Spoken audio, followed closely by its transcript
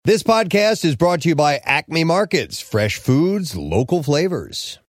This podcast is brought to you by Acme Markets, fresh foods, local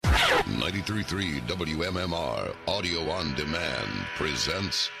flavors. 93.3 WMMR Audio on Demand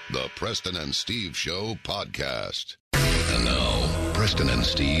presents the Preston and Steve Show podcast. And now, Preston and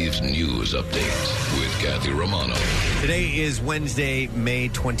Steve's news update with Kathy Romano. Today is Wednesday, May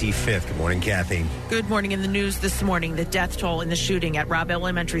 25th. Good morning, Kathy. Good morning. In the news this morning, the death toll in the shooting at Robb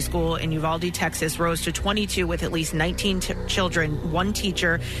Elementary School in Uvalde, Texas, rose to 22 with at least 19 children, one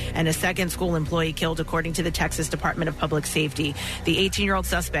teacher, and a second school employee killed, according to the Texas Department of Public Safety. The 18-year-old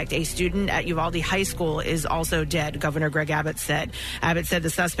suspect, a student at Uvalde High School, is also dead, Governor Greg Abbott said. Abbott said the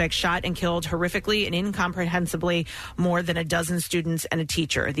suspect shot and killed horrifically and incomprehensibly more than a dozen students and a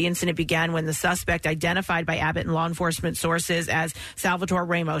teacher. The incident began when the suspect, identified by Abbott and law enforcement sources as Salvatore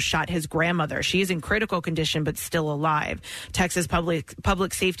Ramos, shot his grandmother. She is in critical condition but still alive. Texas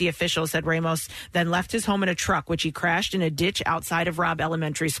public safety officials said Ramos then left his home in a truck, which he crashed in a ditch outside of Robb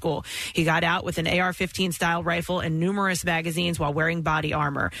Elementary School. He got out with an AR-15 style rifle and numerous magazines while wearing body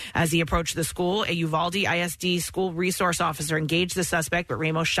armor. As he approached the school, a Uvalde ISD school resource officer engaged the suspect, but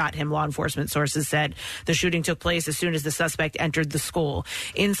Ramos shot him, law enforcement sources said. The shooting took place as soon as the suspect entered the school.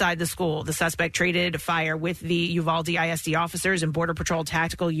 Inside the school, the suspect traded fire with the Uvalde ISD officers and Border Patrol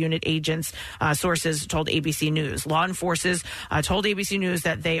tactical unit agents, sources told ABC News. Law enforcement told ABC News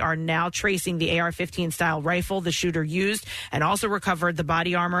that they are now tracing the AR-15 style rifle the shooter used and also recovered the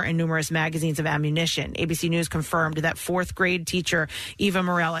body armor and numerous magazines of ammunition. ABC News confirmed that fourth grade teacher Eva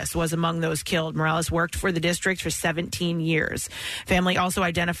Morales was among those killed. Morales worked for the district for 17 years. Family also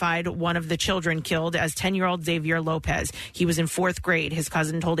identified one of the children killed as 10-year-old Xavier Lopez. He was in fourth grade. His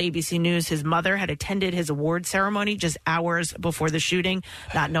cousin told ABC News his mother had attended his award ceremony just hours before the shooting,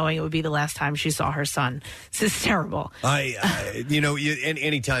 not knowing it would be the last time she saw her son. This is terrible.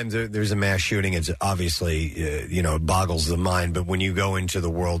 Anytime there's a mass shooting, it's obviously, it boggles the mind. But when you go into the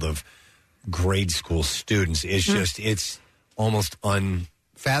world of grade school students, it's just, it's almost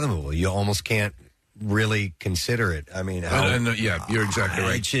unfathomable. You almost can't really consider it. I mean, yeah, you're exactly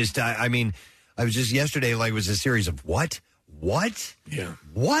right. It's just, I was just yesterday, it was a series of what? Yeah.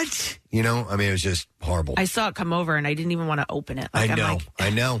 What? It was just horrible. I saw it come over and I didn't even want to open it. I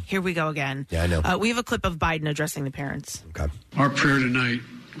know. Here we go again. Yeah, I know. We have a clip of Biden addressing the parents. Okay. Our prayer tonight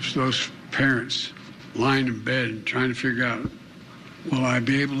is those parents lying in bed and trying to figure out, will I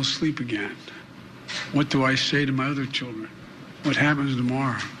be able to sleep again? What do I say to my other children? What happens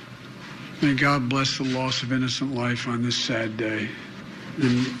tomorrow? May God bless the loss of innocent life on this sad day.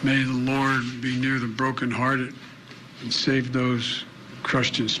 And may the Lord be near the brokenhearted and save those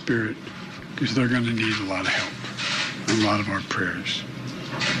crushed in spirit, because they're going to need a lot of help and a lot of our prayers.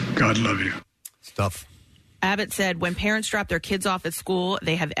 God love you. Stuff. Abbott said when parents drop their kids off at school,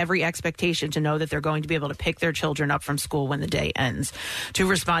 they have every expectation to know that they're going to be able to pick their children up from school when the day ends. Two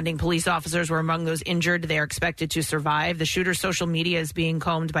responding police officers were among those injured. They are expected to survive. The shooter's social media is being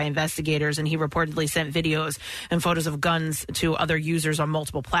combed by investigators, and he reportedly sent videos and photos of guns to other users on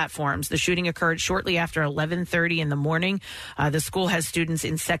multiple platforms. The shooting occurred shortly after 11:30 in the morning. The school has students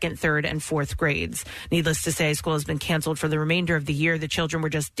in second, third, and fourth grades. Needless to say, school has been canceled for the remainder of the year. The children were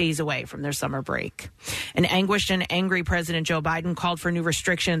just days away from their summer break. An anguished and angry President Joe Biden called for new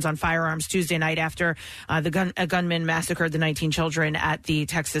restrictions on firearms Tuesday night after a gunman massacred the 19 children at the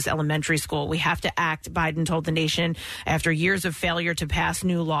Texas elementary school. We have to act, Biden told the nation, after years of failure to pass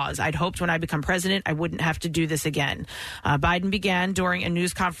new laws. I'd hoped when I become president I wouldn't have to do this again. Biden began during a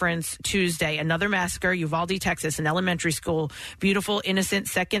news conference Tuesday. Another massacre, Uvalde, Texas, an elementary school. Beautiful, innocent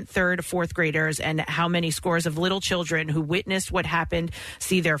second, third, fourth graders, and how many scores of little children who witnessed what happened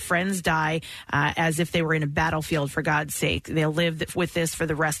see their friends die as if they were in a battlefield, for God's sake. They'll live with this for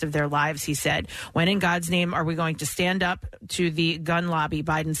the rest of their lives, he said. When in God's name are we going to stand up to the gun lobby,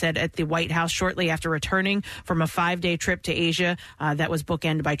 Biden said at the White House shortly after returning from a 5-day trip to Asia that was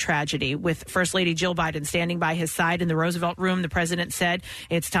bookended by tragedy. With First Lady Jill Biden standing by his side in the Roosevelt Room, the president said,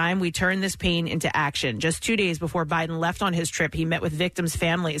 it's time we turn this pain into action. Just 2 days before Biden left on his trip, he met with victims'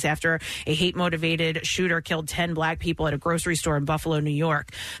 families after a hate-motivated shooter killed 10 black people at a grocery store in Buffalo, New York.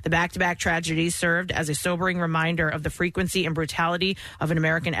 The back-to-back tragedies served as a sobering reminder of the frequency and brutality of an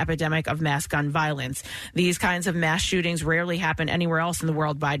American epidemic of mass gun violence. These kinds of mass shootings rarely happen anywhere else in the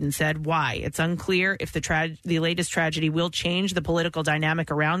world, Biden said. Why? It's unclear if the latest tragedy will change the political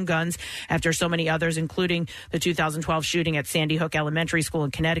dynamic around guns after so many others, including the 2012 shooting at Sandy Hook Elementary School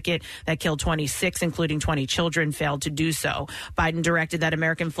in Connecticut that killed 26, including 20 children, failed to do so. Biden directed that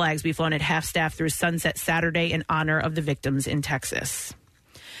American flags be flown at half-staff through sunset Saturday in honor of the victims in Texas.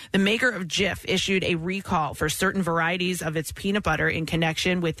 The maker of Jif issued a recall for certain varieties of its peanut butter in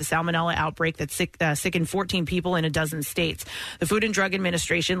connection with the salmonella outbreak that sickened 14 people in a dozen states. The Food and Drug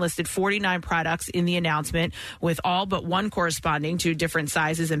Administration listed 49 products in the announcement, with all but one corresponding to different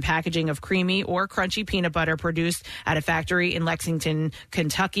sizes and packaging of creamy or crunchy peanut butter produced at a factory in Lexington,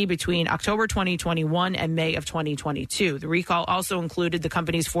 Kentucky between October 2021 and May of 2022. The recall also included the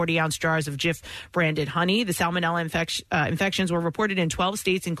company's 40-ounce jars of Jif branded honey. The salmonella infections were reported in 12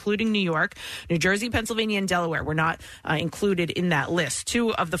 states, including New York. New Jersey, Pennsylvania, and Delaware were not included in that list.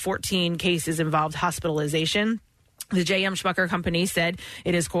 2 of the 14 cases involved hospitalization. The J.M. Schmucker Company said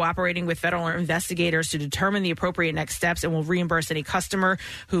it is cooperating with federal investigators to determine the appropriate next steps and will reimburse any customer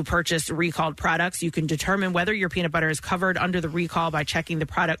who purchased recalled products. You can determine whether your peanut butter is covered under the recall by checking the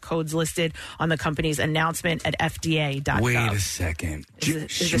product codes listed on the company's announcement at FDA.gov. Wait a second.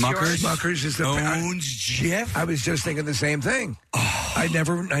 Schmuckers is the owns Jif? I was just thinking the same thing. Oh. I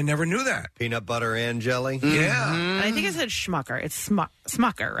never knew that. Peanut butter and jelly? Yeah. And I think it said Schmucker. It's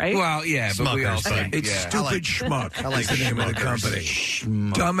Smucker, right? Well, yeah, but we also... It's Stupid Schmuck. I like the name of the company.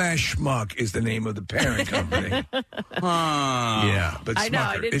 Dumbass Schmuck is the name of the parent company. Yeah, but I know,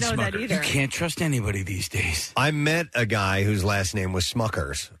 I didn't know that either. You can't trust anybody these days. I met a guy whose last name was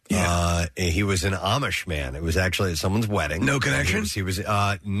Smuckers. Yeah. He was an Amish man. It was actually at someo's wedding. No connection? He was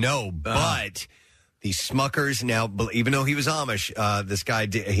but the Smuckers now, even though he was Amish, this guy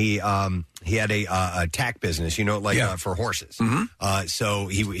he had a tack business, for horses. Mm-hmm. So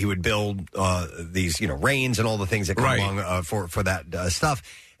he would build these reins and all the things that come along for that stuff.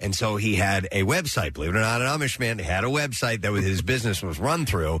 And so he had a website. Believe it or not, an Amish man had a website that his business was run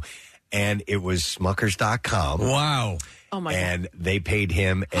through, and it was Smuckers.com. Wow. Oh my and they paid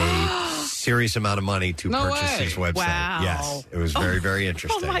him a serious amount of money to purchase his website. Wow. Yes, it was very, very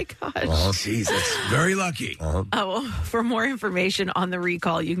interesting. Oh my gosh. Oh, Jesus. Very lucky. For more information on the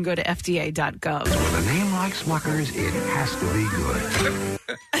recall, you can go to FDA.gov. With a name like Smuckers, it has to be good.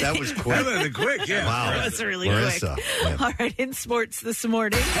 That was quick. That was quick, yeah. Wow. That was really Marissa. quick. Yeah. All right, in sports this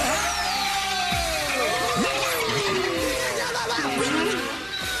morning. Ball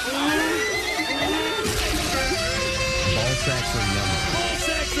sacks are yummy. Ball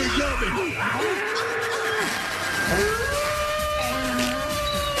sacks are yummy.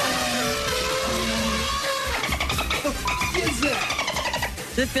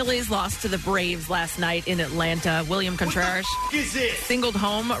 The Phillies lost to the Braves last night in Atlanta. William Contreras singled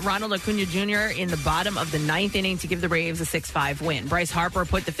home Ronald Acuna Jr. in the bottom of the ninth inning to give the Braves a 6-5 win. Bryce Harper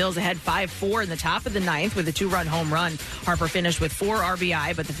put the Phils ahead 5-4 in the top of the ninth with a 2-run home run. Harper finished with 4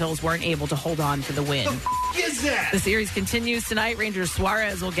 RBI, but the Phils weren't able to hold on for the win. The series continues tonight. Rangers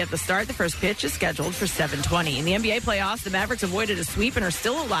Suarez will get the start. The first pitch is scheduled for 7:20. In the NBA playoffs, the Mavericks avoided a sweep and are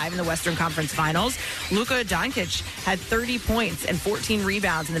still alive in the Western Conference Finals. Luka Doncic had 30 points and 14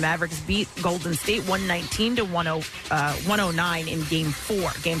 rebounds, and the Mavericks beat Golden State 119 to 109 in Game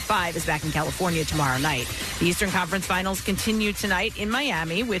 4. Game 5 is back in California tomorrow night. The Eastern Conference Finals continue tonight in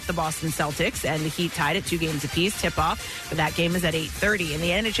Miami with the Boston Celtics and the Heat tied at 2 games apiece. Tip-off, but that game is at 8:30. In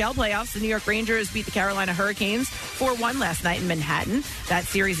the NHL playoffs, the New York Rangers beat the Carolina Hurricanes 4-1 last night in Manhattan. That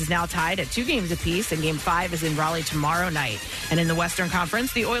series is now tied at 2 games apiece, and Game 5 is in Raleigh tomorrow night. And in the Western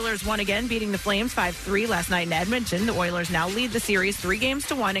Conference, the Oilers won again, beating the Flames 5-3 last night in Edmonton. The Oilers now lead the series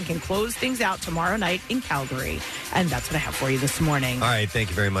 3-1 and can close things out tomorrow night in Calgary. And that's what I have for you this morning. All right, thank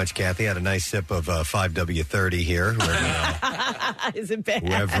you very much, Kathy. I had a nice sip of 5W30 here. Is it bad?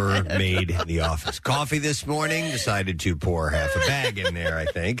 Whoever made the office coffee this morning decided to pour half a bag in there, I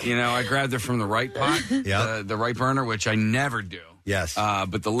think. I grabbed it from the right pot, the right burner, which I never do. Yes.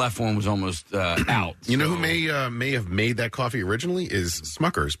 But the left one was almost out. You know who may have made that coffee originally is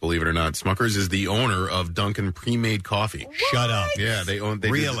Smuckers, believe it or not. Smuckers is the owner of Dunkin' pre-made coffee. Shut up. Yeah, they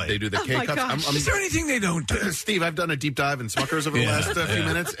Really? They do the K-Cups. Is there anything they don't do? Steve, I've done a deep dive in Smuckers over the last few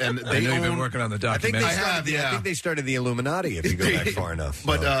minutes, and I know you've been working on the I think, documentary. I think they started the Illuminati, if you go back far enough.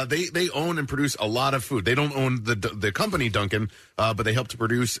 But they own and produce a lot of food. They don't own the company Dunkin', but they help to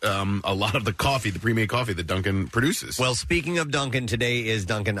produce a lot of the coffee, the pre-made coffee that Dunkin' produces. Well, speaking of Dunkin', today is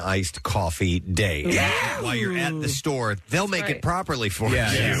Dunkin' Iced Coffee Day. Yeah. While you're at the store, they'll make it properly for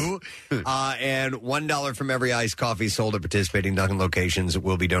you. And $1 from every iced coffee sold at participating Dunkin' locations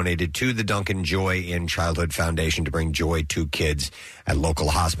will be donated to the Dunkin' Joy in Childhood Foundation to bring joy to kids at local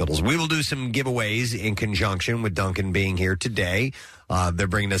hospitals. We will do some giveaways in conjunction with Dunkin' being here today. They're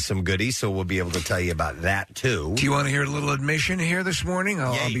bringing us some goodies, so we'll be able to tell you about that, too. Do you want to hear a little admission here this morning?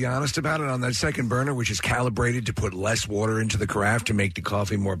 I'll be honest about it. On that second burner, which is calibrated to put less water into the carafe to make the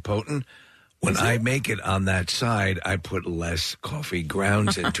coffee more potent, When I make it on that side, I put less coffee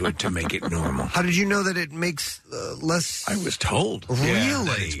grounds into it to make it normal. How did you know that it makes less? I was told.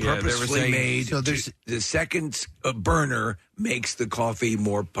 Really? It's purposefully made. So the second burner makes the coffee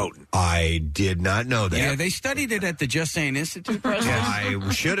more potent. I did not know that. Yeah, they studied it at the Just Saying Institute, Preston. I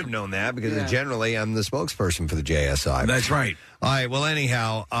should have known that because generally I'm the spokesperson for the JSI. That's right. All right. Well,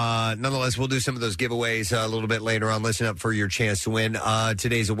 anyhow, nonetheless, we'll do some of those giveaways a little bit later on. Listen up for your chance to win.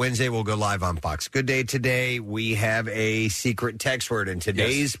 Today's a Wednesday. We'll go live on Fox Good Day today. We have a secret text word, and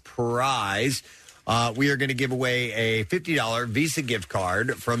today's prize, we are going to give away a $50 Visa gift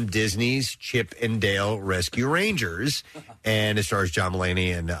card from Disney's Chip and Dale Rescue Rangers, and it stars John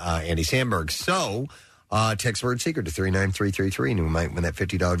Mulaney and Andy Samberg. So, text word secret to 39333, and you might win that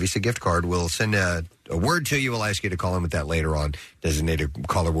 $50 Visa gift card. We'll send a word to you. We'll ask you to call in with that later on. Designated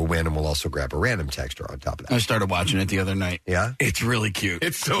caller will win, and we'll also grab a random texter on top of that. I started watching it the other night. Yeah? It's really cute.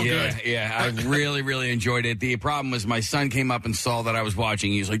 It's so good. Yeah, I really, really enjoyed it. The problem was my son came up and saw that I was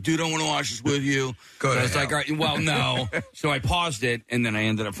watching. He was like, dude, I want to watch this with you. Go so I was hell. like, all right, well, no. So I paused it, and then I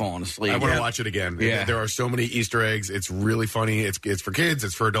ended up falling asleep. I want to watch it again. Yeah. There are so many Easter eggs. It's really funny. It's for kids.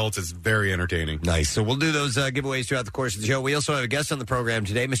 It's for adults. It's very entertaining. Nice. So we'll do those giveaways throughout the course of the show. We also have a guest on the program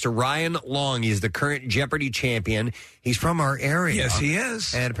today, Mr. Ryan Long. He's the current Jeopardy champion. He's from our area. Yes, he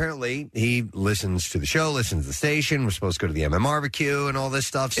is. And apparently he listens to the show, listens to the station. We're supposed to go to the MMRBQ and all this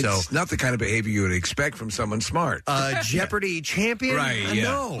stuff. So It's not the kind of behavior you would expect from someone smart. Jeopardy champion? Right, I yeah.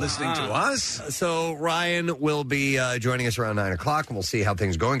 know. Listening to us. So Ryan will be joining us around 9 o'clock, and we'll see how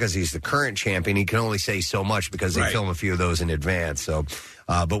things are going because he's the current champion. He can only say so much because they film a few of those in advance. So,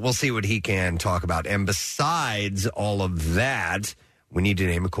 but we'll see what he can talk about. And besides all of that, we need to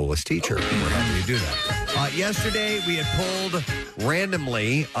name a coolest teacher. We're happy to do that. Yesterday, we had pulled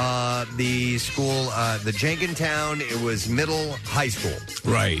randomly the school, the Jenkintown. It was middle high school.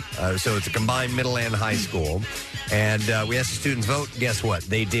 Right. So it's a combined middle and high school. And we asked the students vote. Guess what?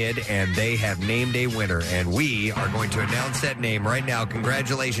 They did, and they have named a winner. And we are going to announce that name right now.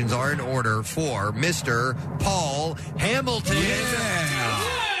 Congratulations are in order for Mr. Paul Hamilton.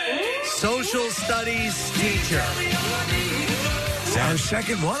 Social studies teacher. Our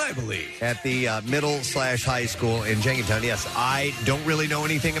second one, I believe. At the middle/high school in Jenkintown. Yes, I don't really know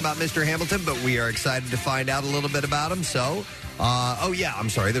anything about Mr. Hamilton, but we are excited to find out a little bit about him. So, I'm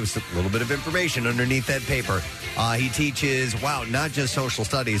sorry. There was a little bit of information underneath that paper. He teaches, not just social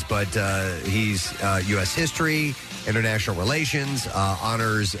studies, but he's U.S. history, international relations,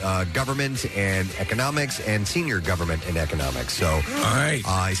 honors government and economics, and senior government and economics. So, all right.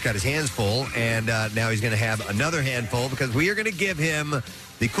 He's got his hands full, and now he's going to have another handful because we are going to give him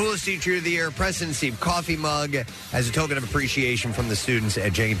the coolest teacher of the year, Preston Steve coffee mug, as a token of appreciation from the students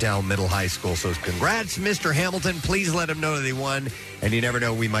at Jenkintown Middle High School. So congrats, Mr. Hamilton. Please let him know that he won, and you never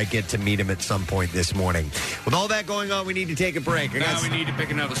know, we might get to meet him at some point this morning. With all that going on, we need to take a break. Now we need to pick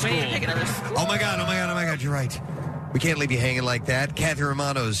another school. Oh, my God, you're right. We can't leave you hanging like that. Kathy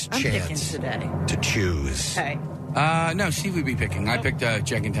Romano's chance today to choose. Okay. No, Steve would be picking. I picked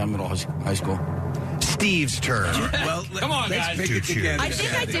Jenkintown Middle High School. Steve's turn. Well, come on, let's guys. pick it together. I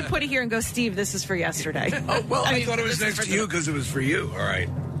think I did put it here and go, Steve, this is for yesterday. I thought it was next to you because it was for you. All right.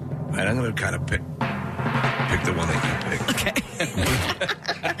 All right, I'm going to kind of pick the one that you picked.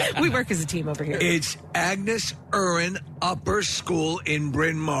 Okay. We work as a team over here. It's Agnes Irwin Upper School in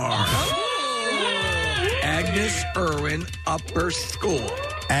Bryn Mawr. Agnes Irwin Upper School.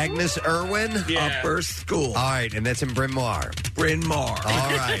 Agnes Irwin? Upper School. All right, and that's in Bryn Mawr. Bryn Mawr.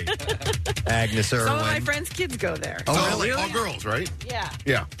 All right. Agnes Irwin. Some of my friends' kids go there. Oh, really? All girls, right? Yeah.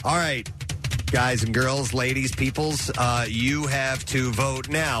 Yeah. All right. Guys and girls, ladies, peoples, you have to vote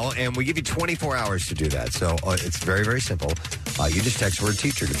now, and we give you 24 hours to do that. So it's very, very simple. You just text word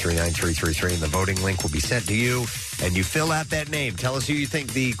teacher to 39333, and the voting link will be sent to you, and you fill out that name. Tell us who you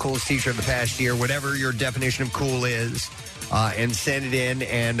think the coolest teacher of the past year, whatever your definition of cool is, and send it in,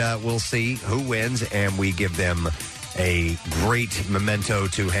 and we'll see who wins, and we give them a great memento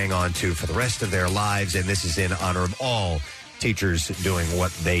to hang on to for the rest of their lives, and this is in honor of all teachers doing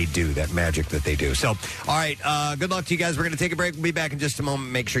what they do, that magic that they do. So, all right, good luck to you guys. We're going to take a break. We'll be back in just a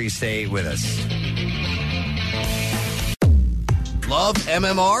moment. Make sure you stay with us. Love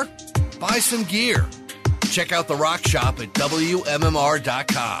MMR? Buy some gear. Check out the rock shop at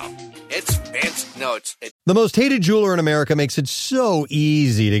WMMR.com. It's The most hated jeweler in America makes it so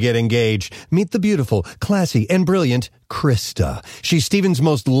easy to get engaged. Meet the beautiful, classy, and brilliant Krista. She's Steven's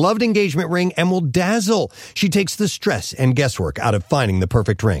most loved engagement ring and will dazzle. She takes the stress and guesswork out of finding the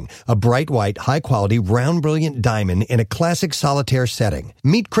perfect ring. A bright white, high-quality, round brilliant diamond in a classic solitaire setting.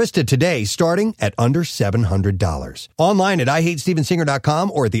 Meet Krista today, starting at under $700. Online at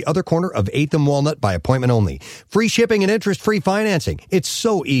IHateStevenSinger.com or at the other corner of 8th and Walnut by appointment only. Free shipping and interest-free financing. It's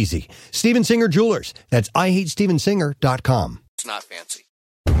so easy. Steven Singer Jewelers. That's IHateStevenSinger.com. It's not fancy.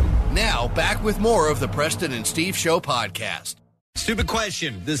 Now, back with more of the Preston and Steve Show podcast. Stupid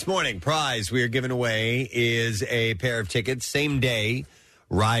question this morning. Prize we are giving away is a pair of tickets, same day,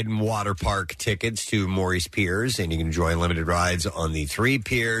 ride and water park tickets to Maurice Piers, and you can enjoy limited rides on the 3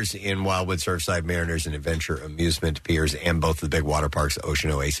 piers in Wildwood, Surfside Mariners, and Adventure Amusement Piers, and both of the big water parks, Ocean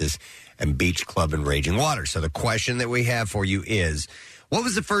Oasis and Beach Club and Raging Water. So the question that we have for you is, what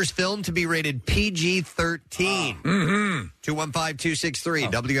was the first film to be rated PG-13?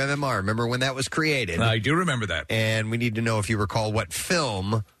 215-263, WMMR. Remember when that was created? I do remember that. And we need to know if you recall what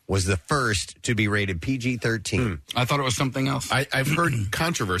film was the first to be rated PG-13. I thought it was something else. I've heard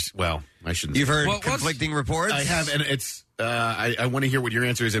controversy. Well, I shouldn't. You've heard conflicting reports? I have, and it's. I want to hear what your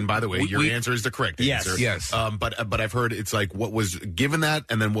answer is. And by the way, your answer is the correct answer. Yes. But I've heard it's like what was given that,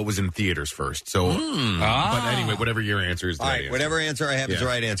 and then what was in theaters first. So, but anyway, whatever your answer is. All right, whatever answer I have is the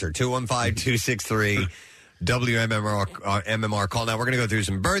right answer. 215-263. WMMR call. Now we're going to go through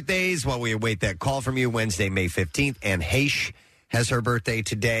some birthdays while we await that call from you. Wednesday, May 15th, and Haish has her birthday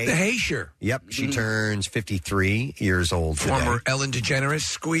today. The Haisher. Yep, she turns 53 years old today. Former Ellen DeGeneres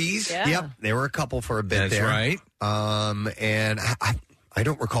squeeze. Yeah. Yep, they were a couple for a bit there. That's right. And I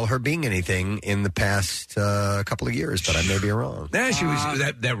don't recall her being anything in the past couple of years, but I may be wrong. Yeah, she was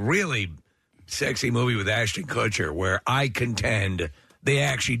that really sexy movie with Ashton Kutcher where I contend they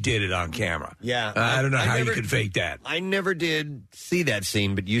actually did it on camera. Yeah. I don't know how you could fake that. I never did see that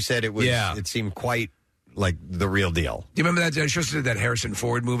scene, but you said it was. Yeah. It seemed quite like the real deal. Do you remember that? I just did that Harrison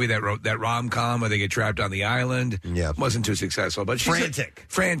Ford movie, that rom-com where they get trapped on the island. Yeah. Wasn't too successful, but Frantic.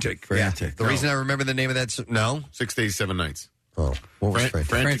 Yeah. The reason I remember the name of that, 6 Days, 7 Nights. Oh, what was Frantic?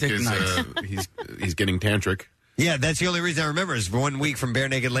 Frantic is he's getting tantric. Yeah, that's the only reason I remember is 1 week from Bare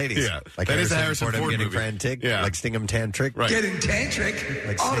Naked Ladies. Yeah, like that is a Harrison Ford Ford getting movie. frantic, Yeah. like Stingham Tantric. Right. Getting tantric,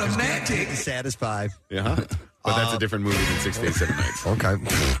 like automatic. Satisfy. Yeah. But that's a different movie than 6 Days, 7 Nights. Okay.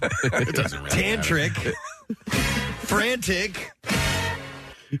 It doesn't really Tantric. Frantic.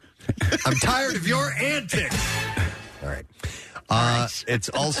 I'm tired of your antics. All right. It's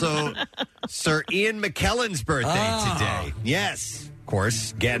also Sir Ian McKellen's birthday today. Yes. Of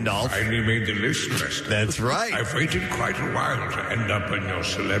course, Gandalf. Finally made the list, Preston. That's right. I've waited quite a while to end up on your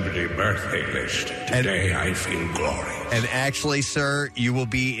celebrity birthday list. Today I feel glorious. And actually, sir, you will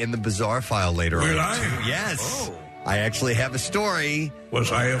be in the bizarre file later on. Will I? Too. Yes. Oh. I actually have a story. Was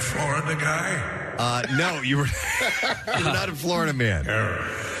I a Florida guy? No, you were not a Florida man.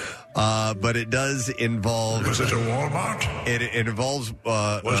 But it does involve... Was it a Walmart? It involves...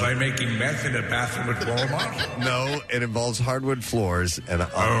 Was I making meth in a bathroom at Walmart? No, it involves hardwood floors. And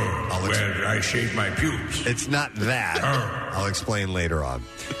where I shave my pubes. It's not that. I'll explain later on.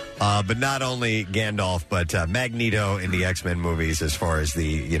 But not only Gandalf, but Magneto in the X-Men movies as far as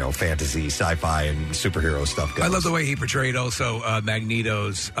the, fantasy, sci-fi, and superhero stuff goes. I love the way he portrayed also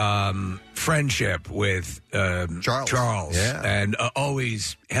Magneto's friendship with Charles. Yeah. And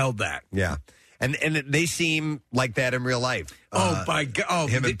always held that. Yeah. And they seem like that in real life. My God. Oh,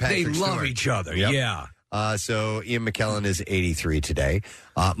 him and they Patrick love Stewart. each other. Yep. Yeah. So Ian McKellen is 83 today.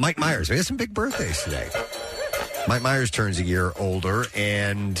 Mike Myers, we have some big birthdays today. Mike Myers turns a year older,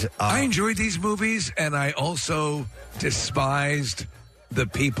 and... I enjoyed these movies, and I also despised the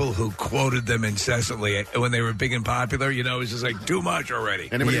people who quoted them incessantly when they were big and popular. It was just like, too much already.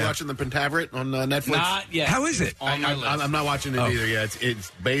 Anybody watching The Pentaveret on Netflix? Not yet. How is it? On my list. I'm not watching it either. Yeah,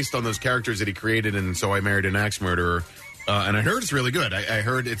 it's based on those characters that he created, and So I Married an Axe Murderer. And I heard it's really good. I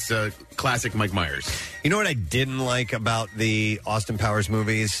heard it's a classic Mike Myers. You know what I didn't like about the Austin Powers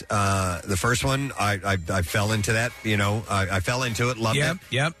movies? The first one, I fell into that. I fell into it, loved it.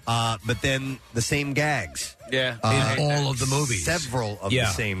 Yep. But then the same gags. Yeah. In all of the movies. Several of the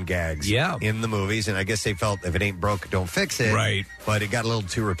same gags in the movies. And I guess they felt if it ain't broke, don't fix it. Right. But it got a little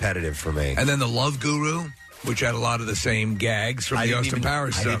too repetitive for me. And then The Love Guru, which had a lot of the same gags from the Austin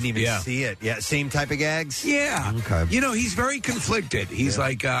Powers stuff. I didn't even see it. Yeah, same type of gags? Yeah. Okay. He's very conflicted. He's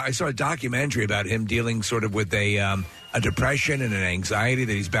like, I saw a documentary about him dealing sort of with a depression and an anxiety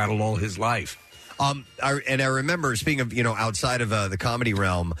that he's battled all his life. I remember, speaking of, outside of the comedy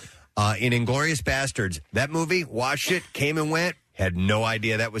realm, in Inglourious Bastards, that movie, watched it, came and went, Had no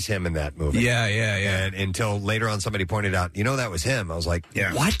idea that was him in that movie. Yeah. And until later on, somebody pointed out, that was him. I was like,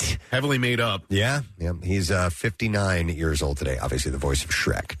 what? Heavily made up. Yeah. He's 59 years old today. Obviously, the voice of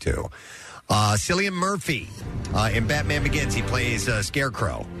Shrek, too. Cillian Murphy in Batman Begins. He plays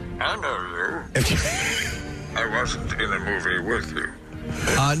Scarecrow. I know you. I wasn't in a movie with you.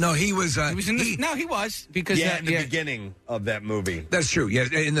 No, he was. He was because at the beginning of that movie. That's true. Yeah,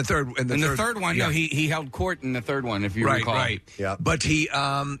 in the third one. Yeah. No, he held court in the third one. If you recall, right. Yeah, but he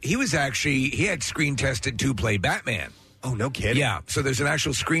was actually he had screen tested to play Batman. Oh, no kidding. Yeah, so there's an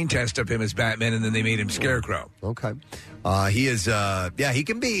actual screen test of him as Batman, and then they made him Scarecrow. Okay. He is. He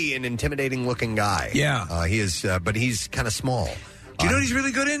can be an intimidating looking guy. Yeah, he is. But he's kind of small. Do you know what he's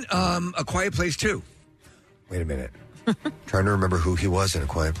really good in? A Quiet Place 2. Wait a minute. Trying to remember who he was in A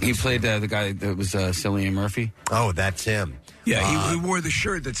Quiet Place. He played the guy that was Cillian Murphy. Oh, that's him. Yeah, he wore the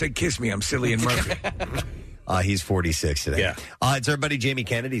shirt that said "Kiss Me, I'm Cillian Murphy." He's 46 today. Yeah. It's our buddy Jamie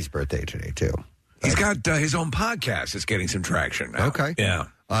Kennedy's birthday today, too. He's got his own podcast that's getting some traction now. Okay. Yeah.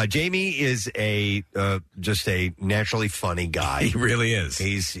 Jamie is just a naturally funny guy. He really is.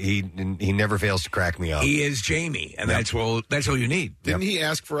 He never fails to crack me up. He is Jamie, and that's all you need. Didn't he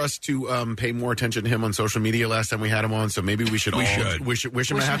ask for us to pay more attention to him on social media last time we had him on? So maybe we should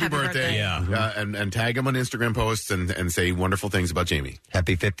wish him a happy birthday. Yeah. And tag him on Instagram posts and say wonderful things about Jamie.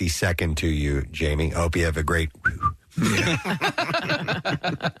 Happy 52nd to you, Jamie. I hope you have a great...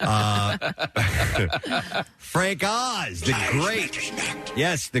 Frank Oz,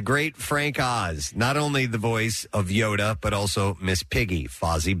 the great Frank Oz. Not only the voice of Yoda, but also Miss Piggy,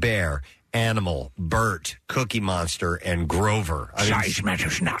 Fozzie Bear, Animal, Bert, Cookie Monster, and Grover. Size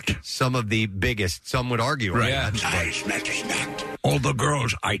matters not. Some of the biggest, some would argue. Right. Yeah. Size matters not. All the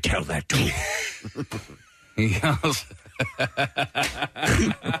girls, I tell that to. He goes,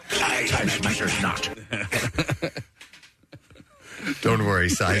 Size matters not. Don't worry,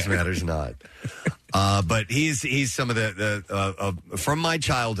 size matters not. But he's some of the from my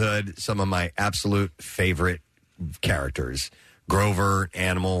childhood, some of my absolute favorite characters. Grover,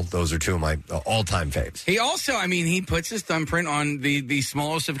 Animal, those are two of my all-time faves. he also, he puts his thumbprint on the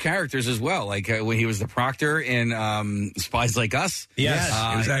smallest of characters as well. Like when he was the proctor in Spies Like Us. Yes,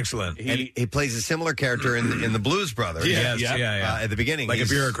 it was excellent. He plays a similar character in the Blues Brothers. Yeah. At the beginning, like a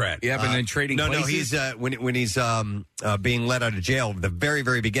bureaucrat. Yeah, but then trading No, places. he's when he's being let out of jail. The very,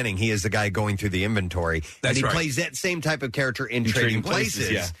 very beginning, he is the guy going through the inventory. That's and he right. plays that same type of character in Trading Places.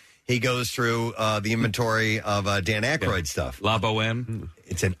 Yeah. He goes through the inventory of Dan Aykroyd stuff. La Boheme.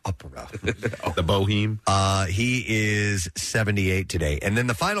 It's an opera. The Boheme. He is 78 today. And then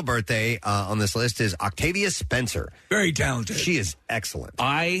the final birthday on this list is Octavia Spencer. Very talented. She is excellent.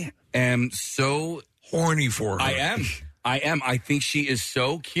 I am so horny for her. I am. I think she is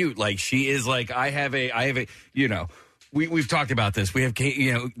so cute. Like she is like I have a We've talked about this. We have,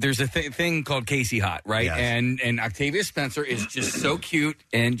 there's a thing called Casey Hot, right? Yes. And Octavia Spencer is just so cute,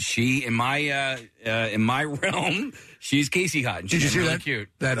 and she in my realm, she's Casey Hot. And Did you she's see really that cute?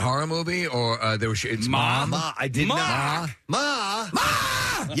 that horror movie or it's Mom? Ma, I did not. Ma.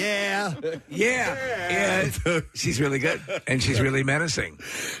 Yeah. Yeah. She's really good, and she's really menacing.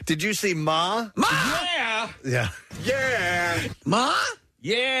 Did you see Ma? Yeah. Yeah. Yeah. Ma?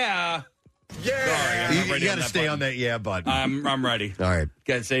 Yeah. Yeah. Sorry, You got to stay on that button. I'm ready. All right.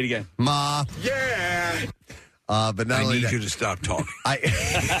 Go, say it again. Ma. Yeah. But not I only need that, you to stop talking.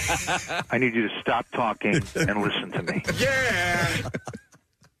 I need you to stop talking and listen to me. Yeah.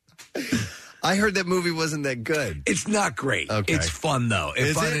 I heard that movie wasn't that good. It's not great. Okay. It's fun though. It's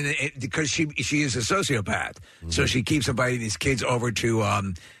Is fun it? because she is a sociopath, so she keeps inviting these kids over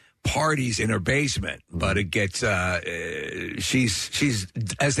to parties in her basement. But it gets she's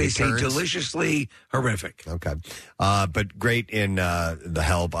as they say turns. deliciously horrific. Okay. But great in The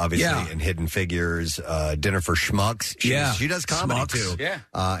Help, obviously, Yeah. and Hidden Figures, Dinner for Schmucks. She does comedy, Schmucks. too. Yeah.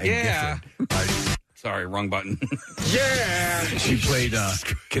 And Yeah. Gifted. Sorry, wrong button. Yeah. She played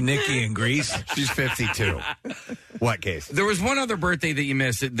Kaniki in Grease. She's 52. What case? There was one other birthday that you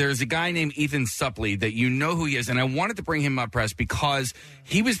missed. There's a guy named Ethan Suplee that you know who he is, and I wanted to bring him up, Press, because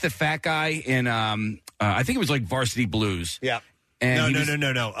he was the fat guy in, I think it was like Varsity Blues. Yeah. And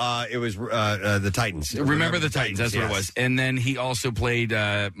No. It was the Titans. Remember the Titans. That's what it yes. was. And then he also played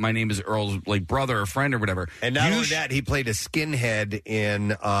My Name is Earl's like brother or friend or whatever. And not only that, he played a skinhead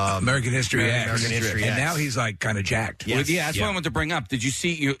in American History X. American History And X. now he's like kind of jacked. Well, yeah, that's what I wanted to bring up. Did you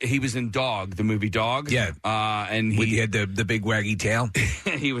see he was in Dog, the movie Dog? Yeah. And He had the big waggy tail.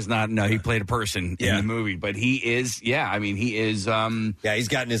 he was not. No, he played a person in the movie, but he is. Yeah, I mean, he is. Yeah, he's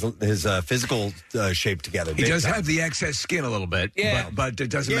gotten his physical shape together. He does have the excess skin a little bit. Yeah. But it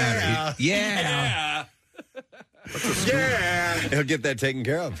doesn't matter. Yeah. He'll get that taken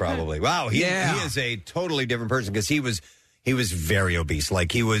care of probably. Wow, he is a totally different person because he was very obese.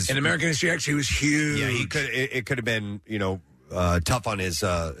 Like he was in American History X. He was huge. Yeah, he could. It could have been tough on his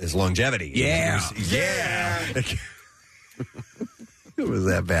longevity. Yeah, It was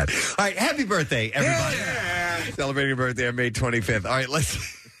that bad. All right, happy birthday, everybody! Celebrating your birthday on May 25th. All right, let's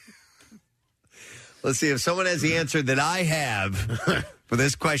see if someone has the answer that I have for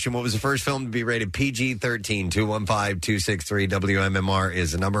this question. What was the first film to be rated PG-13? 215-263-WMMR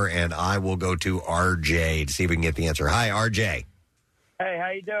is the number, and I will go to RJ to see if we can get the answer. Hi, RJ. Hey,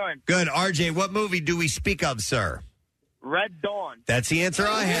 how you doing? Good. RJ, what movie do we speak of, sir? Red Dawn. That's the answer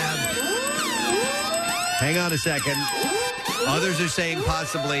I have. Hang on a second. Others are saying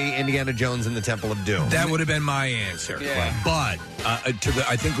possibly Indiana Jones and the Temple of Doom. That would have been my answer. Yeah. But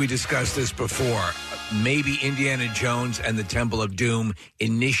I think we discussed this before. Maybe Indiana Jones and the Temple of Doom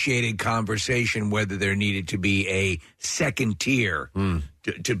initiated conversation whether there needed to be a second tier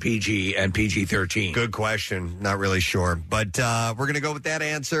to PG and PG-13. Good question. Not really sure. But we're going to go with that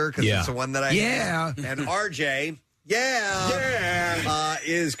answer because it's the one that I have. And RJ...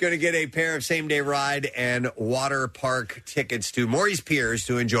 is going to get a pair of same-day ride and water park tickets to Maury's Piers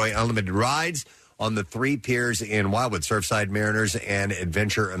to enjoy unlimited rides on the 3 piers in Wildwood, Surfside Mariners and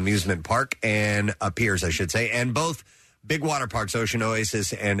Adventure Amusement Park, and piers, I should say, and both big water parks, Ocean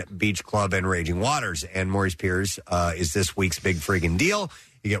Oasis and Beach Club and Raging Waters. And Maury's Piers is this week's big friggin' deal.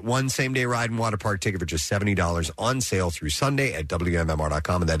 You get one same-day ride and water park ticket for just $70 on sale through Sunday at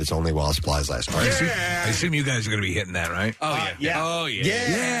WMMR.com, and that is only while supplies last. I assume you guys are going to be hitting that, right? Yeah.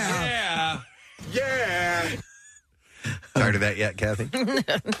 Tired of that yet, Kathy?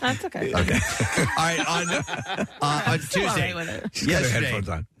 That's okay. Okay. All right, on Tuesday,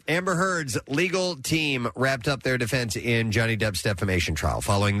 yesterday, Amber Heard's legal team wrapped up their defense in Johnny Depp's defamation trial.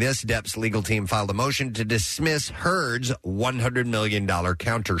 Following this, Depp's legal team filed a motion to dismiss Heard's $100 million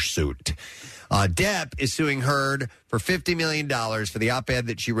countersuit. Depp is suing Heard for $50 million for the op-ed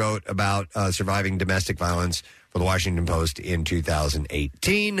that she wrote about surviving domestic violence for the Washington Post in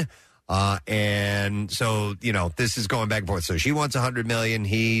 2018. And so, this is going back and forth. So she wants $100 million.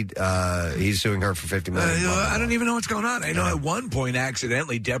 He's suing her for $50 million. I don't even know what's going on. I know at one point,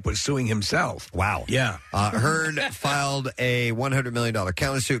 accidentally, Depp was suing himself. Wow. Yeah. Heard filed a $100 million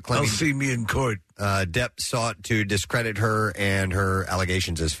countersuit claiming... They'll see me in court. Depp sought to discredit her and her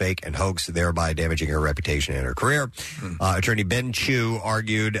allegations as fake and hoax, thereby damaging her reputation and her career. Attorney Ben Chu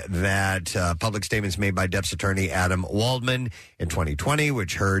argued that public statements made by Depp's attorney Adam Waldman in 2020,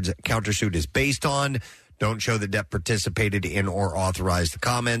 which Heard's countersuit is based on, don't show that Depp participated in or authorized the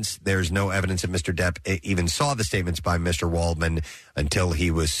comments. There's no evidence that Mr. Depp even saw the statements by Mr. Waldman until he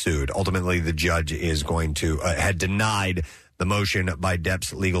was sued. Ultimately, the judge is going to had denied the motion by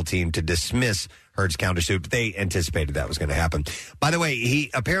Depp's legal team to dismiss Heard's countersuit, but they anticipated that was going to happen. By the way,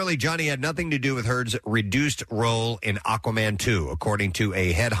 Johnny had nothing to do with Heard's reduced role in Aquaman 2, according to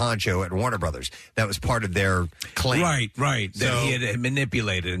a head honcho at Warner Brothers. That was part of their claim. Right. So, that he had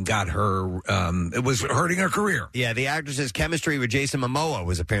manipulated and got her, it was hurting her career. Yeah, the actress's chemistry with Jason Momoa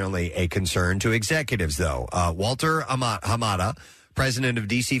was apparently a concern to executives, though. Walter Hamada, president of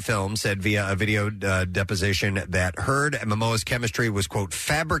DC Films, said via a video deposition that Heard and Momoa's chemistry was, quote,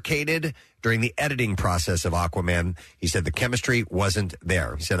 fabricated during the editing process of Aquaman. He said the chemistry wasn't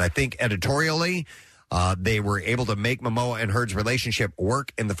there. He said, I think editorially they were able to make Momoa and Heard's relationship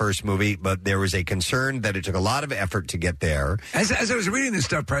work in the first movie, but there was a concern that it took a lot of effort to get there. As I was reading this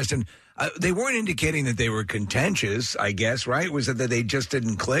stuff, Preston, they weren't indicating that they were contentious, I guess, right? Was it that they just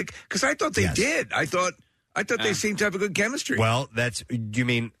didn't click? Because I thought they did. I thought they seemed to have a good chemistry. Well, you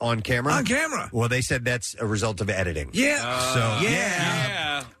mean on camera? On camera. Well, they said that's a result of editing.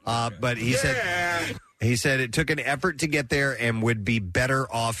 Yeah. But he said it took an effort to get there and would be better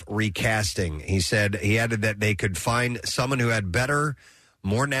off recasting. He added that they could find someone who had better,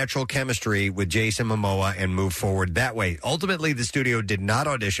 more natural chemistry with Jason Momoa and move forward that way. Ultimately, the studio did not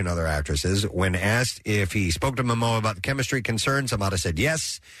audition other actresses. When asked if he spoke to Momoa about the chemistry concerns, Hamada said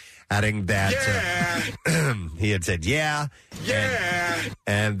yes, adding that he had said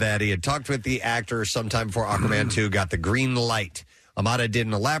and that he had talked with the actor sometime before Aquaman 2 got the green light. Hamada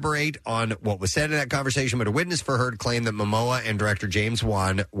didn't elaborate on what was said in that conversation, but a witness for Heard claimed that Momoa and director James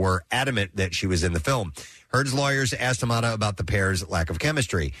Wan were adamant that she was in the film. Heard's lawyers asked Hamada about the pair's lack of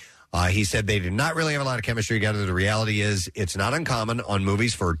chemistry. He said they did not really have a lot of chemistry together. The reality is it's not uncommon on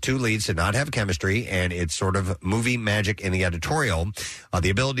movies for two leads to not have chemistry, and it's sort of movie magic in the editorial. The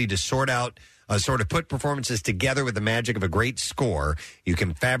ability to sort out sort of put performances together with the magic of a great score. You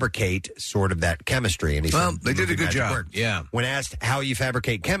can fabricate sort of that chemistry. And he said, they did a good job. Worked. Yeah. When asked how you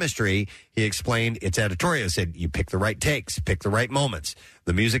fabricate chemistry, he explained it's editorial. He said, you pick the right takes, pick the right moments.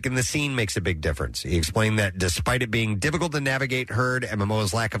 The music in the scene makes a big difference. He explained that despite it being difficult to navigate Heard and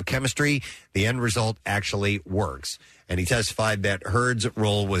Momoa's lack of chemistry, the end result actually works. And he testified that Heard's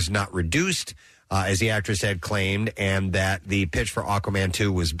role was not reduced, as the actress had claimed, and that the pitch for Aquaman 2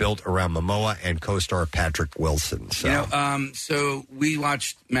 was built around Momoa and co-star Patrick Wilson. So, so we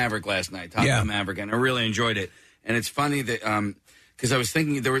watched Maverick last night, Top Gun Maverick, and I really enjoyed it. And it's funny that because I was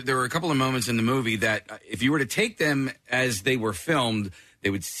thinking there were a couple of moments in the movie that if you were to take them as they were filmed, they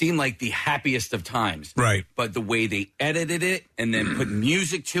would seem like the happiest of times. Right. But the way they edited it and then put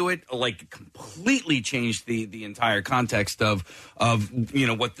music to it, like, completely changed the entire context of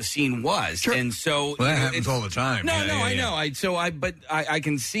what the scene was. Sure. And so that happens all the time. I know. I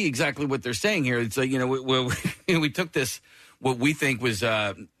can see exactly what they're saying here. It's like, we took this, what we think was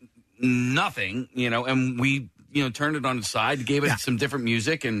nothing, and we turned it on its side, gave it some different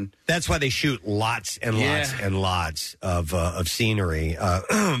music, and that's why they shoot lots and lots and lots of scenery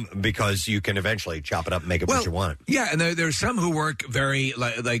because you can eventually chop it up and make it what you want. Yeah, and there's some who work very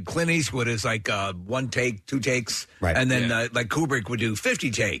like Clint Eastwood is like 1 take, 2 takes, right? And then like Kubrick would do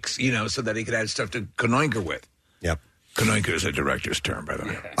 50 takes, so that he could add stuff to Kanoinker with. Yep, Kanoinker is a director's term, by the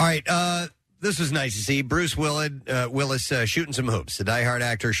way. All right. This was nice to see. Bruce Willis shooting some hoops. The Die Hard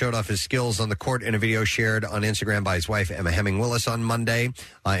actor showed off his skills on the court in a video shared on Instagram by his wife, Emma Hemming Willis, on Monday.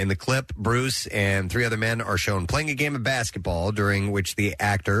 In the clip, Bruce and 3 other men are shown playing a game of basketball, during which the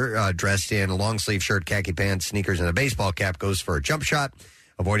actor, dressed in a long-sleeve shirt, khaki pants, sneakers, and a baseball cap, goes for a jump shot,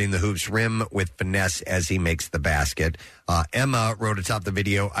 avoiding the hoop's rim with finesse as he makes the basket. Emma wrote atop the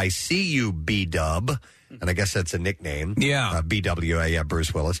video, "I see you, B-Dub." And I guess that's a nickname. Yeah. BWA,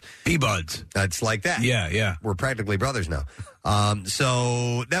 Bruce Willis. P-Buds. It's like that. Yeah. We're practically brothers now.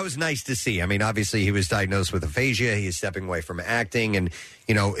 So that was nice to see. I mean, obviously he was diagnosed with aphasia. He is stepping away from acting. And,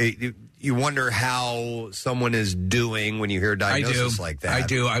 you wonder how someone is doing when you hear a diagnosis like that. I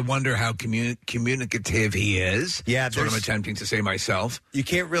do. I wonder how communicative he is. Yeah. That's what I'm attempting to say myself. You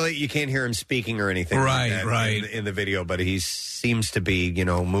can't hear him speaking or anything right. in the video, but he seems to be,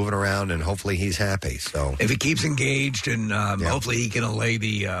 moving around, and hopefully he's happy. So if he keeps engaged, and hopefully he can allay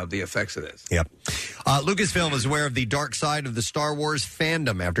the effects of this. Yep. Lucasfilm is aware of the dark side of the Star Wars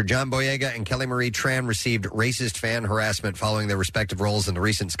fandom after John Boyega and Kelly Marie Tran received racist fan harassment following their respective roles in the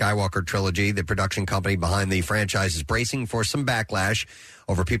recent Skywalker trilogy. The production company behind the franchise is bracing for some backlash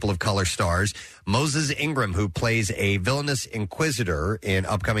over people of color stars. Moses Ingram, who plays a villainous inquisitor in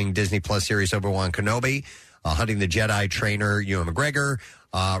upcoming Disney Plus series Obi-Wan Kenobi, hunting the Jedi trainer Ewan McGregor,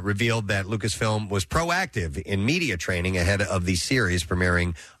 revealed that Lucasfilm was proactive in media training ahead of the series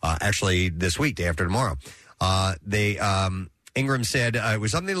premiering actually this week, day after tomorrow. Ingram said it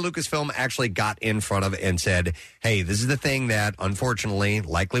was something that Lucasfilm actually got in front of and said, hey, this is the thing that unfortunately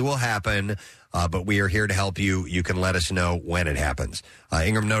likely will happen, but we are here to help you. You can let us know when it happens.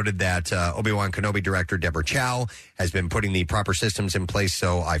 Ingram noted that Obi-Wan Kenobi director Deborah Chow has been putting the proper systems in place,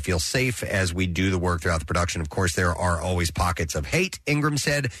 so I feel safe as we do the work throughout the production. Of course, there are always pockets of hate, Ingram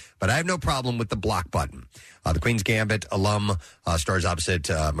said, but I have no problem with the block button. The Queen's Gambit alum stars opposite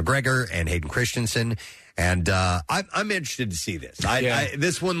McGregor and Hayden Christensen. And I'm interested to see this.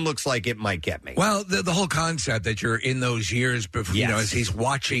 This one looks like it might get me. Well, the whole concept that you're in those years before, as he's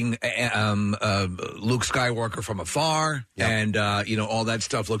watching Luke Skywalker from afar, and all that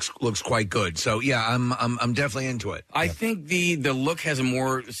stuff looks quite good. So I'm definitely into it. I think the look has a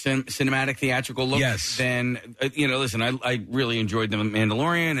more cinematic, theatrical look than Listen, I really enjoyed the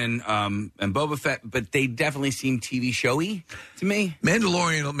Mandalorian and Boba Fett, but they definitely seem TV showy to me.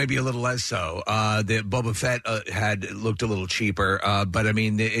 Mandalorian maybe a little less so. The Boba Fett had looked a little cheaper, but I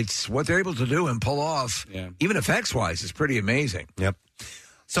mean, it's what they're able to do and pull off, even effects-wise, is pretty amazing. Yep.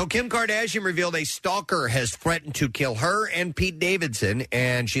 So Kim Kardashian revealed a stalker has threatened to kill her and Pete Davidson,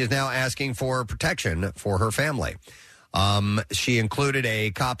 and she is now asking for protection for her family. She included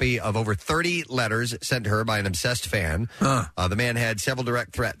a copy of over 30 letters sent to her by an obsessed fan. The man had several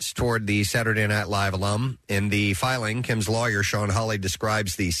direct threats toward the Saturday Night Live alum. In the filing, Kim's lawyer, Sean Hawley,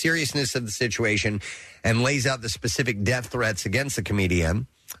 describes the seriousness of the situation and lays out the specific death threats against the comedian.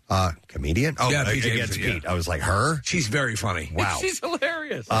 Comedian? Oh, yeah, against Pete. I was like, her? She's very funny. Wow. She's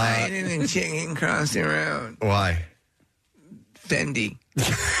hilarious. And chicken cross the road. Why? Fendi.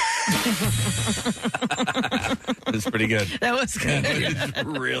 That's pretty good. That was good. That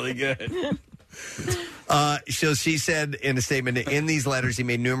was really good. So she said in a statement, in these letters, he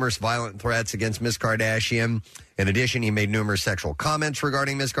made numerous violent threats against Miss Kardashian. In addition, he made numerous sexual comments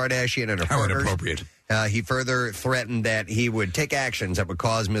regarding Miss Kardashian and her partners. Inappropriate. He further threatened that he would take actions that would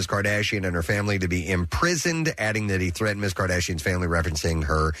cause Miss Kardashian and her family to be imprisoned, adding that he threatened Miss Kardashian's family, referencing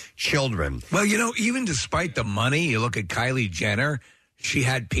her children. Well, even despite the money, you look at Kylie Jenner. She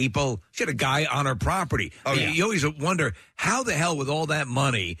had a guy on her property. Oh, yeah. You always wonder, how the hell with all that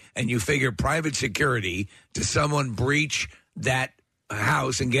money, and you figure private security, does someone breach that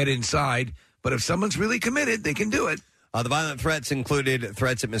house and get inside? But if someone's really committed, they can do it. The violent threats included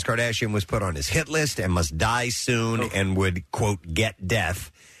threats that Miss Kardashian was put on his hit list and must die soon and would, quote, get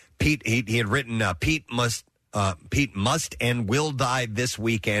death. Pete, he had written, Pete must and will die this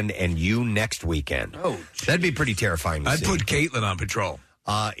weekend and you next weekend. Oh, that'd be pretty terrifying to I'd see. put Caitlyn on patrol.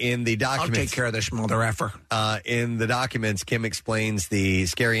 In the documents, I'll take care of this mother effer. In the documents, Kim explains the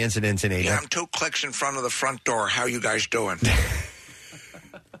scary incidents in a... Yeah, I'm 2 clicks in front of the front door. How you guys doing?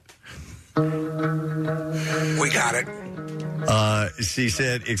 We got it. She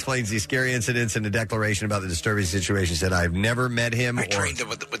said, explains these scary incidents in a declaration about the disturbing situation. Said, I've never met him. I trained him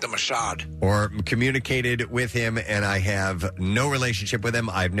with the Mossad. Or communicated with him, and I have no relationship with him.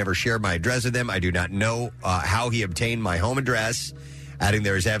 I've never shared my address with him. I do not know how he obtained my home address. Adding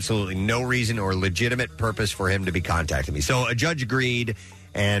there is absolutely no reason or legitimate purpose for him to be contacting me. So a judge agreed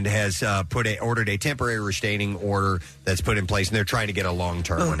and has ordered a temporary restraining order that's put in place, and they're trying to get a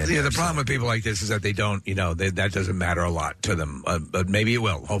long-term one in there. The problem with people like this is that they don't, that doesn't matter a lot to them. But maybe it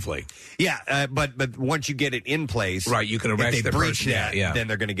will, hopefully. Yeah, but once you get it in place, right, you can arrest if they the breach person. that, then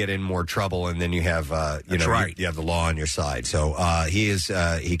they're going to get in more trouble, and then you have, right. you have the law on your side. So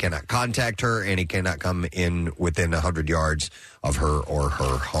he cannot contact her, and he cannot come in within 100 yards of her or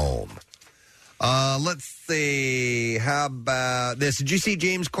her home. Let's see. How about this? Did you see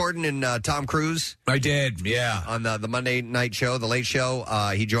James Corden and Tom Cruise? I did, yeah. On the Monday night show, the late show,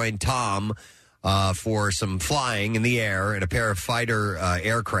 he joined Tom for some flying in the air in a pair of fighter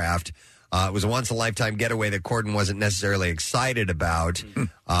aircraft. It was a once-in-a-lifetime getaway that Corden wasn't necessarily excited about,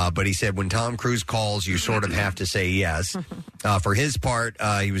 but he said when Tom Cruise calls, you sort of have to say yes. For his part,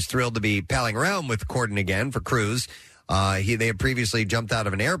 he was thrilled to be palling around with Corden again for Cruise. They had previously jumped out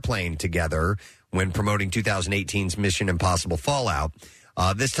of an airplane together when promoting 2018's Mission Impossible Fallout.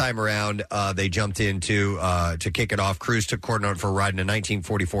 This time around, they jumped into to kick it off. Cruise took Corden out for a ride in a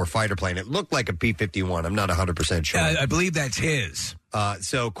 1944 fighter plane. It looked like a P-51. I'm not 100% sure. I believe that's his.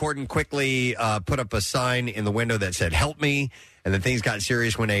 So Corden quickly put up a sign in the window that said, "Help me." And then things got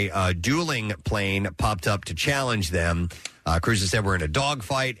serious when a dueling plane popped up to challenge them. Cruise said, "We're in a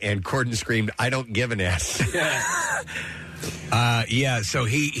dogfight," and Corden screamed, "I don't give an S." So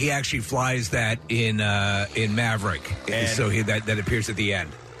he actually flies that in Maverick. And so that appears at the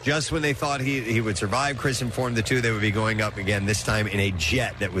end. Just when they thought he would survive, Chris informed the two they would be going up again, this time in a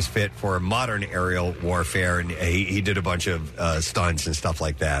jet that was fit for modern aerial warfare, and he did a bunch of stunts and stuff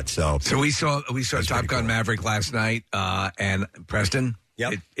like that. So we saw Top Gun Maverick last night, and Preston.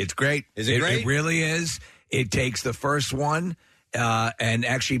 Yep. It's great. Is it great? It really is. It takes the first one and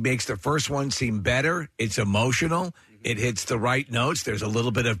actually makes the first one seem better. It's emotional. It hits the right notes. There's a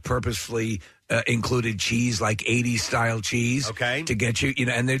little bit of purposefully included cheese, like 80s style cheese, to get you,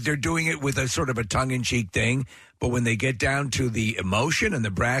 and they're doing it with a sort of a tongue-in-cheek thing. But when they get down to the emotion and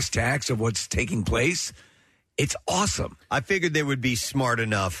the brass tacks of what's taking place, it's awesome. I figured they would be smart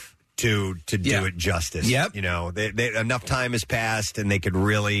enough to do it justice. Yep. They enough time has passed, and they could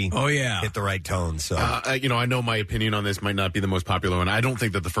really hit the right tone. So, I know my opinion on this might not be the most popular one. I don't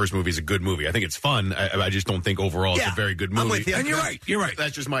think that the first movie is a good movie. I think it's fun. I just don't think overall it's a very good movie. I'm with you. And you're right.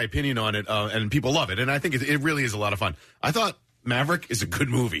 That's just my opinion on it, and people love it. And I think it really is a lot of fun. I thought Maverick is a good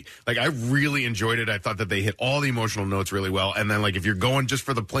movie. Like, I really enjoyed it. I thought that they hit all the emotional notes really well. And then, like, if you're going just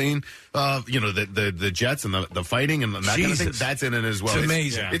for the plane, the jets and the fighting and that kind of thing, that's in it as well. It's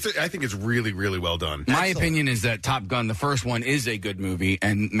amazing. I think it's really, really well done. My opinion is that Top Gun, the first one, is a good movie,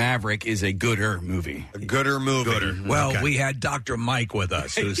 and Maverick is a gooder movie. A gooder movie. Well, we had Dr. Mike with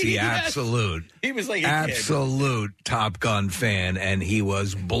us, who's the absolute, he was like absolute Top Gun fan, and he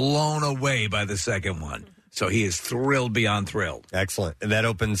was blown away by the second one. So he is thrilled beyond thrilled. Excellent. And that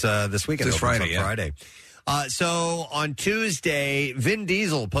opens this weekend. This Friday, Friday. So on Tuesday, Vin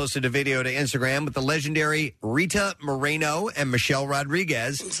Diesel posted a video to Instagram with the legendary Rita Moreno and Michelle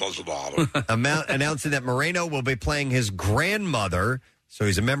Rodriguez announcing that Moreno will be playing his grandmother. So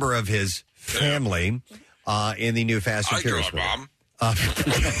he's a member of his family in the new Fast and Furious movie. Hi,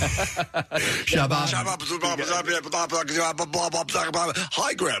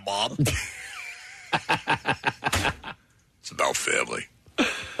 Grandmom. It's about family.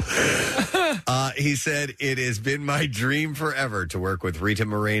 He said, it has been my dream forever to work with Rita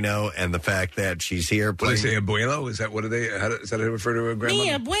Moreno, and the fact that she's here What do playing... they say, abuelo? Is that what do they? Is that how they refer to a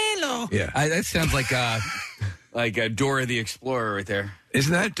grandmother? abuelo. Yeah. That sounds like a Dora the Explorer right there.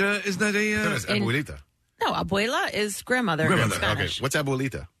 Isn't that a... That's abuelita. No, abuela is grandmother. In Okay, Spanish. what's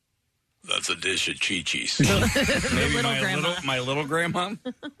abuelita? That's a dish of Chi-Chi's. Maybe little grandma. my little grandma.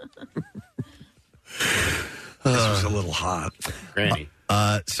 This was a little hot. Granny.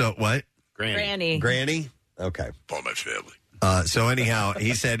 So what? Granny. Granny? Okay. For my family. So anyhow,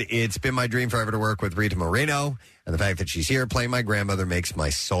 he said, it's been my dream forever to work with Rita Moreno, and the fact that she's here playing my grandmother makes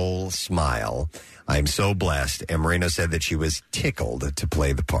my soul smile. I'm so blessed. And Moreno said that she was tickled to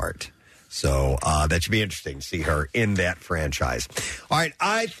play the part. So that should be interesting to see her in that franchise. All right,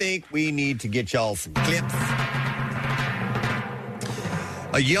 I think we need to get y'all some clips.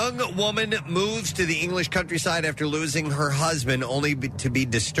 A young woman moves to the English countryside after losing her husband, only to be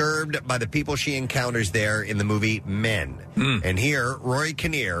disturbed by the people she encounters there in the movie Men. And here, Rory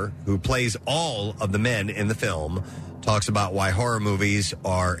Kinnear, who plays all of the men in the film, talks about why horror movies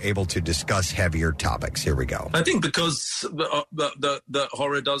are able to discuss heavier topics. Here we go. I think because the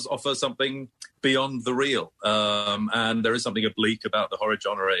horror does offer something beyond the real, and there is something oblique about the horror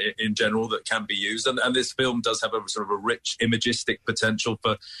genre in general that can be used, and this film does have a sort of a rich imagistic potential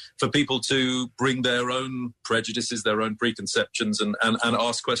for people to bring their own prejudices, their own preconceptions, and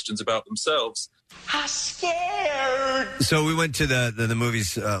ask questions about themselves. I'm scared. So we went to the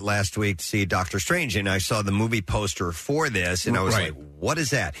movies last week to see Doctor Strange, and I saw the movie poster for this, and I was like, what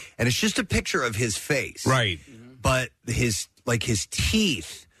is that? And it's just a picture of his face. Right. But his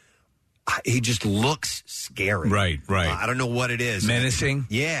teeth, he just looks scary. Right. I don't know what it is. Menacing?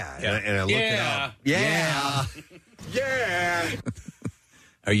 Yeah. And I looked it up. Yeah. Yeah.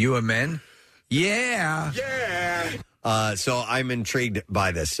 Are you a man? Yeah. Yeah. So I'm intrigued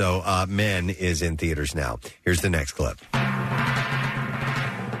by this. So Men is in theaters now. Here's the next clip.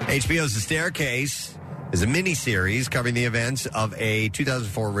 HBO's The Staircase is a miniseries covering the events of a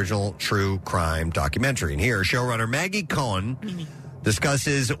 2004 original true crime documentary. And here, showrunner Maggie Cohen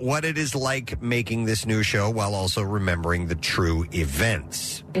discusses what it is like making this new show while also remembering the true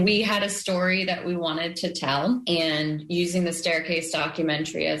events. We had a story that we wanted to tell, and using the Staircase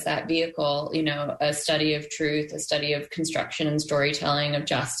documentary as that vehicle, you know, a study of truth, a study of construction and storytelling of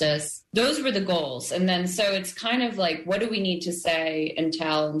justice. Those were the goals. And then so it's kind of like, what do we need to say and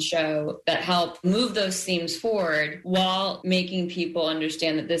tell and show that help move those themes forward while making people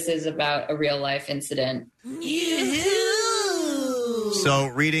understand that this is about a real life incident? So,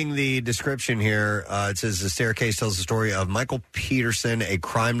 reading the description here, it says The Staircase tells the story of Michael Peterson, a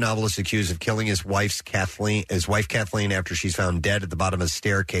crime novelist accused of killing his wife Kathleen after she's found dead at the bottom of a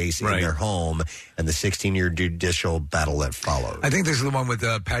staircase in their home, and the 16-year judicial battle that followed. I think this is the one with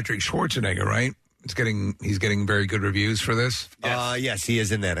Patrick Schwarzenegger, right? He's getting very good reviews for this. Yes, he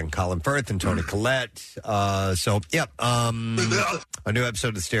is in that, and Colin Firth and Toni Collette. A new episode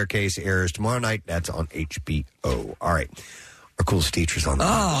of The Staircase airs tomorrow night. That's on HBO. All right. Our coolest teacher's on the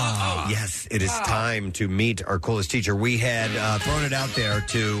phone. Yes, it is time to meet our coolest teacher. We had thrown it out there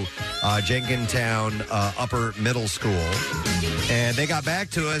to Jenkintown Upper Middle School, and they got back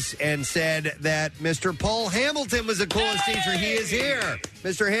to us and said that Mr. Paul Hamilton was the coolest teacher. He is here.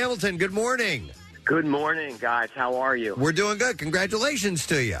 Mr. Hamilton, good morning. Good morning, guys. How are you? We're doing good. Congratulations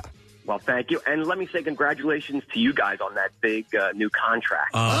to you. Well, thank you. And let me say congratulations to you guys on that big new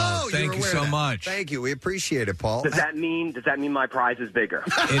contract. Thank you so much. Thank you. We appreciate it, Paul. Does that mean my prize is bigger?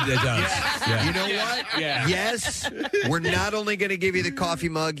 It does. Yeah. You know what? Yeah. Yes. We're not only going to give you the coffee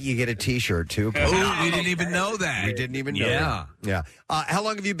mug, you get a T-shirt, too. Oh, we didn't even know that. We didn't even know that. Yeah. How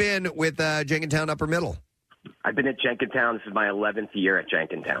long have you been with Jenkintown Upper Middle? I've been at Jenkintown. This is my 11th year at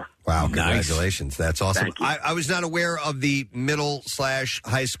Jenkintown. Wow, congratulations. That's awesome. Thank you. I was not aware of the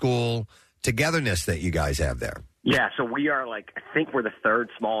middle/high school togetherness that you guys have there. Yeah, so we are I think we're the third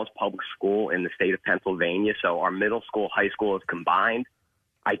smallest public school in the state of Pennsylvania. So our middle school, high school is combined.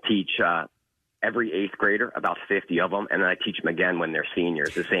 I teach every eighth grader, about 50 of them, and then I teach them again when they're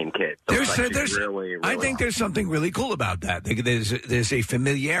seniors, the same kids. So I think there's something really cool about that. There's a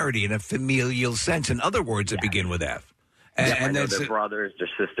familiarity and a familial sense, in other words, that begin with F. I know their brothers, their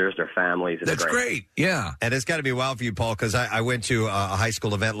sisters, their families. That's great. Yeah. And it's got to be wild for you, Paul, because I went to a high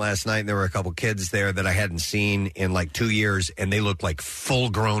school event last night, and there were a couple kids there that I hadn't seen in 2 years, and they looked like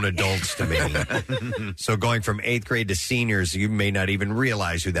full-grown adults to me. So going from 8th grade to seniors, you may not even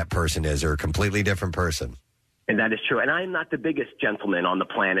realize who that person is. They're a completely different person. And that is true. And I am not the biggest gentleman on the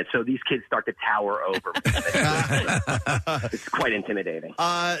planet, so these kids start to tower over me. It's quite intimidating.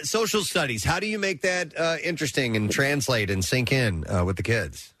 Social studies, how do you make that interesting and translate and sink in with the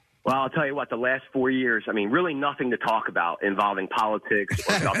kids? Well, I'll tell you what, the last 4 years, I mean, really nothing to talk about involving politics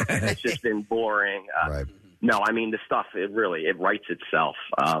or government. It's just been boring. Right. No, I mean, the stuff, it writes itself.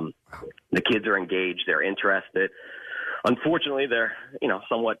 The kids are engaged. They're interested. Unfortunately, they're,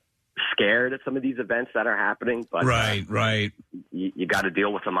 somewhat scared at some of these events that are happening. But right. You got to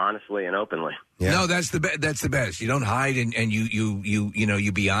deal with them honestly and openly. Yeah. No, that's the best. You don't hide, and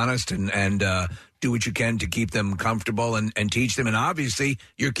you be honest and do what you can to keep them comfortable and teach them. And obviously,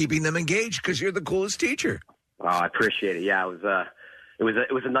 you're keeping them engaged because you're the coolest teacher. Oh, I appreciate it. Yeah, it was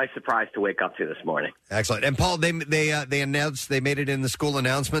a nice surprise to wake up to this morning. Excellent. And Paul, they announced, they made it in the school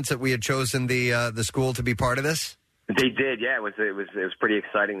announcements that we had chosen the school to be part of this. They did, yeah. It was pretty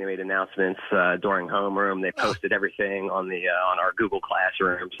exciting. They made announcements during homeroom. They posted everything on our Google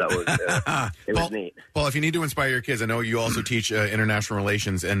Classroom, so it was neat. Paul, if you need to inspire your kids, I know you also teach international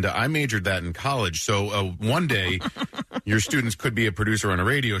relations, and I majored that in college. So one day, your students could be a producer on a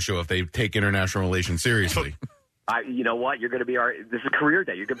radio show if they take international relations seriously. You know what? You're going to be this is career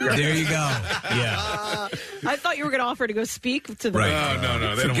day. You're going to be There you go. Yeah. I thought you were going to offer to go speak to them. Right.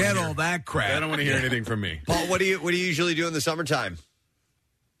 No. They Forget all that crap. They don't want to hear anything from me. Paul, what do you usually do in the summertime?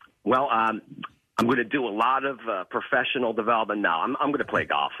 Well, I'm going to do a lot of professional development. No, I'm going to play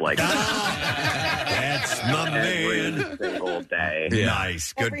golf. That's my every single day. Yeah.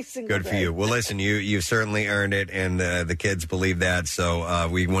 Nice. Good for you. Well, listen, you've certainly earned it, and the kids believe that. So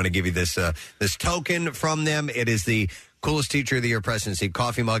we want to give you this token from them. It is the Coolest Teacher of the Year Preston Steve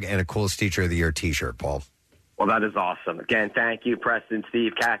coffee mug and a Coolest Teacher of the Year T-shirt, Paul. Well, that is awesome. Again, thank you, Preston,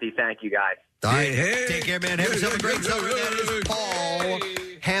 Steve, Kathy. Thank you, guys. All right. Take care, man. Have yourself a great summer. That is Paul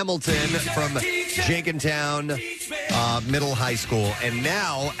Hamilton from Jenkintown Middle High School. And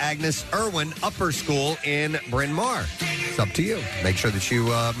now Agnes Irwin Upper School in Bryn Mawr. It's up to you. Make sure that you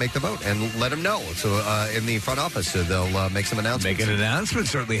make the vote and let them know. So in the front office, they'll make some announcements. Make an announcement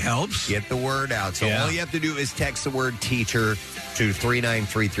certainly helps. Get the word out. So all you have to do is text the word teacher to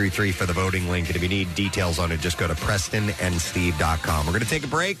 39333 for the voting link. And if you need details on it, just go to PrestonandSteve.com. We're going to take a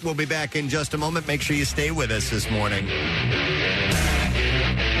break. We'll be back in just a moment. Make sure you stay with us this morning.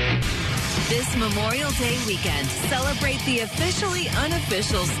 This Memorial Day weekend, celebrate the officially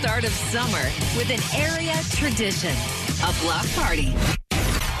unofficial start of summer with an area tradition, a block party.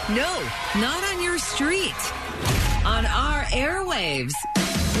 No, not on your street. On our airwaves.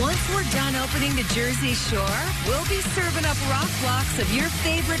 Once we're done opening the Jersey Shore, we'll be serving up rock blocks of your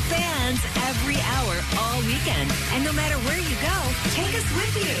favorite bands every hour all weekend. And no matter where you go, take us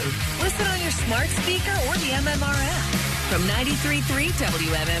with you. Listen on your smart speaker or the MMR app. From 93.3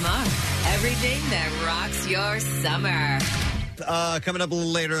 WMMR, everything that rocks your summer. Coming up a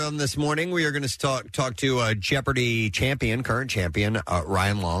little later on this morning, we are going to talk to Jeopardy champion, current champion,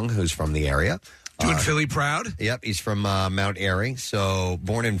 Ryan Long, who's from the area. Doing Philly proud? Yep, he's from Mount Airy, so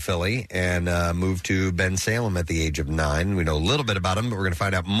born in Philly and moved to Bensalem at the age of 9. We know a little bit about him, but we're going to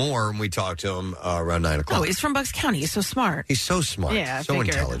find out more when we talk to him around 9 o'clock. Oh, he's from Bucks County. He's so smart. He's so smart. Yeah, so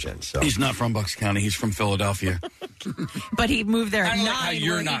intelligent. So. He's not from Bucks County. He's from Philadelphia. But he moved there at 9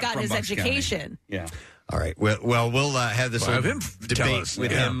 you're where he not got from his Bucks County. education. Yeah. All right. Well, we'll have this Have little him tell debate us.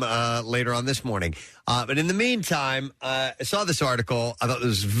 with him later on this morning. But in the meantime, I saw this article. I thought it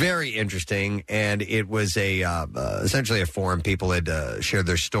was very interesting, and it was essentially a forum. People had shared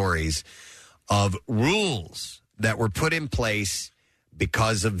their stories of rules that were put in place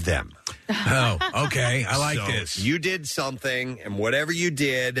because of them. Oh, okay. I like this. You did something, and whatever you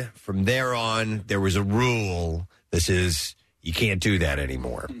did, from there on, there was a rule. This is, you can't do that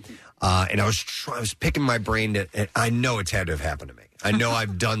anymore. And I was picking my brain, and I know it's had to have happened to me. I know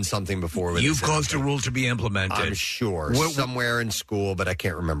I've done something before with You've caused a rule to be implemented. I'm sure. Somewhere in school, but I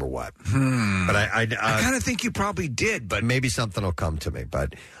can't remember what. But I kind of think you probably did, but maybe something will come to me.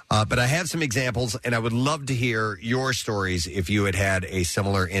 But I have some examples, and I would love to hear your stories if you had a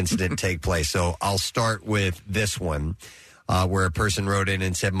similar incident take place. So I'll start with this one, where a person wrote in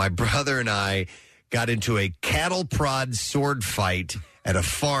and said, my brother and I got into a cattle prod sword fight at a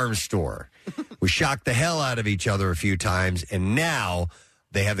farm store. We shocked the hell out of each other a few times, and now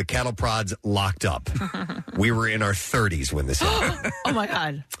they have the cattle prods locked up. We were in our 30s when this happened. Oh, my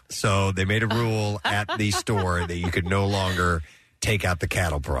God. So they made a rule at the store that you could no longer take out the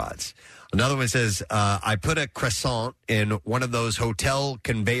cattle prods. Another one says, I put a croissant in one of those hotel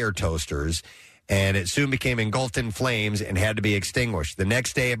conveyor toasters, and it soon became engulfed in flames and had to be extinguished. The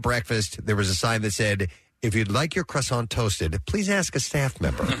next day at breakfast, there was a sign that said, if you'd like your croissant toasted, please ask a staff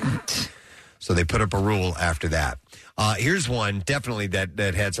member. So they put up a rule after that. Here's one, definitely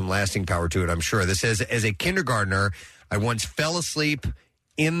that had some lasting power to it, I'm sure. This says, as a kindergartner, I once fell asleep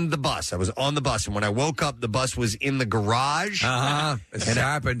in the bus. I was on the bus, and when I woke up, the bus was in the garage. It's and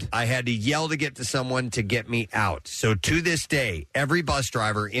happened. I had to yell to get to someone to get me out. So to this day, every bus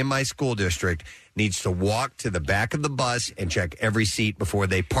driver in my school district needs to walk to the back of the bus and check every seat before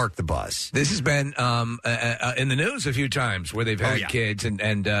they park the bus. This has been in the news a few times where they've had kids and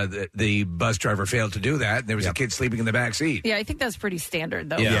the bus driver failed to do that. And there was a kid sleeping in the back seat. Yeah, I think that's pretty standard,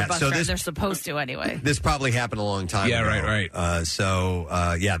 though. Yeah. For bus So drivers. this- They're supposed to anyway. This probably happened a long time ago. right.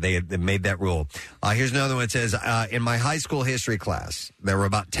 They made that rule. Here's another one. It says, in my high school history class, there were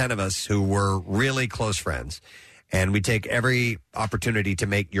about 10 of us who were really close friends. And we take every opportunity to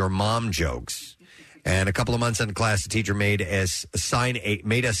make your mom jokes. And a couple of months into class, the teacher made us sign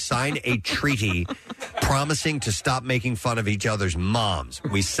a treaty promising to stop making fun of each other's moms.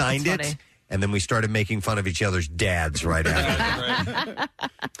 We signed That's it, funny. and then we started making fun of each other's dads right after.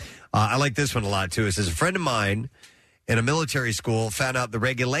 I like this one a lot, too. It says, a friend of mine in a military school found out the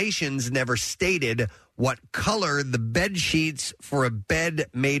regulations never stated what color the bed sheets for a bed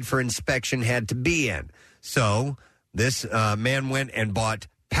made for inspection had to be in. So this man went and bought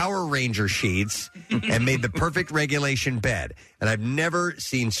Power Ranger sheets and made the perfect regulation bed. And I've never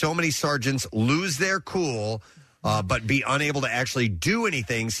seen so many sergeants lose their cool but be unable to actually do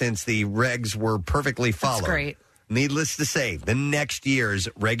anything since the regs were perfectly followed. That's great. Needless to say, the next year's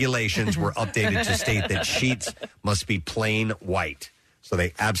regulations were updated to state that sheets must be plain white. So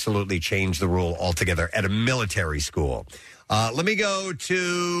they absolutely changed the rule altogether at a military school. Let me go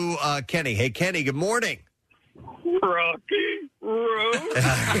to Kenny. Hey, Kenny, good morning. Rocky Road.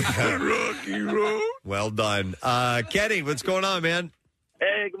 Rocky Road. Well done. Kenny, what's going on, man?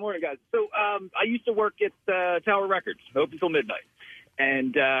 Hey, good morning, guys. So I used to work at Tower Records, open until midnight.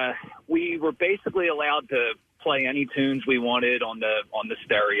 And we were basically allowed to play any tunes we wanted on the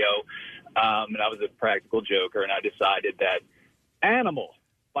stereo. And I was a practical joker, and I decided that Animal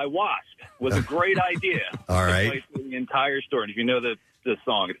by Wasp was a great idea. All right. To play through the entire store. And if you know the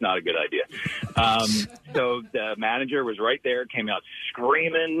song, it's not a good idea. So the manager was right there, came out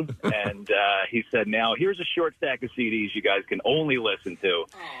screaming, and he said, now here's a short stack of CDs you guys can only listen to.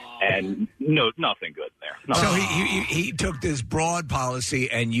 And no, nothing good there. So he took this broad policy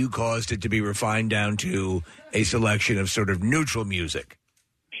and you caused it to be refined down to a selection of sort of neutral music.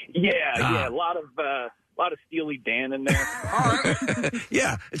 Yeah, a lot of Steely Dan in there.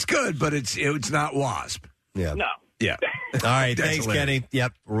 Yeah, it's good, but it's not Wasp. Yeah. No. Yeah. All right. That's Thanks, hilarious. Kenny.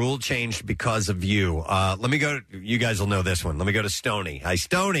 Yep. Rule changed because of you. Let me go. You guys will know this one. Let me go to Stoney. Hi,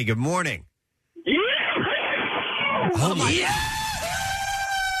 Stoney. Good morning. Yeah. Oh, my.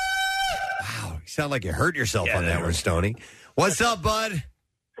 Wow. You sound like you hurt yourself on that one, Stoney. What's up, bud?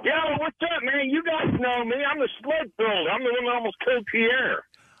 Yo, what's up, man? You guys know me. I'm the sled builder. I'm the one that almost killed Pierre.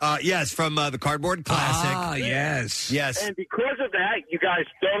 Yes, from the Cardboard Classic. Ah, yes. Yes. And because of that, you guys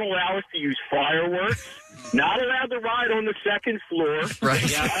don't allow us to use fireworks. Not allowed to ride on the second floor.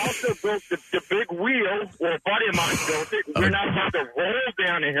 Right. Yeah, I also built the big wheel, or a buddy of mine built it. We're not allowed to roll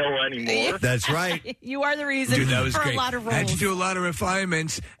down a hill anymore. That's right. You are the reason Dude, that was for great. a lot of Had to rules. do a lot of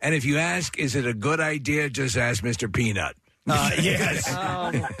refinements. And if you ask, is it a good idea? Just ask Mr. Peanut. Yes.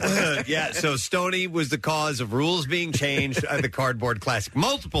 Yeah, so Stoney was the cause of rules being changed at the Cardboard Classic.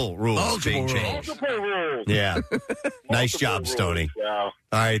 Multiple rules being changed. Multiple rules. Yeah. Nice job, Stoney. Wow.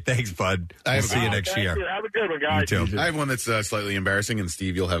 All right, thanks, bud. I'll see you next Thank year. you. Have a good one, guys. You too. I have one that's slightly embarrassing, and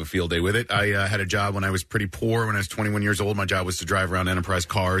Steve, you'll have a field day with it. I had a job when I was pretty poor. When I was 21 years old, my job was to drive around Enterprise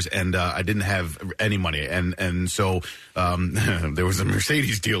cars, and I didn't have any money. And so there was a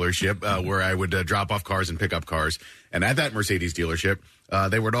Mercedes dealership where I would drop off cars and pick up cars. And at that Mercedes dealership,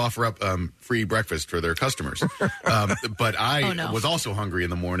 they would offer up free breakfast for their customers. But I was also hungry in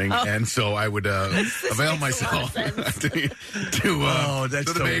the morning, and so I would avail myself to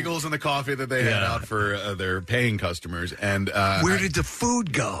the bagels and the coffee that they had out for their paying customers. And where did the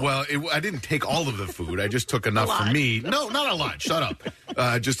food go? Well, I didn't take all of the food. I just took enough for me. No, not a lot. Shut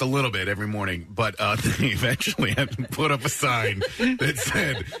up. Just a little bit every morning. But they eventually had to put up a sign that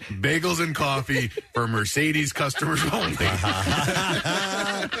said, bagels and coffee for Mercedes customers only.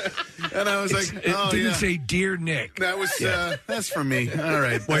 And I was like, it didn't say Dear Nick. That was that's for me. All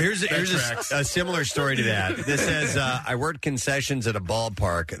right. Well, here's tracks. a similar story to that. This says, I worked concessions at a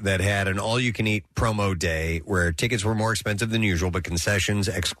ballpark that had an all-you-can-eat promo day where tickets were more expensive than usual, but concessions,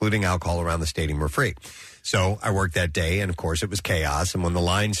 excluding alcohol around the stadium, were free. So I worked that day, and of course it was chaos. And when the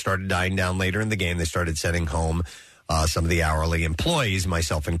line started dying down later in the game, they started sending home some of the hourly employees,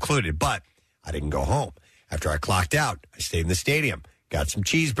 myself included. But I didn't go home. After I clocked out, I stayed in the stadium. Got some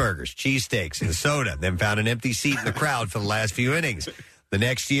cheeseburgers, cheesesteaks, and a soda, then found an empty seat in the crowd for the last few innings. The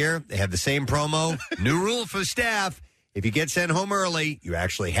next year, they had the same promo. New rule for staff. if you get sent home early, you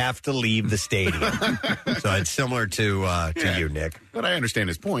actually have to leave the stadium. So it's similar to you, Nick. But I understand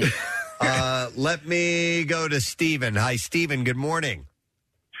his point. Let me go to Stephen. Hi, Stephen. Good morning.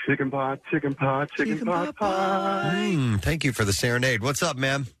 Chicken pot, chicken pot, chicken pot pie. Thank you for the serenade. What's up,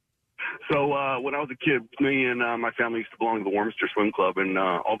 man? So when I was a kid, me and my family used to belong to the Warminster Swim Club, and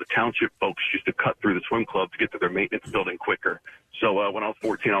all the township folks used to cut through the swim club to get to their maintenance building quicker. So when I was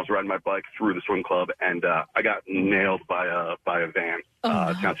 14, I was riding my bike through the swim club, and I got nailed by a van.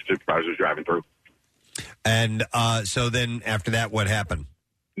 Township supervisor was driving through. And so then after that, what happened?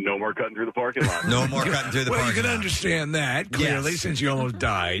 No more cutting through the parking lot. No more cutting through the Well, you parking can lot. understand that, clearly, since you almost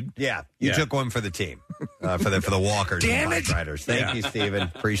died. Yeah, you took one for the team, for the walkers Damn and it. bike riders. Thank you, Stephen.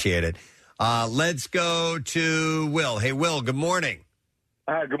 Appreciate it. Let's go to Will. Hey, Will, good morning.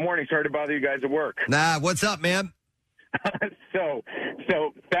 Good morning. Sorry to bother you guys at work. Nah, what's up, man? So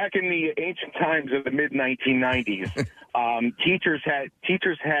back in the ancient times of the mid 1990s, teachers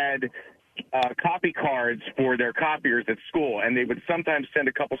had copy cards for their copiers at school, and they would sometimes send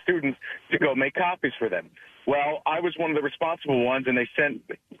a couple students to go make copies for them. Well, I was one of the responsible ones, and they sent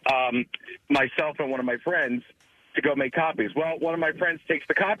myself and one of my friends to go make copies. Well, one of my friends takes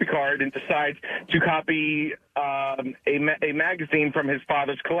the copy card and decides to copy a magazine from his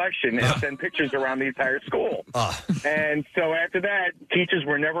father's collection and send pictures around the entire school. And so after that, teachers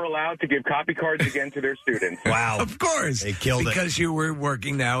were never allowed to give copy cards again to their students. Wow. Of course. They killed because you were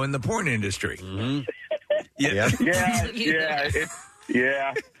working now in the porn industry. Yeah.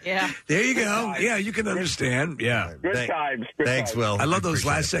 Yeah. There you go. Yeah, you can understand. Yeah. Good times. Good Thanks, times. Will. I love those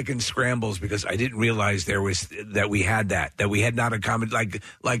last second scrambles because I didn't realize that we had not accommodated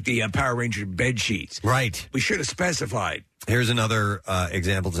like the Power Ranger bed sheets. Right. We should have specified. Here's another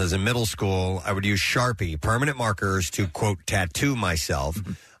example. It says, in middle school, I would use Sharpie, permanent markers, to, quote, tattoo myself.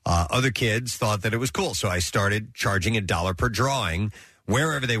 Other kids thought that it was cool, so I started charging $1 per drawing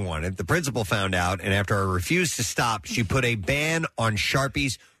wherever they wanted. The principal found out, and after I refused to stop, she put a ban on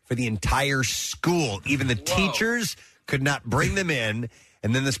Sharpies for the entire school. Even the teachers could not bring them in.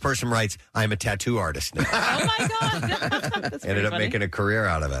 And then this person writes, I'm a tattoo artist now. Oh, my God. Ended up making a career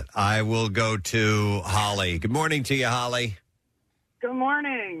out of it. I will go to Holly. Good morning to you, Holly. Good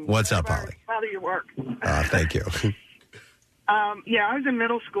morning. What's up, Holly? How do you work? Thank you. Yeah, I was in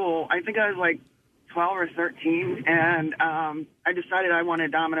middle school. I think I was like 12 or 13, and I decided I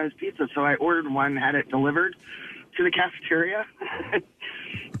wanted Domino's pizza, so I ordered one, had it delivered to the cafeteria.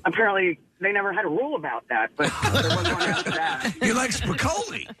 Apparently, they never had a rule about that, but there was one after that. You're like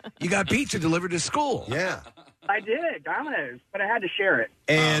Spicoli. You got pizza delivered to school. Yeah. I did, Domino's, but I had to share it.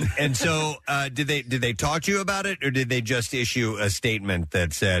 And so did they talk to you about it, or did they just issue a statement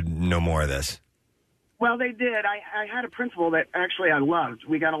that said no more of this? Well, they did. I had a principal that actually I loved.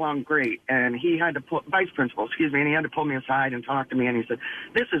 We got along great, and he had to vice principal, excuse me, and he had to pull me aside and talk to me, and he said,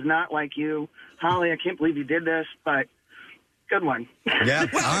 "This is not like you, Holly. I can't believe you did this, but good one." Yeah,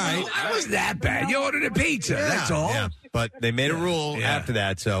 all right. It wasn't that bad. You ordered a pizza. That's all. Yeah, but they made a rule after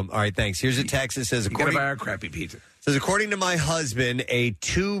that. So, all right, thanks. Here's a text that says, You got to buy a crappy pizza. Says, according to my husband, a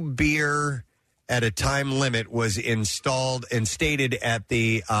 2-beer at a time limit was installed and stated at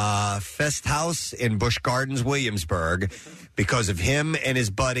the Fest House in Busch Gardens, Williamsburg, because of him and his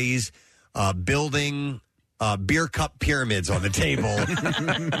buddies building beer cup pyramids on the table,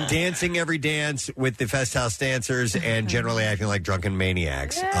 dancing every dance with the Fest House dancers, and generally acting like drunken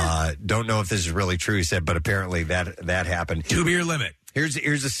maniacs. Don't know if this is really true, he said, but apparently that happened. 2-beer limit. Here's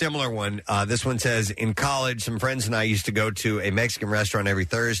a similar one. This one says, in college, some friends and I used to go to a Mexican restaurant every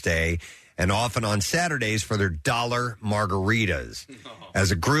Thursday and often on Saturdays for their $1 margaritas.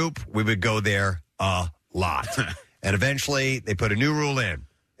 As a group, we would go there a lot. And eventually, they put a new rule in.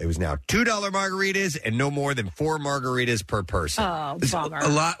 It was now $2 margaritas and no more than 4 margaritas per person. Oh, bummer. A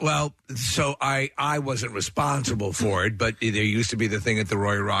lot. Well, so I wasn't responsible for it, but there used to be the thing at the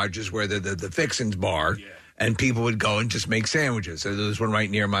Roy Rogers where the Fixins bar, and people would go and just make sandwiches. So there was one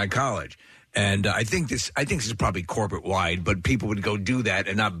right near my college. And I think this is probably corporate wide, but people would go do that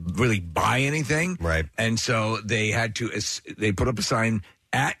and not really buy anything. Right. And so they put up a sign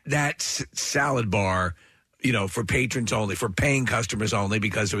at that salad bar, you know, for patrons only, for paying customers only,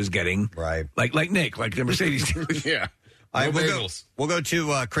 because it was getting like Nick, like the Mercedes. Yeah. All right, we'll go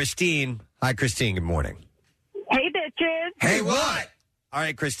to Christine. Hi, Christine. Good morning. Hey, bitches. Hey, what? All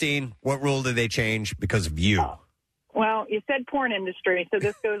right, Christine. What rule did they change because of you? Well, you said porn industry, so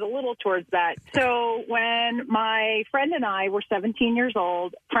this goes a little towards that. So when my friend and I were 17 years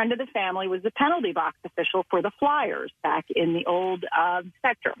old, friend of the family was the penalty box official for the Flyers back in the old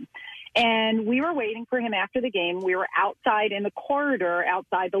Spectrum. And we were waiting for him after the game. We were outside in the corridor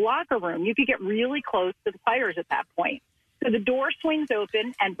outside the locker room. You could get really close to the players at that point. So the door swings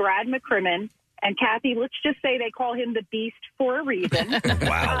open, and Brad McCrimmon and Kathy, let's just say they call him the Beast for a reason.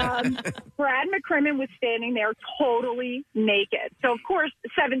 Wow. Brad McCrimmon was standing there totally naked. So, of course,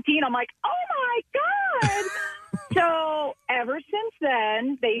 17, I'm like, oh, my God. So ever since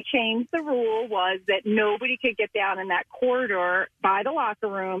then, they changed the rule was that nobody could get down in that corridor by the locker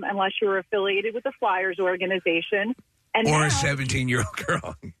room unless you were affiliated with the Flyers organization. And or now, a 17-year-old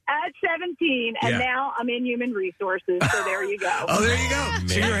girl. At 17, and now I'm in human resources, so there you go. Oh, there you go.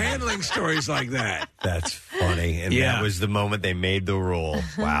 So you're handling stories like that. That's funny. And Yeah. that was the moment they made the rule.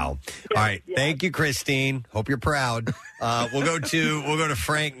 Wow. All right. Thank you, Christine. Hope you're proud. We'll go to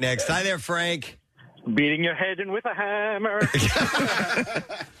Frank next. Hi there, Frank. Beating your head in with a hammer.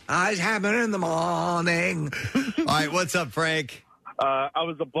 I was hammering in the morning. All right. What's up, Frank? I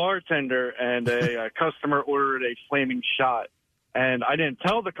was a bartender, and a customer ordered a flaming shot. And I didn't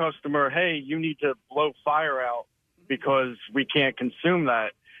tell the customer, hey, you need to blow fire out because we can't consume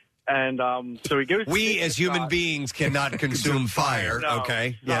that. And so he goes. We, as human beings, cannot consume fire. No,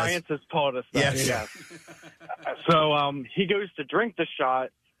 Okay. Science has taught us that. Yes. So he goes to drink the shot,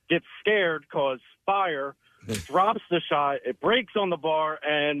 gets scared, cause fire, drops the shot. It breaks on the bar,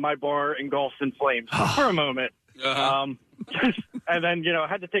 and my bar engulfs in flames for a moment. And then, I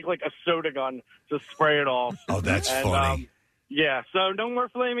had to take like a soda gun to spray it off. Oh, that's funny. Yeah, so no more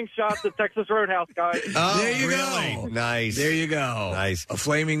flaming shots at Texas Roadhouse, guys. Oh, There you really? go. Nice. There you go. Nice. A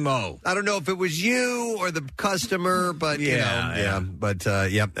flaming Mo. I don't know if it was you or the customer, but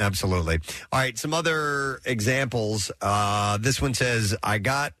Yep, absolutely. All right, some other examples. This one says, I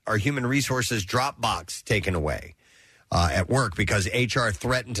got our human resources Dropbox taken away at work because HR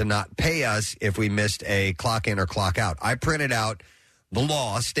threatened to not pay us if we missed a clock in or clock out. I printed out the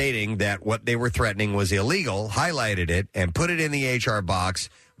law stating that what they were threatening was illegal, highlighted it, and put it in the HR box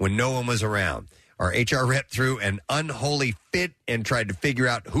when no one was around. Our HR rep threw an unholy fit and tried to figure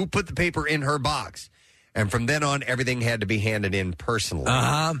out who put the paper in her box. And from then on, everything had to be handed in personally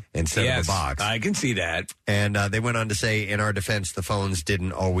instead of a box. I can see that. And they went on to say, in our defense, the phones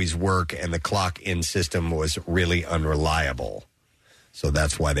didn't always work, and the clock-in system was really unreliable. So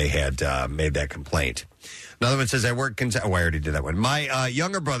that's why they had made that complaint. Another one says, I already did that one. My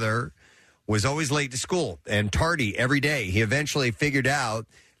younger brother was always late to school and tardy every day. He eventually figured out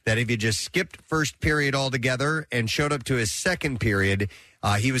that if he just skipped first period altogether and showed up to his second period,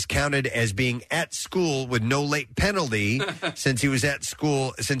 he was counted as being at school with no late penalty since he was at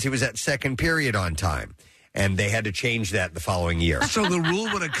second period on time. And they had to change that the following year. So the rule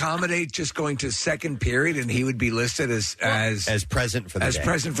would accommodate just going to second period, and he would be listed as present for the day. As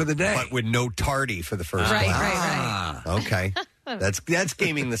present for the day, but with no tardy for the first Right, class. right. Okay, that's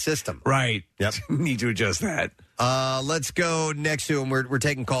gaming the system. Right. Yep. Need to adjust that. Let's go next to, and we're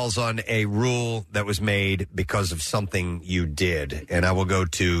taking calls on a rule that was made because of something you did, and I will go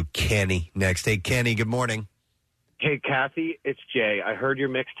to Kenny next. Hey, Kenny. Good morning. Hey, Kathy, it's Jay. I heard your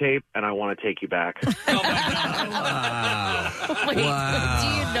mixtape, and I want to take you back. Wait, do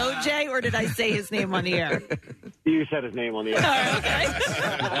you know Jay, or did I say his name on the air? You said his name on the air.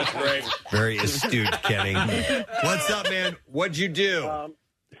 That's great. Very astute, Kenny. What's up, man? What'd you do?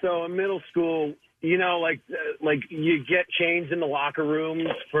 So in middle school, like you get changed in the locker rooms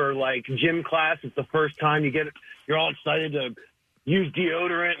for like gym class. It's the first time you're all excited to use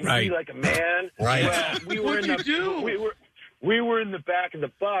deodorant and be like a man. Right. Well, we were we were in the back of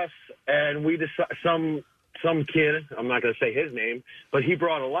the bus, and we decided some kid, I'm not going to say his name, but he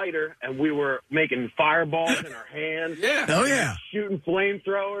brought a lighter, and we were making fireballs in our hands. Yeah. Oh, yeah. Shooting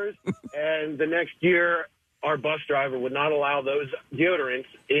flamethrowers. And the next year, our bus driver would not allow those deodorants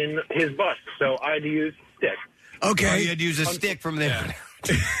in his bus, so I had to use stick. Okay. You had to use a stick from there.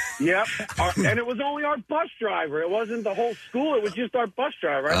 Yep. And it was only our bus driver. It wasn't the whole school. It was just our bus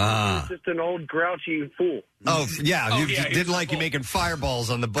driver. I think he was just an old grouchy fool. Oh, yeah. You didn't like you making fireballs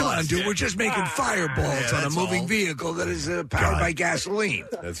on the bus. Come on, dude. We're just making fireballs on a moving vehicle that is powered by gasoline.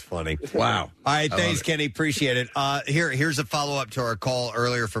 That's funny. Wow. All right. Thanks, Kenny. Appreciate it. Here's a follow-up to our call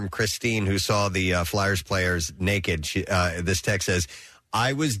earlier from Christine, who saw the Flyers players naked. This text says,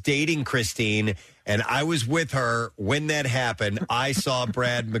 I was dating Christine, and I was with her when that happened. I saw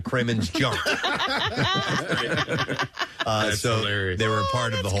Brad McCrimmon's junk. So hilarious. they were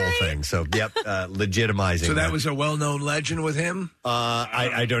part of the whole thing. So, legitimizing. So that was a well-known legend with him?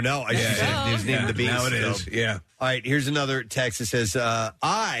 I don't know. He was named the Beast. Now it is, so. yeah. All right, here's another text that says,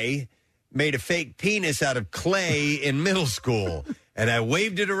 I made a fake penis out of clay in middle school, and I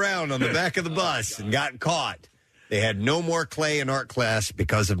waved it around on the back of the bus and got caught. They had no more clay in art class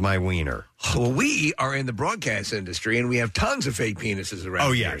because of my wiener. Well, we are in the broadcast industry, and we have tons of fake penises around.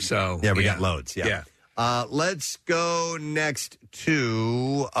 Oh, yeah. here, so Yeah, we got loads. Yeah. Let's go next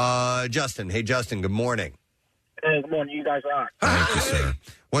to Justin. Hey, Justin, good morning. Hey, good morning. You guys rock. Thank you, sir.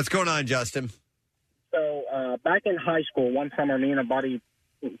 What's going on, Justin? So back in high school, one summer, me and a buddy,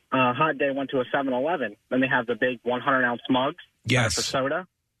 hot day, went to a 7-Eleven. Then they have the big 100-ounce mugs for soda.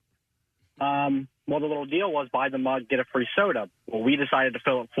 Well, the little deal was buy the mug, get a free soda. Well, we decided to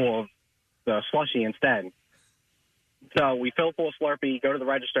fill it full of the slushie instead. So we fill it full of Slurpee, go to the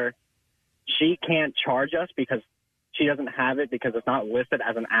register. She can't charge us because she doesn't have it because it's not listed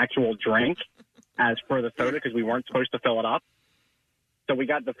as an actual drink as per the soda because we weren't supposed to fill it up. So we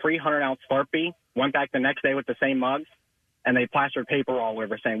got the free 100-ounce Slurpee, went back the next day with the same mugs, and they plastered paper all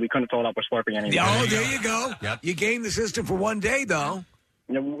over saying we couldn't fill it up with Slurpee anymore. Oh, there you go. Yep. You gained the system for one day, though.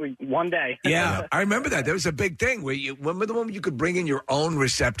 One day. Yeah, I remember that. There was a big thing where remember the moment you could bring in your own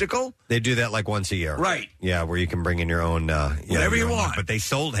receptacle? They do that like once a year. Right. Yeah, where you can bring in your own... whatever you want. But they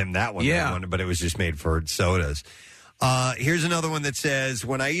sold him that one. Yeah. But it was just made for sodas. Here's another one that says,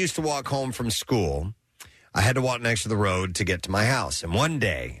 when I used to walk home from school, I had to walk next to the road to get to my house. And one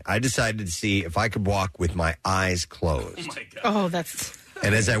day, I decided to see if I could walk with my eyes closed. Oh, my God. Oh, that's...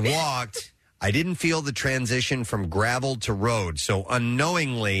 And as I walked... I didn't feel the transition from gravel to road, so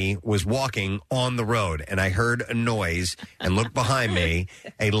unknowingly was walking on the road, and I heard a noise and looked behind me.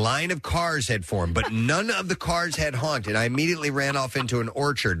 A line of cars had formed, but none of the cars had honked, and I immediately ran off into an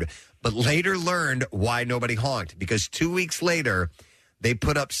orchard, but later learned why nobody honked, because 2 weeks later, they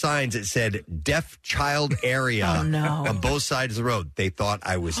put up signs that said deaf child area on both sides of the road. They thought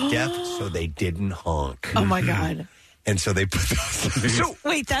I was deaf, so they didn't honk. Oh, my God. And so they put those. So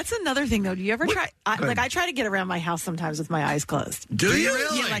wait, that's another thing though. Do you ever try? I try to get around my house sometimes with my eyes closed. Do you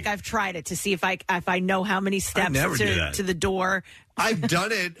really? Yeah, like I've tried it to see if I know how many steps to the door. I've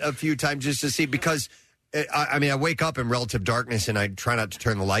done it a few times just to see because. I mean, I wake up in relative darkness and I try not to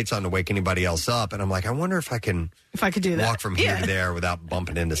turn the lights on to wake anybody else up. And I'm like, I wonder if I could do that. Walk from here to there without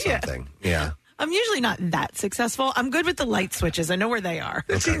bumping into something. Yeah. I'm usually not that successful. I'm good with the light switches. I know where they are.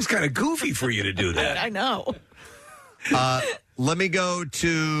 It seems kind of goofy for you to do that. I know. Let me go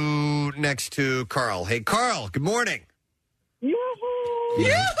to next to Carl. Hey, Carl, good morning. Yoo-hoo!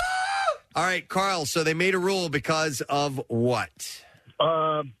 Yoo-hoo! All right, Carl, so they made a rule because of what?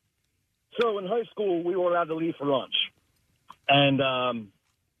 So in high school, we were allowed to leave for lunch and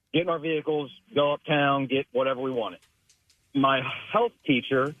get in our vehicles, go uptown, get whatever we wanted. My health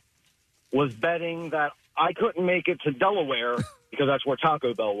teacher was betting that I couldn't make it to Delaware because that's where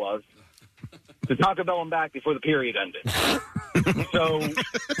Taco Bell was. To Taco Bell and back before the period ended. So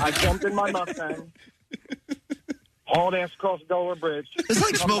I jumped in my Mustang, hauled ass across the Delaware Bridge. It's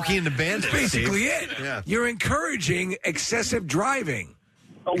like Smokey and the Bandit. That's basically it. Yeah. You're encouraging excessive driving,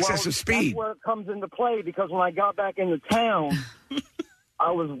 excessive speed. That's where it comes into play because when I got back into town,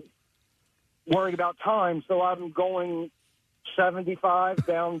 I was worried about time, so I'm going 75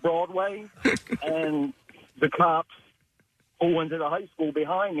 down Broadway, and the cops pull into the high school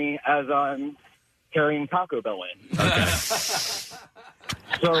behind me as I'm carrying Taco Bell in. Okay.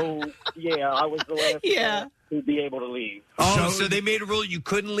 So, yeah, I was the last to be able to leave. Oh, so they made a rule you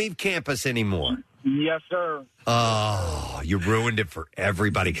couldn't leave campus anymore. Yes, sir. Oh, you ruined it for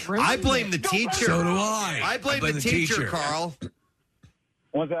everybody. I blame the teacher. So do I. I blame the teacher, Carl.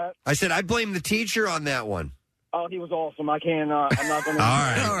 What's that? I said I blame the teacher on that one. Oh, he was awesome. I can't, I'm not going to... All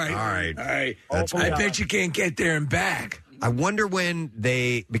right. That's I bet you can't get there and back. I wonder when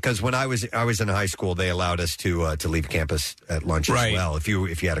because when I was in high school, they allowed us to leave campus at lunch as well. If you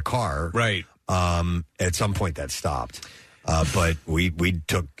had a car, right? At some point that stopped, but we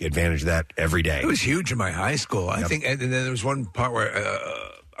took advantage of that every day. It was huge in my high school. I think, and then there was one part where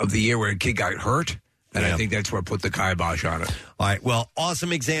of the year where a kid got hurt. And I think that's what put the kibosh on it. All right. Well,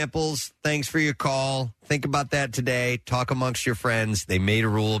 awesome examples. Thanks for your call. Think about that today. Talk amongst your friends. They made a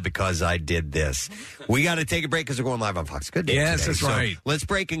rule because I did this. We got to take a break because we're going live on Fox Good Day Yes, today. that's right. Let's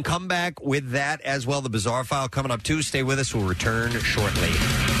break and come back with that as well. The Bizarre File coming up too. Stay with us. We'll return shortly.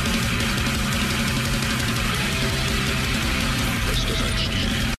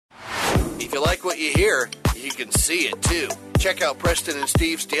 If you like what you hear, you can see it too. Check out Preston and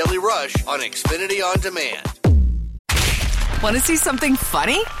Steve's Daily Rush on Xfinity On Demand. Want to see something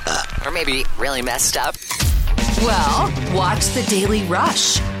funny? Or maybe really messed up? Well, watch The Daily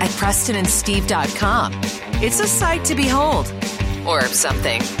Rush at PrestonandSteve.com. It's a sight to behold. Or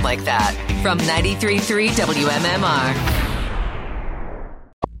something like that. From 93.3 WMMR.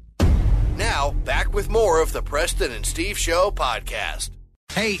 Now, back with more of the Preston and Steve Show podcast.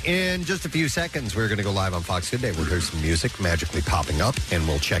 Hey, in just a few seconds, we're going to go live on Fox Good Day. We'll hear some music magically popping up, and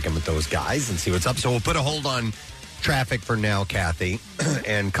we'll check in with those guys and see what's up. So we'll put a hold on traffic for now, Kathy,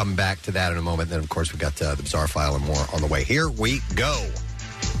 and come back to that in a moment. Then, of course, we got the Bizarre File and more on the way. Here we go.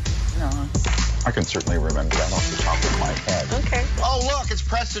 I can certainly remember that off the top of my head. Okay. Oh, look, it's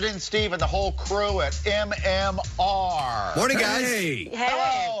Preston and Steve and the whole crew at MMR. Morning, guys. Hey.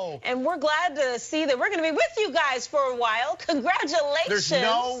 Hello. And we're glad to see that we're going to be with you guys for a while. Congratulations. There's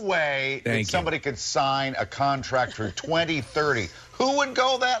no way that somebody could sign a contract through 2030. Who would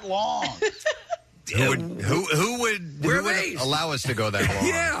go that long? Who would allow us to go that long?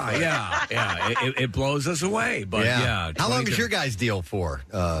 Yeah. It blows us away. But yeah. How long is your guys' deal for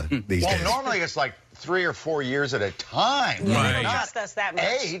these days? Normally it's like 3 or 4 years at a time. Yeah, they don't trust us that much.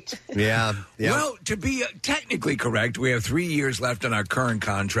 8. Yeah. Well, to be technically correct, we have 3 years left on our current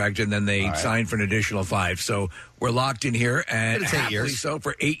contract, and then they signed for an additional 5. So we're locked in here, and it's 8 happily years. so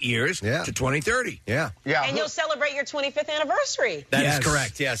for 8 years to 2030. Yeah. And you'll celebrate your 25th anniversary. That is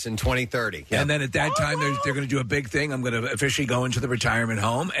correct, yes, in 2030. Yep. And then at that time, they're going to do a big thing. I'm going to officially go into the retirement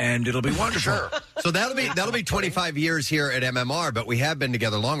home, and it'll be wonderful. So that'll be 25 years here at MMR, but we have been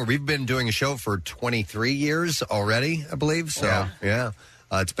together longer. We've been doing a show for 23 years already, I believe. So, yeah.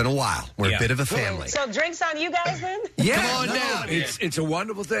 It's been a while. We're a bit of a family. So drinks on you guys then? Yeah, come on down. It's a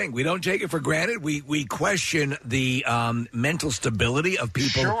wonderful thing. We don't take it for granted. We question the mental stability of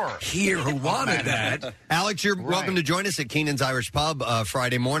people here who wanted that. Alex, you're welcome to join us at Keenan's Irish Pub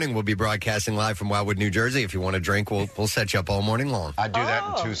Friday morning. We'll be broadcasting live from Wildwood, New Jersey. If you want to drink, we'll set you up all morning long. I'd do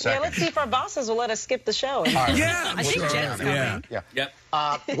that in 2 seconds. Yeah, let's see if our bosses will let us skip the show. Yeah, I think Jen's coming. Yep.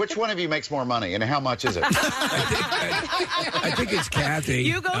 Which one of you makes more money, and how much is it? I think it's Kathy.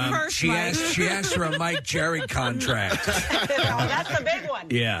 You go first, she Mike. She asked for a Mike Jerry contract. That's the big one.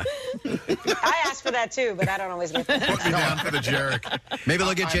 Yeah. I asked for that too, but I don't always get that. Put me down for the Jarek. Maybe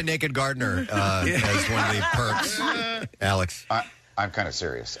they'll get you a naked gardener as one of the perks. Alex. I'm kind of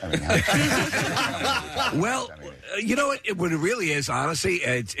serious. I mean, well, you know what it really is, honestly,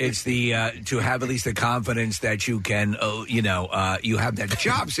 it's the to have at least the confidence that you can, you have that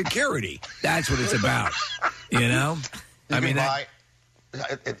job security. That's what it's about. You know,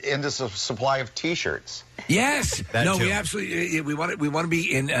 in the supply of T-shirts. Yes. No, too. we absolutely we want to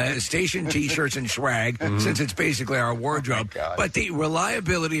be in station T-shirts and swag since it's basically our wardrobe. But the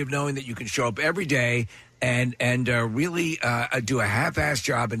reliability of knowing that you can show up every day and really do a half-assed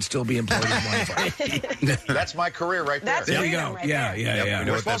job and still be employed as one. That's my career right there. There you go. Yeah.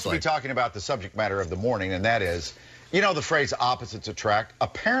 We're supposed to be talking about the subject matter of the morning, and that is, you know, the phrase opposites attract.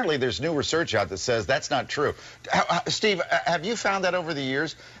 Apparently, there's new research out that says that's not true. Steve, have you found that over the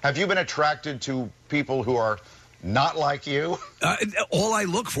years? Have you been attracted to people who are not like you? All I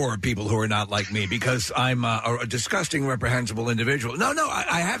look for are people who are not like me because I'm a disgusting, reprehensible individual. No,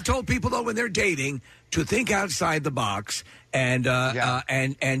 I have told people, though, when they're dating to think outside the box and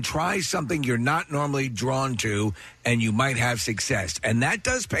try something you're not normally drawn to, and you might have success. And that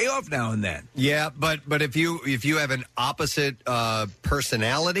does pay off now and then. Yeah, but if you have an opposite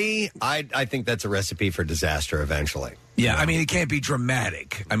personality, I think that's a recipe for disaster eventually. Yeah, I mean, it can't be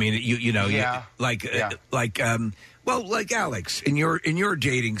dramatic. I mean, like Alex in your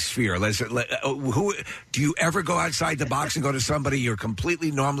dating sphere. Who do you ever go outside the box and go to somebody you're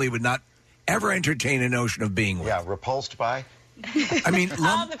completely normally would not ever entertain a notion of being with? Yeah, repulsed by. I mean, if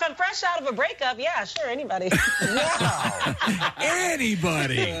I'm fresh out of a breakup, yeah, sure, anybody.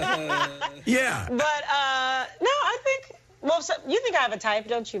 Anybody. Yeah. But no, I think. Well, so, you think I have a type,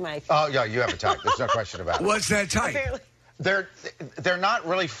 don't you, Mike? Oh yeah, you have a type. There's no question about it. What's that type? Apparently. They're not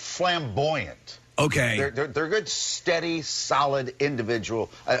really flamboyant. Okay. They're good, steady, solid individual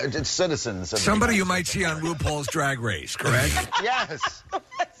citizens. Somebody you might see on RuPaul's Drag Race, correct? Yes.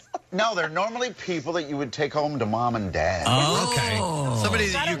 No, they're normally people that you would take home to mom and dad. Oh, okay. Somebody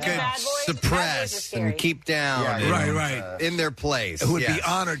that you could suppress and keep down. Right. In their place. Who would be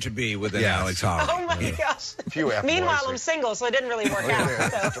honored to be with an Alex Holland. Oh, my gosh. Meanwhile, I'm single, so it didn't really work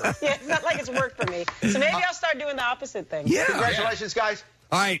out. So, it's not like it's worked for me. So maybe I'll start doing the opposite thing. Yeah. Congratulations, guys.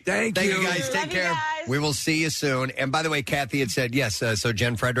 All right. Thank you guys. Love Take you care. guys. We will see you soon. And by the way, Kathy had said yes. So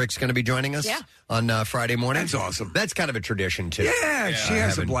Jen Frederick's going to be joining us on Friday morning. That's awesome. That's kind of a tradition, too. Yeah, she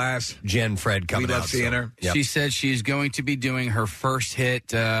has a blast. Jen Fred coming we love out. Seeing her. Yep. She said she's going to be doing her first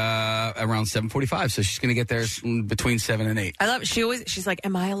hit around 7:45, so she's going to get there between 7 and 8. I love it. She's like,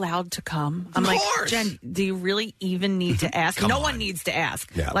 am I allowed to come? I'm like, Jen, do you really even need to ask? No one needs to ask,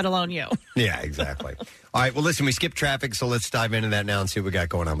 let alone you. Yeah, exactly. All right, well, listen, we skipped traffic, so let's dive into that now and see what we got got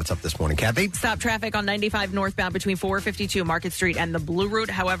going on? What's up this morning, Kathy? Stop traffic on 95 northbound between 452 Market Street and the Blue Route.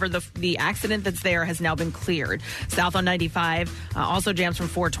 However, the accident that's there has now been cleared. South on 95 also jams from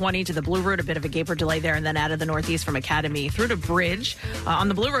 420 to the Blue Route. A bit of a gaper delay there, and then out of the northeast from Academy through to Bridge. On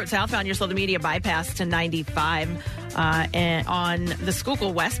the Blue Route southbound, you're slow the media bypass to 95. And on the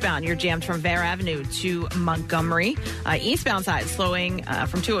Schuylkill westbound, you're jammed from Vare Avenue to Montgomery. Eastbound side slowing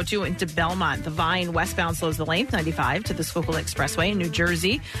from 202 into Belmont. The Vine westbound slows the length 95 to the Schuylkill Expressway in New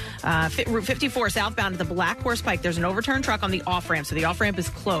Jersey. Route 54 southbound at the Black Horse Pike. There's an overturned truck on the off-ramp, so the off-ramp is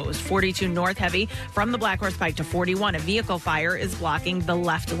closed. 42 north heavy from the Black Horse Pike to 41. A vehicle fire is blocking the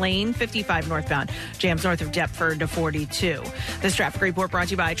left lane. 55 northbound jams north of Deptford to 42. This traffic report brought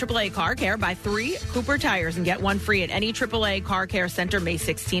to you by AAA Car Care. Buy 3 Cooper tires and get 1 free at any AAA Car Care Center May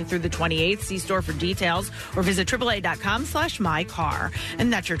 16th through the 28th. See store for details or visit AAA.com/mycar.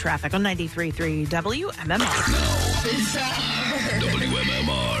 And that's your traffic on 93.3 WMMR.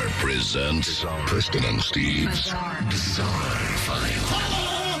 WMMR presents Preston and Steve's Bizarre File.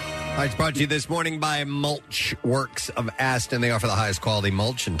 All right, it's brought to you this morning by Mulch Works of Aston. They offer the highest quality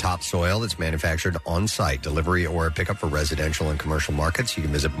mulch and topsoil that's manufactured on-site. Delivery or pickup for residential and commercial markets. You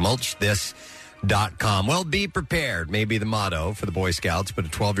can visit mulchthis.com. Well, be prepared may be the motto for the Boy Scouts, but a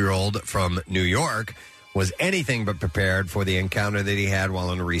 12-year-old from New York was anything but prepared for the encounter that he had while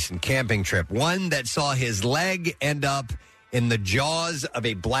on a recent camping trip. One that saw his leg end up in the jaws of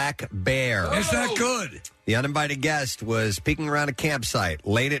a black bear. Is that good? The uninvited guest was peeking around a campsite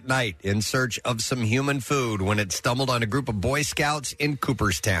late at night in search of some human food when it stumbled on a group of Boy Scouts in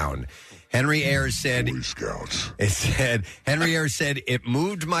Cooperstown. Henry Ayers said, Boy Scouts. Henry Ayers said, it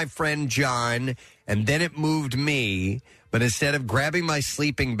moved my friend John, and then it moved me. But instead of grabbing my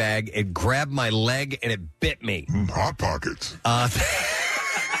sleeping bag, it grabbed my leg and it bit me. Hot Pockets.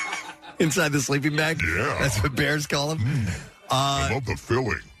 Inside the sleeping bag? Yeah. That's what bears call them? I love the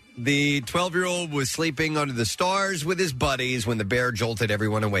filling. The 12-year-old was sleeping under the stars with his buddies when the bear jolted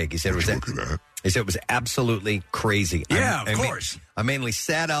everyone awake. He said it was absolutely crazy. Yeah, of course. I mainly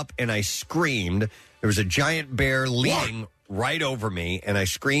sat up and I screamed. There was a giant bear leaning right over me, and I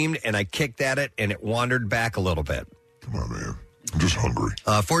screamed and I kicked at it, and it wandered back a little bit. Come on, man. I'm just hungry.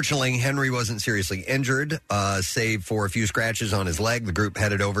 Fortunately, Henry wasn't seriously injured, save for a few scratches on his leg. The group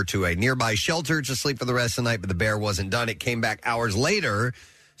headed over to a nearby shelter to sleep for the rest of the night, but the bear wasn't done. It came back hours later,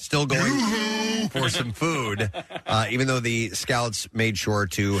 still going for some food, even though the scouts made sure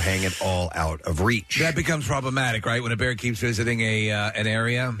to hang it all out of reach. That becomes problematic, right, when a bear keeps visiting an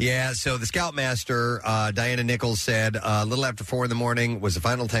area? Yeah, so the scoutmaster, Diana Nichols, said a little after 4 in the morning was the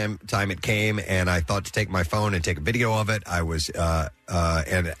final time it came, and I thought to take my phone and take a video of it. I was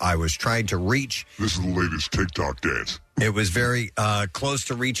trying to reach. This is the latest TikTok dance. It was very close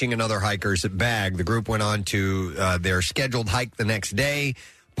to reaching another hiker's bag. The group went on to their scheduled hike the next day.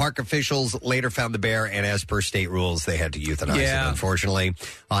 Park officials later found the bear, and as per state rules, they had to euthanize it, unfortunately.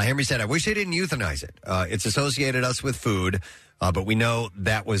 Henry said, I wish they didn't euthanize it. It's associated us with food, but we know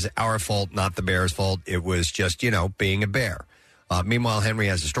that was our fault, not the bear's fault. It was just, being a bear. Meanwhile, Henry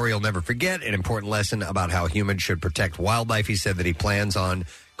has a story he'll never forget, an important lesson about how humans should protect wildlife. He said that he plans on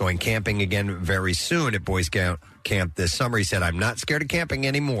going camping again very soon at Boy Scout camp this summer. He said, I'm not scared of camping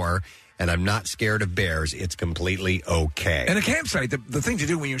anymore, and I'm not scared of bears. It's completely okay. And a campsite, the thing to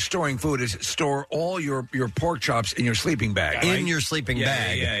do when you're storing food is store all your pork chops in your sleeping bag. In your sleeping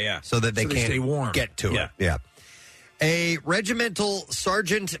bag. Yeah. So that they can't stay warm. Get to it. Yeah. A regimental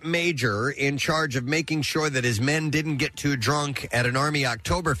sergeant major in charge of making sure that his men didn't get too drunk at an Army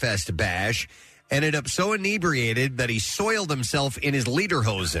Oktoberfest bash ended up so inebriated that he soiled himself in his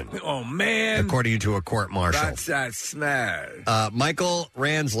lederhosen. Oh, man. According to a court-martial. That's that smell. Michael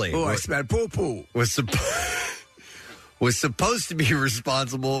Ransley. Oh, I smell poo-poo. Was supposed to be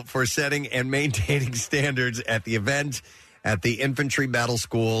responsible for setting and maintaining standards at the event at the Infantry Battle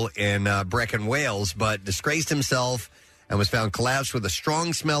School in Brecon, Wales, but disgraced himself and was found collapsed with a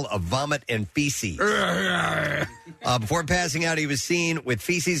strong smell of vomit and feces. Before passing out, he was seen with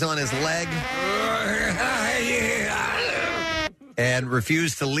feces on his leg and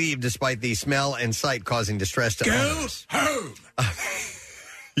refused to leave despite the smell and sight causing distress to others. Home.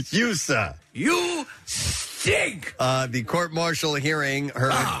 You, sir. You stink. The court-martial hearing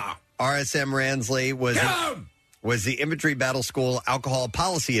heard RSM Ransley was the Infantry Battle School alcohol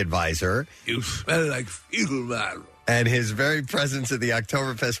policy advisor. You smell like fecal matter. And his very presence at the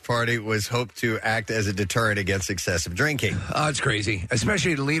Oktoberfest party was hoped to act as a deterrent against excessive drinking. Oh, it's crazy.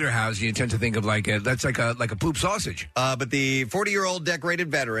 Especially at a leader house, you tend to think of that's like a poop sausage. But the 40-year-old decorated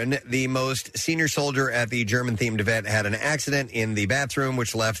veteran, the most senior soldier at the German-themed event, had an accident in the bathroom,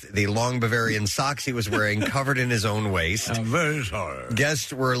 which left the long Bavarian socks he was wearing covered in his own waste. I'm very sorry.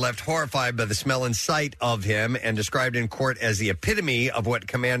 Guests were left horrified by the smell and sight of him and described in court as the epitome of what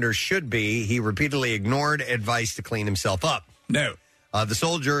commanders should be. He repeatedly ignored advice to clean himself up. No. The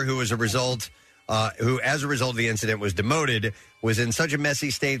soldier, who as a result of the incident was demoted, was in such a messy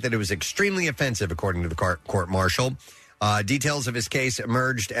state that it was extremely offensive, according to the court martial. Details of his case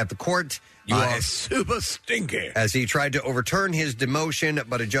emerged at the court. You are super stinky. As he tried to overturn his demotion,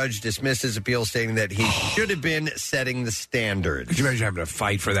 but a judge dismissed his appeal, stating that he should have been setting the standards. Could you imagine having to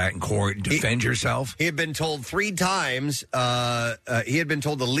fight for that in court and defend yourself? He had been told 3 times. He had been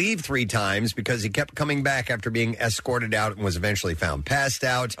told to leave 3 times because he kept coming back after being escorted out and was eventually found passed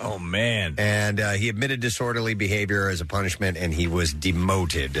out. Oh, man. And he admitted disorderly behavior as a punishment, and he was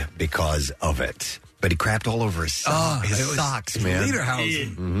demoted because of it. But he crapped all over his socks, man.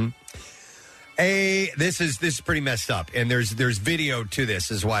 Lederhosen. Mm-hmm. This is pretty messed up, and there's video to this.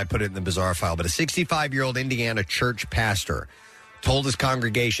 This is why I put it in the bizarre file. But a 65-year-old Indiana church pastor told his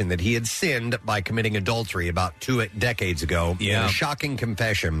congregation that he had sinned by committing adultery about 2 decades ago. Yeah. In a shocking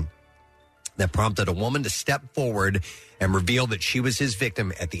confession that prompted a woman to step forward and reveal that she was his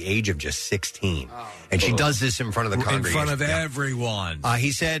victim at the age of just 16. And she does this in front of the congregation. In front of everyone.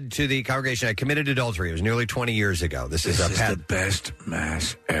 He said to the congregation, I committed adultery. It was nearly 20 years ago. This is the best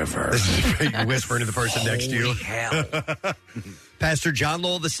mass ever. You whispering to the person next to you. Hell. Pastor John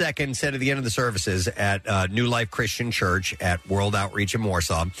Lowell II said at the end of the services at New Life Christian Church at World Outreach in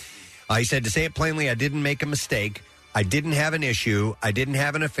Warsaw, he said, to say it plainly, I didn't make a mistake. I didn't have an issue. I didn't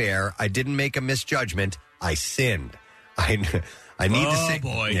have an affair. I didn't make a misjudgment. I sinned. I need to say,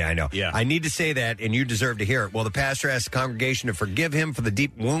 boy. Yeah, I know. Yeah. I need to say that, and you deserve to hear it. Well, the pastor asked the congregation to forgive him for the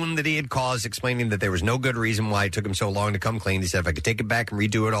deep wound that he had caused, explaining that there was no good reason why it took him so long to come clean. He said, if I could take it back and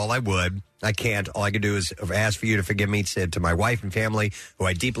redo it all, I would. I can't. All I could do is ask for you to forgive me. He said, to my wife and family, who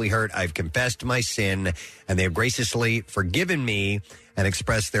I deeply hurt, I've confessed my sin, and they have graciously forgiven me and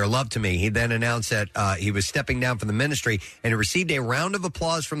expressed their love to me. He then announced that he was stepping down from the ministry, and he received a round of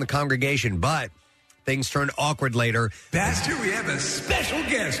applause from the congregation, but things turned awkward later. Pastor, we have a special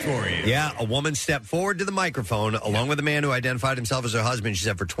guest for you. Yeah, a woman stepped forward to the microphone along with a man who identified himself as her husband. She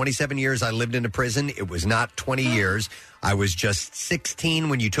said, for 27 years, I lived in a prison. It was not 20 years. I was just 16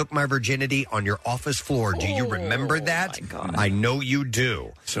 when you took my virginity on your office floor. Do you remember that? My God. I know you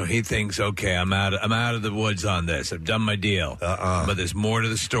do. So he thinks, okay, I'm out of the woods on this. I've done my deal. But there's more to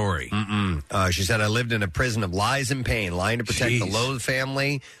the story. She said, I lived in a prison of lies and pain, lying to protect the Lowe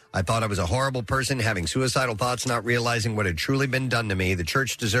family. I thought I was a horrible person, having suicidal thoughts, not realizing what had truly been done to me. The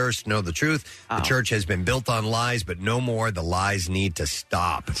church deserves to know the truth. The church has been built on lies, but no more. The lies need to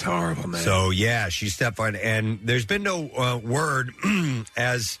stop. It's horrible, man. So, yeah, she stepped on, and there's been no word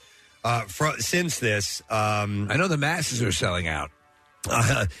as since this. I know the masses are selling out.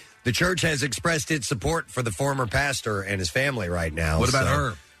 The church has expressed its support for the former pastor and his family right now. What about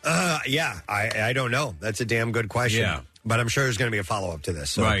her? I don't know. That's a damn good question. Yeah. But I'm sure there's going to be a follow-up to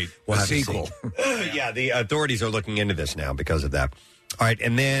this. So right. We'll have sequel. To see. Yeah, the authorities are looking into this now because of that. All right,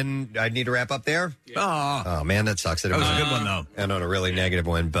 and then I need to wrap up there. Oh, man, that sucks. That was a good one, though. And on a really negative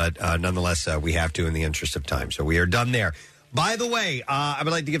one, but nonetheless, we have to in the interest of time. So we are done there. By the way, I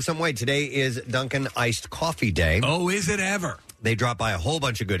would like to give some away. Today is Dunkin' Iced Coffee Day. Oh, is it ever? They drop by a whole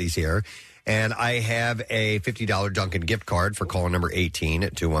bunch of goodies here. And I have a $50 Dunkin' gift card for caller number 18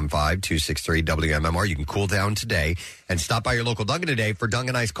 at 215-263-WMMR. You can cool down today and stop by your local Dunkin' today for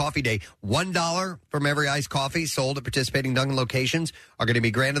Dunkin' Iced Coffee Day. $1 from every iced coffee sold at participating Dunkin' locations are going to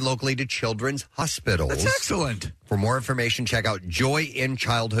be granted locally to children's hospitals. That's excellent. For more information, check out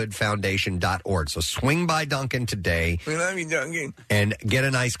joyinchildhoodfoundation.org. So swing by Dunkin' today. We love you, Dunkin'. And get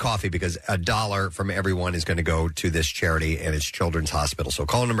a nice coffee because $1 from everyone is going to go to this charity and it's Children's Hospital. So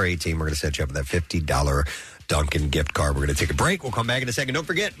call number 18. We're going to set you up with that $50 Dunkin' gift card. We're going to take a break. We'll come back in a second. Don't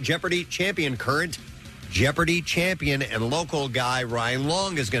forget, Jeopardy champion, current Jeopardy champion and local guy Ryan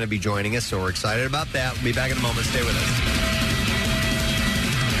Long is going to be joining us. So we're excited about that. We'll be back in a moment. Stay with us.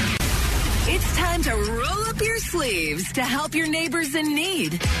 It's time to roll up your sleeves to help your neighbors in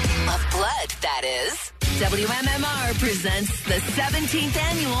need of blood, that is. WMMR presents the 17th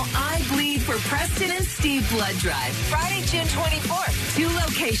annual I Bleed for Preston and Steve Blood Drive, Friday, June 24th. 2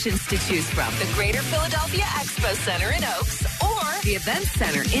 locations to choose from: the Greater Philadelphia Expo Center in Oaks or The Event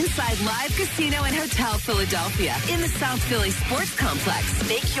Center inside Live Casino and Hotel Philadelphia in the South Philly Sports Complex.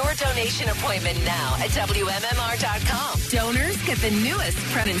 Make your donation appointment now at WMMR.com. Donors get the newest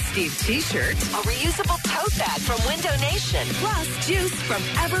Preston and Steve t-shirt, a reusable tote bag from Window Nation, plus juice from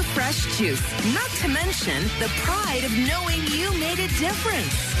Everfresh Juice. Not to mention the pride of knowing you made a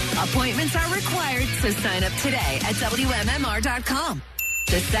difference. Appointments are required, so sign up today at WMMR.com.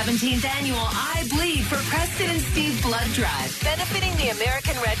 The 17th annual I Bleed for Preston and Steve Blood Drive, benefiting the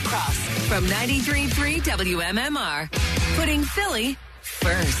American Red Cross from 93.3 WMMR, putting Philly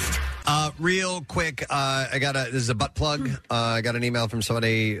first. Real quick, this is a butt plug. I got an email from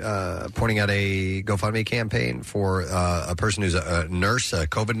somebody pointing out a GoFundMe campaign for a person who's a nurse, a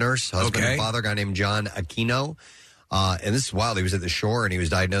COVID nurse, husband and father, a guy named John Aquino. And this is wild. He was at the shore and he was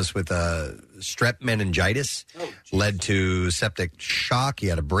diagnosed with strep meningitis, led to septic shock. He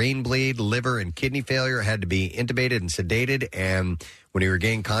had a brain bleed, liver and kidney failure, had to be intubated and sedated. And when he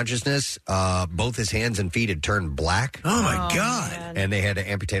regained consciousness, both his hands and feet had turned black. Oh, my God. Man. And they had to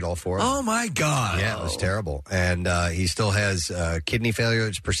amputate all four of them. Oh, my God. Yeah, it was terrible. And he still has kidney failure.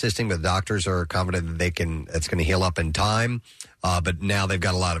 It's persisting, but the doctors are confident that it's going to heal up in time. But now they've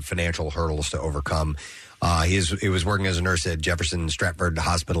got a lot of financial hurdles to overcome. He was working as a nurse at Jefferson Stratford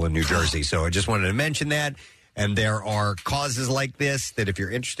Hospital in New Jersey. So I just wanted to mention that. And there are causes like this that if you're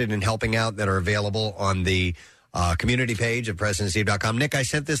interested in helping out that are available on the community page at PrestonandSteve.com. Nick, I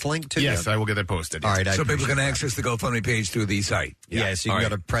sent this link to you. Yes, I will get that posted. All right. So people can access the GoFundMe page through the site. Yeah, so you can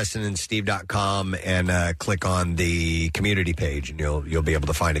go to PrestonandSteve.com and click on the community page, and you'll be able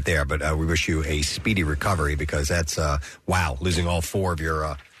to find it there. But we wish you a speedy recovery because that's, losing all four of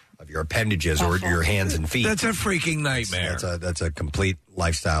your appendages or your hands and feet. That's a freaking nightmare. That's a complete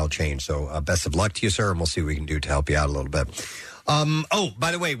lifestyle change. So best of luck to you, sir, and we'll see what we can do to help you out a little bit.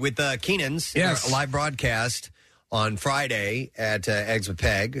 By the way, with Keenan's live broadcast on Friday at Eggs with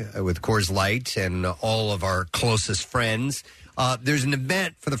Peg with Coors Light and all of our closest friends, there's an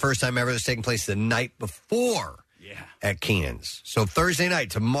event for the first time ever that's taking place the night before at Keenan's. So Thursday night,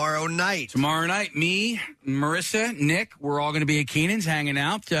 tomorrow night, me, Marissa, Nick, we're all going to be at Keenan's hanging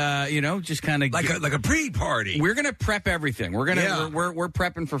out. Just kind of like a pre-party. We're going to prep everything. We're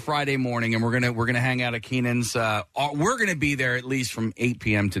prepping for Friday morning, and we're gonna hang out at Keenan's. We're going to be there at least from 8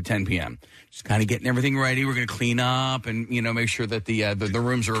 p.m. to 10 p.m. Just kind of getting everything ready. We're going to clean up and make sure that the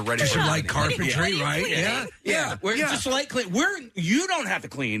rooms are ready. Just some light carpentry, right? Yeah. We're just light clean. You don't have to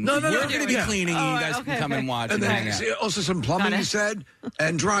clean. No. We're going to be cleaning, and you guys can come and watch and hang out. Also some plumbing, you said,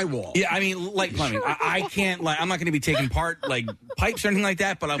 and drywall. Yeah, I mean, light plumbing. I can't, I'm not going to be taking part, like, pipes or anything like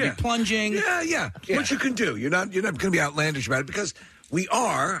that, but I'll be plunging. Yeah. What you can do. You're not going to be outlandish about it because we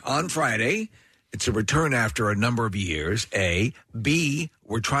are, on Friday, it's a return after a number of years, A. B,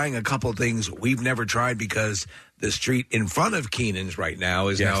 we're trying a couple of things we've never tried because the street in front of Keenan's right now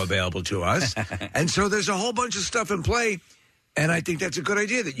is now available to us. And so there's a whole bunch of stuff in play, and I think that's a good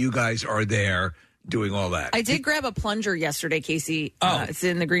idea that you guys are there doing all that. I did grab a plunger yesterday, Casey. It's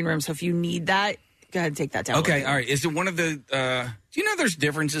in the green room, so if you need that, go ahead and take that down. Okay, all right. Is it one of the... do you know there's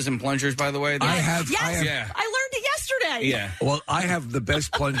differences in plungers, by the way? I have. I learned it yesterday. Yeah. Well, I have the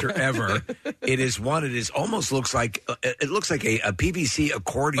best plunger ever. It almost looks like a PVC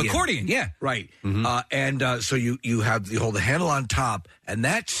accordion. Accordion, yeah. Right. Mm-hmm. So you hold the handle on top, and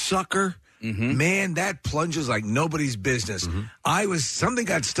that sucker... Mm-hmm. Man, that plunges like nobody's business. Mm-hmm. Something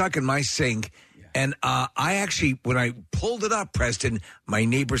got stuck in my sink, and I actually, when I pulled it up, Preston, my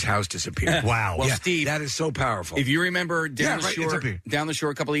neighbor's house disappeared. Wow. Well, Steve, that is so powerful. If you remember down the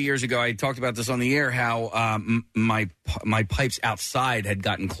shore a couple of years ago, I talked about this on the air, how my pipes outside had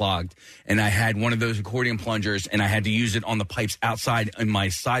gotten clogged, and I had one of those accordion plungers, and I had to use it on the pipes outside in my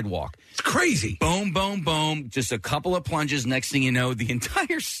sidewalk. It's crazy. Boom, boom, boom. Just a couple of plunges. Next thing you know, the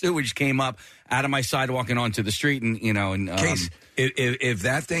entire sewage came up out of my sidewalk and onto the street. And Case, if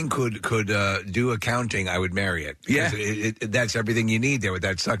that thing could do accounting, I would marry it. That's everything you need there with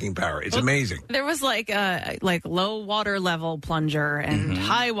that sucking power. It's amazing. There was like low water level plunger and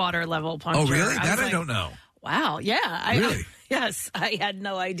high water level plunger. Oh, really? I don't know. Wow. Yeah. Really? Yes. I had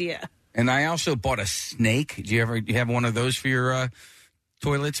no idea. And I also bought a snake. Do you have one of those for your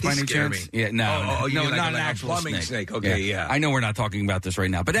toilets by any chance? Me. Yeah, no, not an actual plumbing snake. Okay, yeah. I know we're not talking about this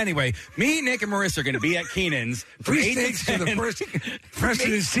right now, but anyway, me, Nick, and Marissa are going to be at Keenan's from 8 snakes to 10. For the first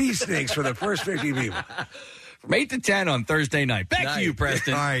Preston and Steve snakes for the first 50 people. From 8 to 10 on Thursday night. Back to you,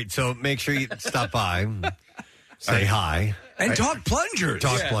 Preston. All right, so make sure you stop by, say hi. And talk plungers.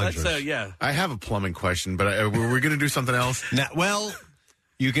 Talk plungers. I have a plumbing question, but we're going to do something else. Well,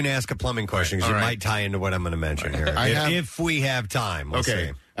 You can ask a plumbing question because All it right. might tie into what I'm going to mention here. If we have time. We'll Okay.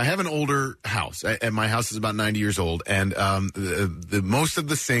 see. I have an older house, and my house is about 90 years old, and the most of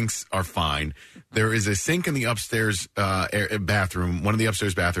the sinks are fine. There is a sink in the upstairs bathroom, one of the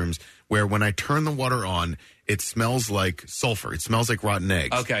upstairs bathrooms, where when I turn the water on, it smells like sulfur. It smells like rotten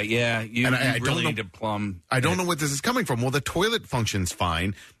eggs. Okay, yeah, you I really don't know, need to plumb. I don't know what this is coming from. Well, the toilet functions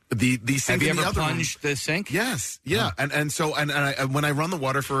fine. The sink Have you in the ever other room- plunged the sink? Yes, yeah, and so when I run the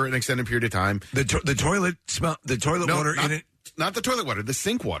water for an extended period of time, the toilet water in it. Not the toilet water, the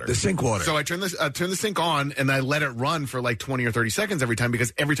sink water. The sink water. So I turn the sink on and I let it run for like 20 or 30 seconds every time,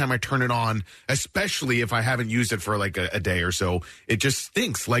 because every time I turn it on, especially if I haven't used it for like a day or so, it just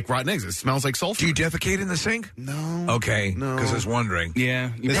stinks like rotten eggs. It smells like sulfur. Do you defecate in the sink? No. Okay, because I was wondering.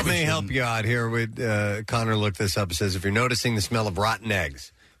 Yeah. This may help you out here. With Connor looked this up. It says if you're noticing the smell of rotten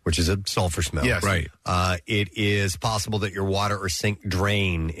eggs, which is a sulfur smell. Yes. Right. It is possible that your water or sink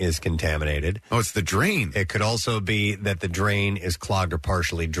drain is contaminated. Oh, it's the drain. It could also be that the drain is clogged or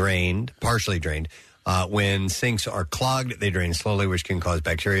partially drained. When sinks are clogged, they drain slowly, which can cause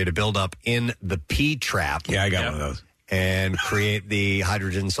bacteria to build up in the P-trap. Yeah, I got one of those. And create the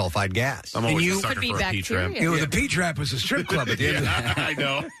hydrogen sulfide gas. I'm always a sucker for a P-trap. The P-trap was a strip club at the end of the I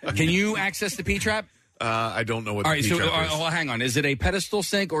know. Can you access the P-trap? I don't know what All the right, so P-trap is. well, hang on. Is it a pedestal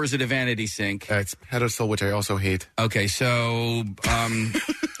sink or is it a vanity sink? It's pedestal, which I also hate. Okay, so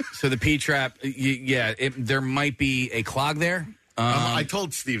so the P-trap, there might be a clog there. I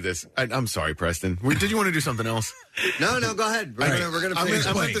told Steve this. I'm sorry, Preston. Did you want to do something else? No, go ahead. We're going to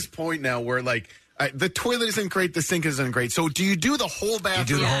I'm at this point now where, like, the toilet isn't great, the sink isn't great. So do you do the whole bathroom?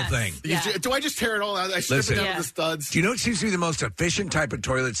 You do the whole thing. Do I just tear it all out? I strip it down to the studs? Do you know what seems to be the most efficient type of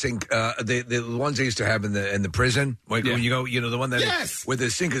toilet sink? The ones they used to have in the prison. When you go, the one that where the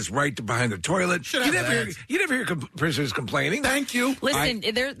sink is right behind the toilet. You never hear prisoners complaining. Thank you. Listen,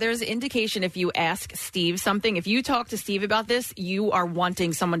 there's indication if you ask Steve something. If you talk to Steve about this, you are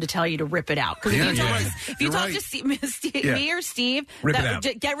wanting someone to tell you to rip it out. Because if you talk to Steve, me or Steve, Rip it out.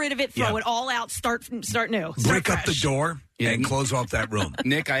 Get rid of it, throw it all out, start new. Break up the door and close off that room.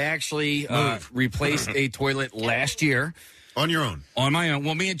 Nick, I actually replaced a toilet last year. On your own? On my own.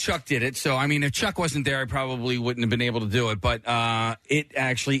 Well, me and Chuck did it. So, I mean, if Chuck wasn't there, I probably wouldn't have been able to do it. But it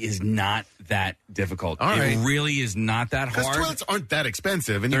actually is not that difficult. All right. It really is not that hard. Because toilets aren't that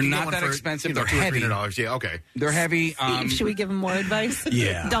expensive. And They're you can get not one that for, expensive. $200 They're or heavy. $300. Yeah, okay. They're heavy. Should we give him more advice?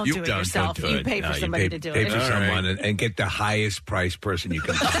 Yeah. Don't do it yourself. Don't do You pay for No, somebody you to do pay it. for someone and get the highest priced person you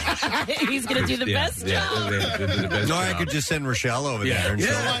can find. He's going to do the best job. No, I could just send Rochelle over there. And You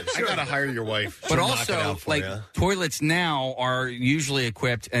know she'll- what? I got to hire your wife. But She'll knock also, it out for like, you. toilets now are usually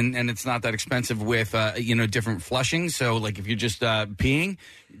equipped, and it's not that expensive with, different flushing. So, like, if you're just peeing,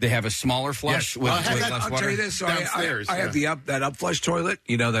 they have a smaller flush with less I'll water. tell you this. So Downstairs, I have that up flush toilet.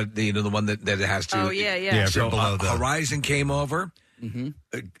 You know the one that it has to. Oh, yeah. So below the- Horizon came over.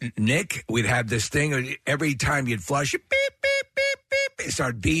 Nick, we'd have this thing every time you'd flush. Beep beep beep beep. It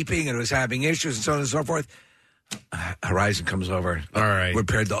started beeping and it was having issues and so on and so forth. Horizon comes over. All right.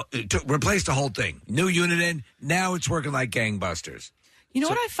 Replaced the whole thing. New unit in. Now it's working like gangbusters. You know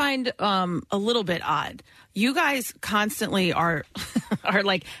what I find a little bit odd? You guys constantly are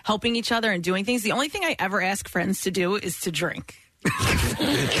like helping each other and doing things. The only thing I ever ask friends to do is to drink. Do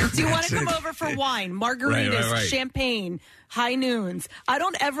you want to come over for wine, margaritas, Right. champagne, high noons? I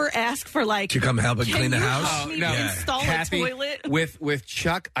don't ever ask for like. To come help and "Can clean the you house?" help me No, install Kathy, a toilet. With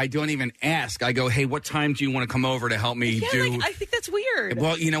Chuck, I don't even ask. I go, hey, what time do you want to come over to help me Yeah, do? like, I think that's weird.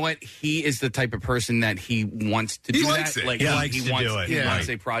 Well, you know what? He is the type of person that he wants to He do likes that. it. Like He wants likes to do it. He Yeah. wants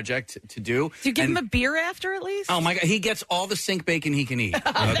a project to do. Do you give And- him a beer after at least? Oh my God, he gets all the sink bacon he can eat.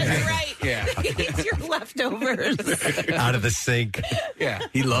 That's right. Yeah. He eats your leftovers. out of the sink. Yeah.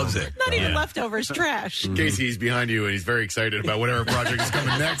 He loves it. Not even leftovers, trash. Casey, he's behind you, and he's very excited about whatever project is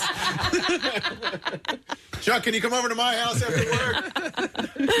coming next. Chuck, can you come over to my house after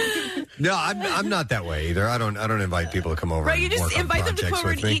work? No, I'm not that way either. I don't invite people to come over. Right, you and just work on invite them to come projects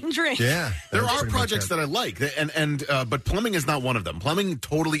over with and me. eat and drink. Yeah, There that's are pretty much projects it. that I like, but plumbing is not one of them. Plumbing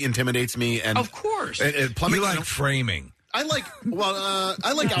totally intimidates me, and Of course. plumbing. You like framing. I like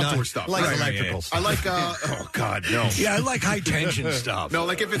outdoor stuff. like Right. electricals. I like oh God, no. Yeah, I like high tension stuff. No,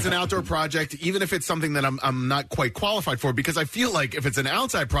 like if it's an outdoor project, even if it's something that I'm not quite qualified for, because I feel like if it's an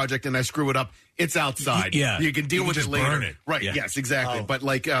outside project and I screw it up, it's outside. Yeah. You can deal You can with it just later. burn it. Right, Yeah. yes, exactly. But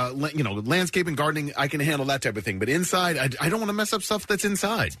like, landscaping, gardening, I can handle that type of thing. But inside, I don't want to mess up stuff that's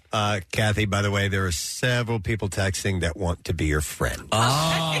inside. Kathy, by the way, there are several people texting that want to be your friend.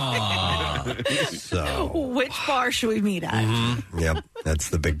 Ah. So, which bar should we meet at? Yep, that's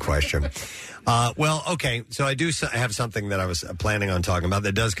the big question. Well, okay, so I do have something that I was planning on talking about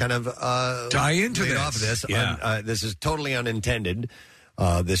that does kind of tie into lead this. off of this. Yeah. This is totally unintended.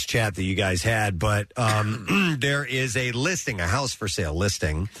 This chat that you guys had, but there is a listing, a house for sale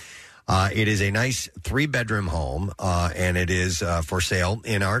listing. It is a nice 3-bedroom home, and it is for sale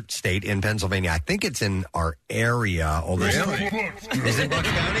in our state in Pennsylvania. I think it's in our area. Although is it Bucks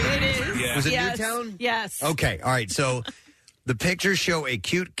County? It is. Yeah. Was it Yes. Newtown? Yes. Okay. All right. So the pictures show a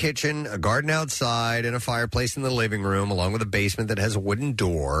cute kitchen, a garden outside, and a fireplace in the living room, along with a basement that has a wooden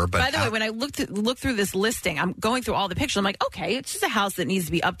door. But by the way, when I looked through this listing, I'm going through all the pictures. I'm like, okay, it's just a house that needs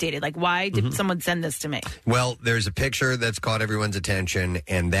to be updated. Like, why did someone send this to me? well, there's a picture that's caught everyone's attention,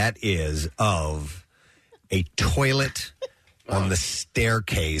 and that is of a toilet on the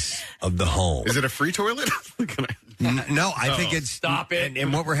staircase of the home. Is it a free toilet? No, I think it's stop it.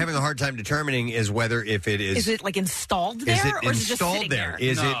 And what we're having a hard time determining is whether if it is. Is it like installed there, Is it or is it just installed sitting there? there?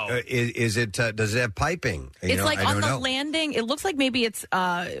 Is No. it? Is it? Does it have piping? It's like I on don't the know. landing. It looks like maybe it's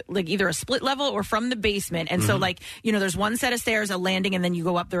like either a split level or from the basement. And so, like, there's one set of stairs, a landing, and then you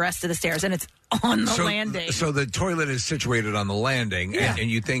go up the rest of the stairs, and it's on the landing. So the toilet is situated on the landing, Yeah.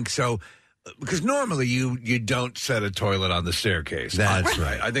 and you think so. Because normally you don't set a toilet on the staircase. That's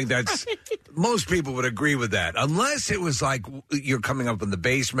right. I think that's most people would agree with that, unless it was like you're coming up in the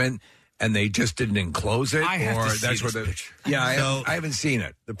basement and they just didn't enclose it, I have or to see that's this where the picture. I haven't seen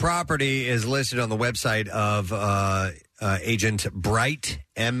it. The property is listed on the website of agent Bright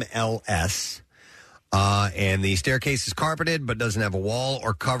MLS. And the staircase is carpeted, but doesn't have a wall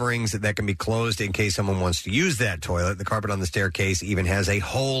or coverings that can be closed in case someone wants to use that toilet. The carpet on the staircase even has a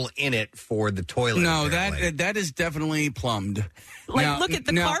hole in it for the toilet. No, apparently. that is definitely plumbed. Like, look at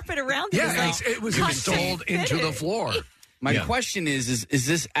the carpet around it. Yeah, It's like it was custom installed into the fitted. floor. My question is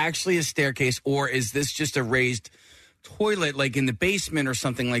this actually a staircase, or is this just a raised toilet like in the basement or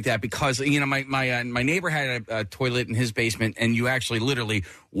something like that? Because my neighbor had a toilet in his basement, and you actually literally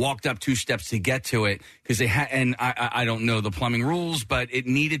walked up 2 steps to get to it because they had, and I don't know the plumbing rules, but it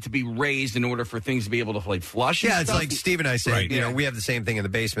needed to be raised in order for things to be able to like flush. Yeah, and it's stuff. like Steve and I said, we have the same thing in the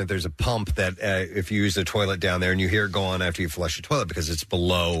basement. There's a pump that if you use the toilet down there and you hear it go on after you flush the toilet because it's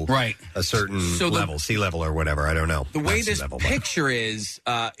below a certain level, sea level or whatever. I don't know. The way Not sea this level, but- picture is,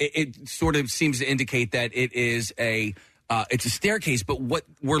 it sort of seems to indicate that it is it's a staircase, but what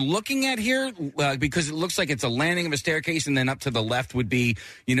we're looking at here, because it looks like it's a landing of a staircase, and then up to the left would be,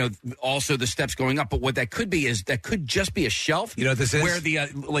 also the steps going up. But what that could be is that could just be a shelf. You know what this is? Where the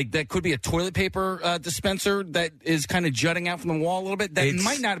that could be a toilet paper dispenser that is kind of jutting out from the wall a little bit. That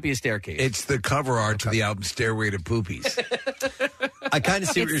might not be a staircase. It's the cover art to the album Stairway to Poopies. I kind of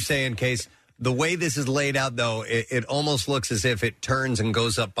see what you're saying, Case. The way this is laid out, though, it almost looks as if it turns and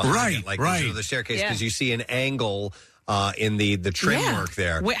goes up behind it, like the staircase, because you see an angle in the trim work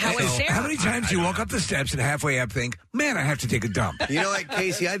there. How many times do you walk up the steps and halfway up think, man, I have to take a dump? You know what,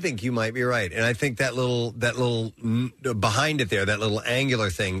 Casey? I think you might be right, and I think that little behind it there, that little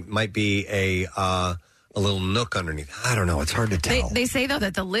angular thing, might be a little nook underneath. I don't know. It's hard to tell. They say, though,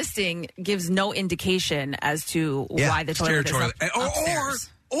 that the listing gives no indication as to why the toilet is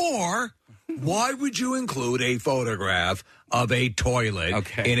upstairs. Or why would you include a photograph of a toilet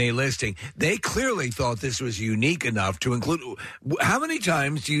in a listing? They clearly thought this was unique enough to include. How many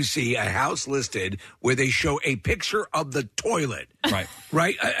times do you see a house listed where they show a picture of the toilet? Right.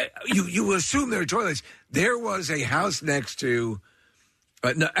 Right? You assume there are toilets. There was a house next to.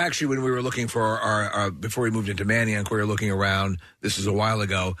 No, actually, when we were looking for our before we moved into Manayunk, we were looking around. This was a while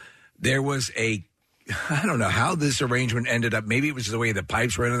ago. There was I don't know how this arrangement ended up. Maybe it was the way the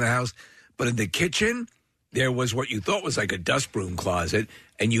pipes were in the house. But in the kitchen, there was what you thought was like a dust broom closet,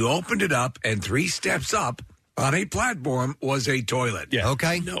 and you opened it up, and 3 steps up on a platform was a toilet. Yeah.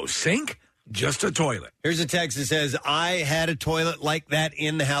 Okay. No sink, just a toilet. Here's a text that says, I had a toilet like that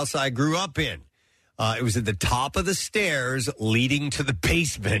in the house I grew up in. It was at the top of the stairs leading to the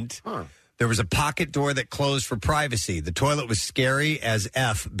basement. There was a pocket door that closed for privacy. The toilet was scary as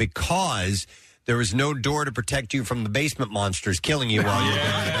F because there was no door to protect you from the basement monsters killing you while you're going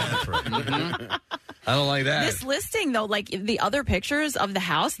to the bathroom. I don't like that. This listing, though, like the other pictures of the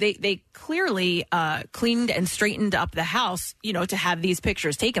house, they clearly cleaned and straightened up the house, to have these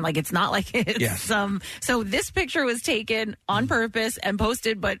pictures taken. Like, it's not like it's so this picture was taken on purpose and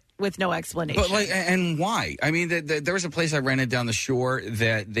posted, but with no explanation. But and why? I mean, there was a place I rented down the shore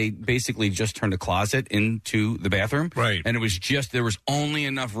that they basically just turned a closet into the bathroom, right? And it was there was only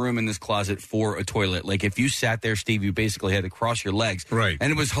enough room in this closet for a toilet. Like if you sat there, Steve, you basically had to cross your legs, right?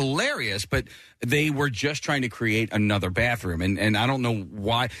 And it was hilarious, but they were just trying to create another bathroom, and I don't know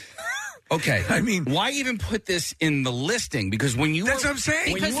why. Okay. I mean, why even put this in the listing? Because when you That's what I'm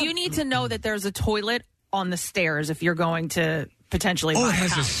saying. Because you need to know that there's a toilet on the stairs if you're going to potentially buy it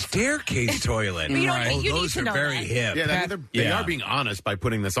has a house. staircase toilet. But you don't- you need those to are know very that. hip. Yeah, they are being honest by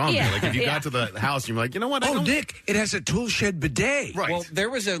putting this on there. Like, if you got to the house, you're like, you know what? Nick, it has a tool shed bidet. Right. Well, there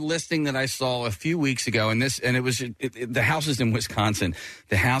was a listing that I saw a few weeks ago, and it was the house is in Wisconsin.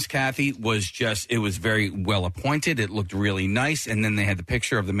 The house, Kathy, it was very well appointed. It looked really nice, and then they had the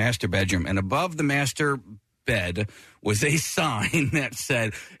picture of the master bedroom, and above the master bed was a sign that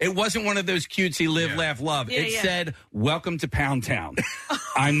said, it wasn't one of those cutesy live, laugh, love. It said, "Welcome to Pound Town."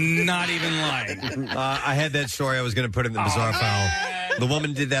 I'm not even lying. I had that story I was going to put in the Bizarre File. The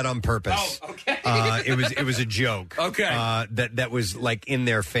woman did that on purpose. Oh, okay. It was a joke. Okay. That was like in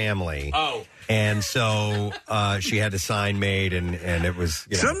their family. Oh. And so she had a sign made, and it was.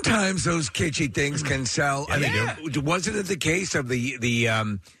 You know. Sometimes those kitschy things can sell. Wasn't it the case of the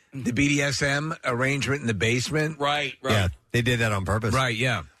BDSM arrangement in the basement? Right. Yeah, they did that on purpose. Right,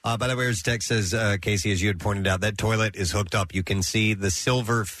 yeah. By the way, here's text says, Casey, as you had pointed out, that toilet is hooked up. You can see the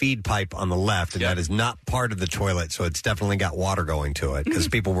silver feed pipe on the left, and that is not part of the toilet, so it's definitely got water going to it, because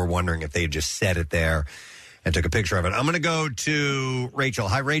people were wondering if they had just set it there and took a picture of it. I'm going to go to Rachel.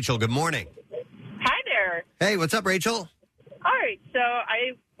 Hi, Rachel. Good morning. Hi there. Hey, what's up, Rachel? All right, so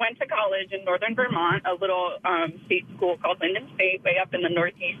I went to college in northern Vermont, a little state school called Linden State, way up in the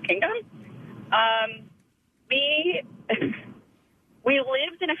Northeast Kingdom. We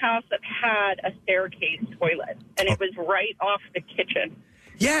lived in a house that had a staircase toilet, and it was right off the kitchen.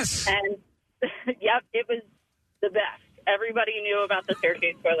 Yes. And, yep, it was the best. Everybody knew about the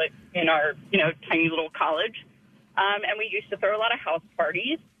staircase toilet in our, tiny little college. And we used to throw a lot of house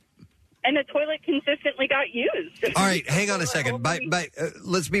parties. And the toilet consistently got used. All right, hang on a second.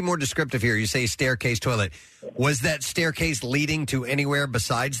 Let's be more descriptive here. You say staircase toilet. Was that staircase leading to anywhere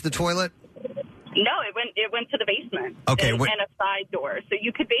besides the toilet? No, it went to the basement. Okay, and a side door. So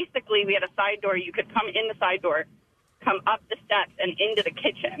you could we had a side door. You could come in the side door, come up the steps and into the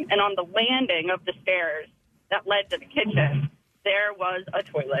kitchen. And on the landing of the stairs that led to the kitchen, there was a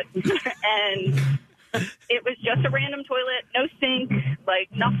toilet. And it was just a random toilet, no sink, like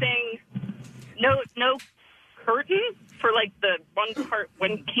nothing, no curtain for like the one part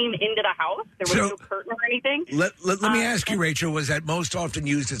when you came into the house. There was no curtain or anything. Let me ask you, Rachel, was that most often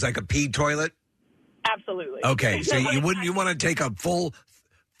used as like a pee toilet? Absolutely. Okay, so you want to take a full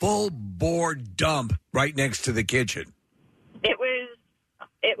bore dump right next to the kitchen. It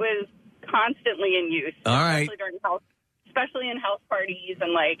was constantly in use. All right. Especially in house parties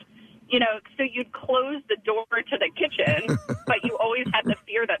and so you'd close the door to the kitchen, but you always had the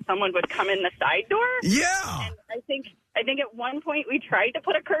fear that someone would come in the side door. Yeah. And I think at one point we tried to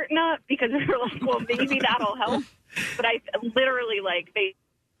put a curtain up because we were like, well, maybe that'll help. But I literally they.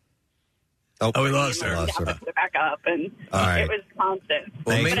 Oh, we lost her. Put it back up, and it was constant.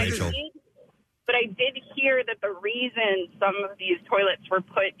 Thanks, Rachel. But I did hear that the reason some of these toilets were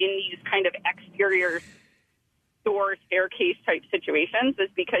put in these kind of exterior door staircase type situations is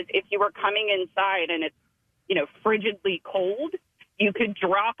because if you were coming inside and it's, frigidly cold, you could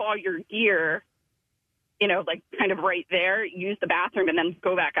drop all your gear, kind of right there, use the bathroom, and then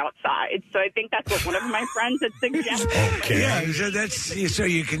go back outside. So I think that's what one of my friends had suggested. Okay. Yeah, so that's so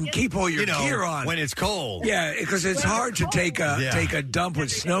you can keep all your gear on when it's cold. Yeah, because it's hard to take a dump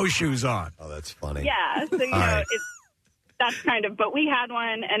with snowshoes on. Oh, that's funny. Yeah, so that's kind of. But we had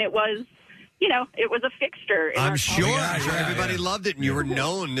one, and it was. It was a fixture. In I'm our sure. college. Everybody loved it, and you were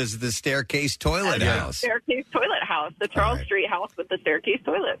known as the staircase toilet house. Staircase toilet house, the Charles Street house with the staircase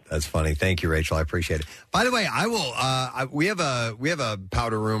toilet. That's funny. Thank you, Rachel. I appreciate it. By the way, I will. We have a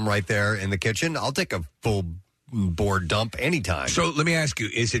powder room right there in the kitchen. I'll take a full board dump anytime. So let me ask you: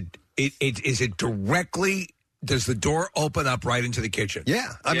 is it directly? Does the door open up right into the kitchen?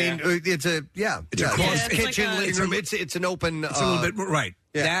 Yeah, I mean it's a kitchen, living room. It's an open. It's a little bit right.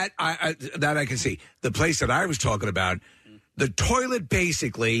 Yeah. That I can see. The place that I was talking about, the toilet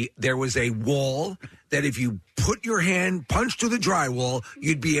basically there was a wall that if you put your hand punch through the drywall,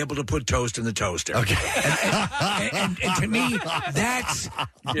 you'd be able to put toast in the toaster. Okay, and to me that's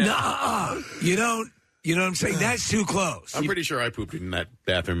you don't. You know what I'm saying? That's too close. I'm pretty sure I pooped in that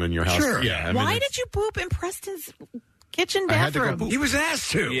bathroom in your house. Sure. Yeah. Why did you poop in Preston's kitchen bathroom? I had to go poop. He was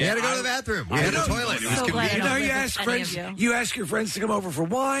asked to. He had to go to the bathroom. We had a toilet. It was So glad I convenient. don't live You with ask any friends. of You ask your friends to come over for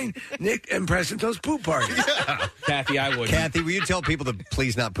wine. Nick and Preston those poop parties. Kathy, I would. Kathy, will you tell people to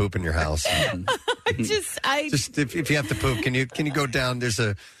please not poop in your house? Just if you have to poop, can you go down? There's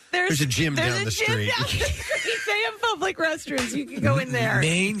a gym down the street. They have public restrooms. You can go in there.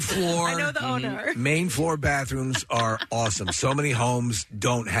 Main floor. I know the owner. Main floor bathrooms are awesome. So many homes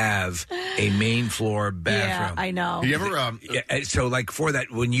don't have a main floor bathroom. Yeah, I know. You ever? So, like for that,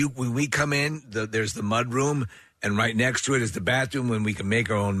 when we come in, there's the mud room. And right next to it is the bathroom when we can make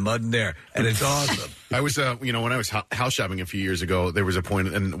our own mud in there. And it's awesome. I was, when I was house shopping a few years ago, there was a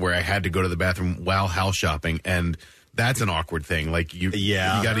point where I had to go to the bathroom while house shopping. And that's an awkward thing. Like, you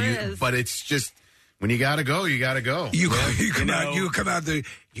got to use, but it's just, when you got to go, you got to go. You come out there.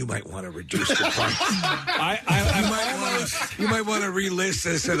 You might want to reduce the price. You might want to relist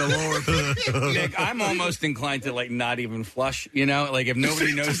this at a lower. Nick, I'm almost inclined to not even flush. Like if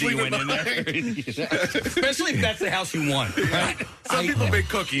nobody knows that you went in there, especially if that's the house you want. Right? Some people make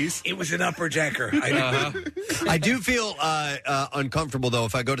cookies. It was an upper decker. I do feel uncomfortable though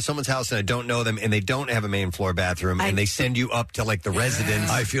if I go to someone's house and I don't know them and they don't have a main floor bathroom and they send you up to the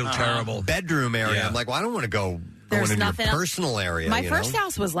residence. I feel terrible. Bedroom area. Yeah. I'm like, well, I don't want to go. There's Going in nothing your else. personal area. My first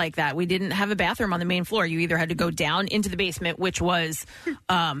house was like that. We didn't have a bathroom on the main floor. You either had to go down into the basement, which was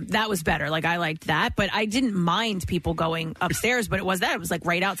that was better. I liked that, but I didn't mind people going upstairs. But it was that. It was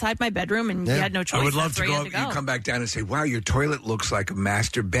right outside my bedroom, and you had no choice. I would love That's to where go. you had You come back down and say, "Wow, your toilet looks like a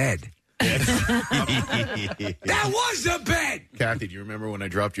master bed." That was a bed. Kathy, do you remember when I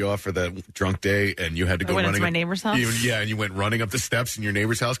dropped you off for that drunk day and you had to go went running into my neighbor's house? And you went running up the steps in your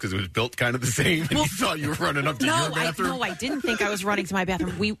neighbor's house because it was built kind of the same, and you thought you were running up to your bathroom. I didn't think I was running to my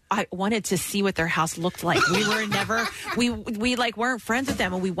bathroom. I wanted to see what their house looked like. We were never we weren't friends with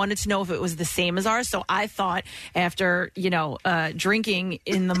them, and we wanted to know if it was the same as ours. So I thought after drinking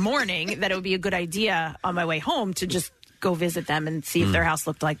in the morning that it would be a good idea on my way home to just go visit them and see if their house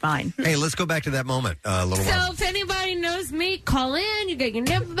looked like mine. Hey, let's go back to that moment a little while. So if anybody knows me, call in. You get your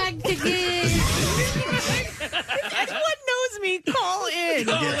Nickelback tickets. Anyone knows me, call in.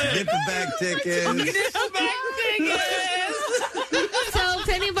 Nickelback tickets. Nickelback tickets. So if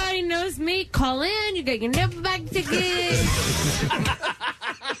anybody knows me, call in. You get your Nickelback tickets.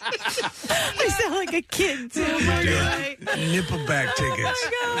 I sound like a kid, too. Nippleback tickets.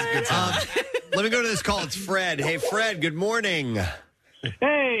 Let me go to this call. It's Fred. Hey, Fred, good morning.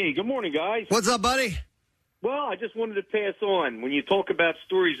 Hey, good morning, guys. What's up, buddy? Well, I just wanted to pass on when you talk about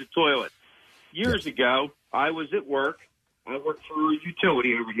stories of toilets. Years ago, I was at work. I worked for a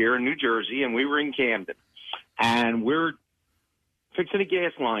utility over here in New Jersey, and we were in Camden. And we're fixing a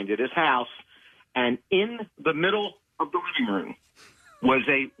gas line to this house, and in the middle of the living room was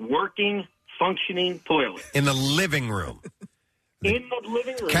a working, functioning toilet. In the living room. In the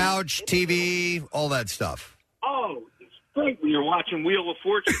living room. Couch, TV, all that stuff. Oh, it's great when you're watching Wheel of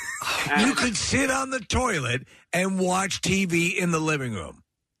Fortune. You could sit on the toilet and watch TV in the living room.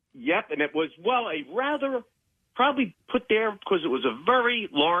 Yep, and it was, a rather probably put there because it was a very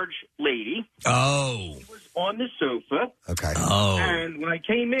large lady. Oh. She was on the sofa. Okay. Oh. And when I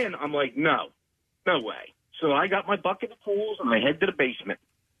came in, I'm like, no way. So I got my bucket of tools and I head to the basement.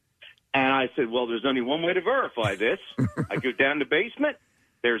 And I said, well, there's only one way to verify this. I go down the basement.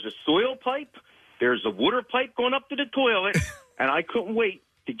 There's a soil pipe. There's a water pipe going up to the toilet. And I couldn't wait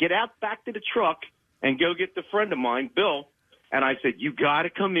to get out back to the truck and go get the friend of mine, Bill. And I said, you got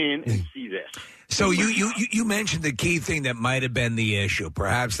to come in and see this. So you mentioned the key thing that might have been the issue.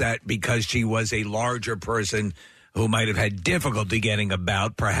 Perhaps that because she was a larger person who might have had difficulty getting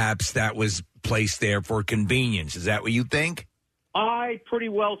about, perhaps that was placed there for convenience. Is that what you think? I pretty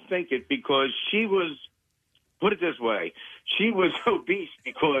well think it because she was, put it this way, she was obese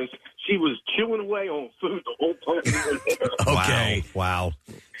because she was chewing away on food the whole time we were there. Okay. Wow.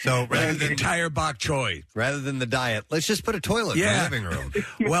 So rather than entire bok choy, rather than the diet, let's just put a toilet in the living room.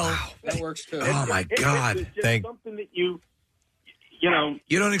 Well, that works too. Oh my God! It's just something that you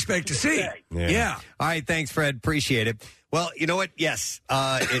don't expect to see. Yeah. All right. Thanks, Fred. Appreciate it. Well, you know what? Yes,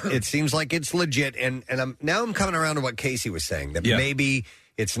 it seems like it's legit, and I'm coming around to what Casey was saying that maybe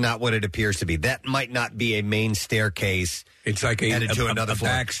it's not what it appears to be. That might not be a main staircase. It's like headed to another floor.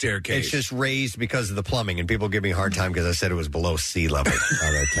 back staircase. It's just raised because of the plumbing, and people give me a hard time because I said it was below sea level.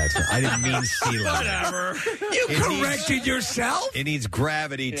 on that text. I didn't mean sea level. Whatever. You corrected yourself. It needs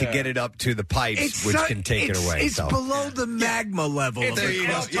gravity to get it up to the pipes, which can take it away. It's below the magma level. Of there you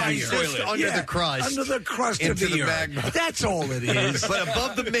go. it's just under the crust. Under the crust into of the magma. That's all it is. But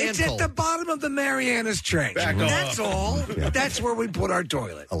above the mantle. It's at the bottom of the Marianas Trench. That's all. Yeah. That's where we put our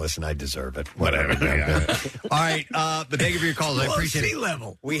toilet. Oh, listen, I deserve it. Whatever. All right. The Thank you for your calls. I appreciate sea it.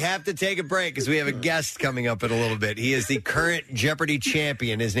 level. We have to take a break because we have a guest coming up in a little bit. He is the current Jeopardy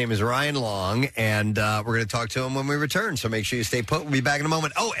champion. His name is Ryan Long, and we're going to talk to him when we return. So make sure you stay put. We'll be back in a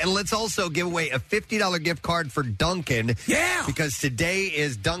moment. Oh, and let's also give away a $50 gift card for Dunkin'. Yeah! Because today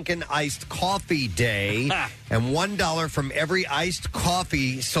is Dunkin' Iced Coffee Day, and $1 from every iced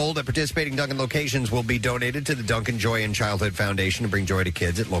coffee sold at participating Dunkin' locations will be donated to the Dunkin' Joy in Childhood Foundation to bring joy to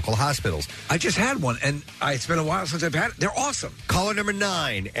kids at local hospitals. I just had one, and it's been a while since I've had it. They're awesome. Caller number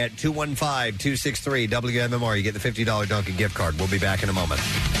 9 at 215-263-WMMR. You get the $50 Dunkin' gift card. We'll be back in a moment.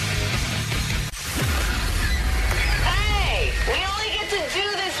 Hey, we only get to do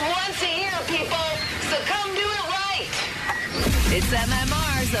this once a year, people, so come do it right. It's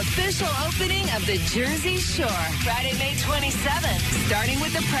MMR's official opening of the Jersey Shore, Friday, May 27th, starting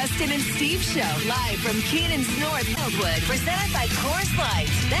with the Preston and Steve Show, live from Keenan's North Wildwood, presented by Coors Light.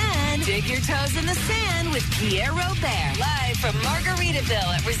 Then, dig your toes in the sand with Pierre Robert, live from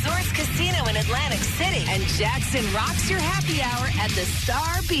Margaritaville at Resorts Casino in Atlantic City. And Jackson rocks your happy hour at the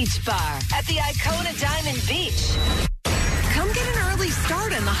Star Beach Bar at the Icona Diamond Beach. Come get an early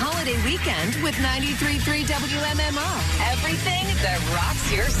start on the holiday weekend with 93.3 WMMR. Everything that rocks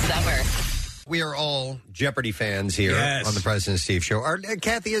your summer. We are all Jeopardy fans here on the President Steve Show.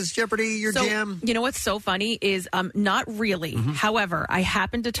 Kathy, is Jeopardy your jam? You know what's so funny is not really. However, I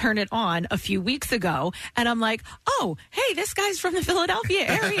happened to turn it on a few weeks ago, and I'm like, oh, hey, this guy's from the Philadelphia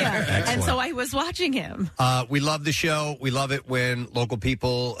area. And so I was watching him. We love the show. We love it when local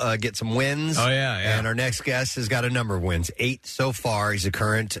people get some wins. Oh, yeah. And our next guest has got a number of wins, 8 so far. He's a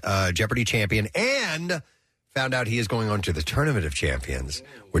current Jeopardy champion and found out he is going on to the Tournament of Champions,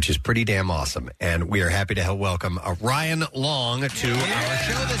 which is pretty damn awesome. And we are happy to welcome Ryan Long to our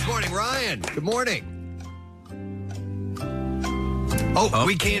show this morning. Ryan, good morning. Oh,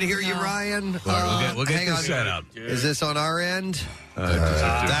 we can't hear you, Ryan. We'll get this set up. Is this on our end?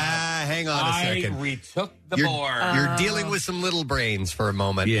 Hang on a second. I retook the you're, board. You're dealing with some little brains for a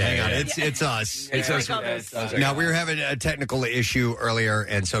moment. Yeah, hang on. yeah. It's us. It's us. Now, we were having a technical issue earlier,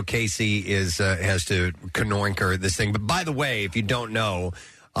 and so Casey has to canoinker this thing. But by the way, if you don't know,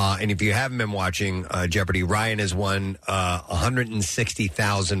 and if you haven't been watching Jeopardy, Ryan has won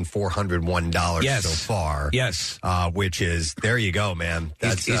 $160,401 so far. Yes. Which is, there you go, man.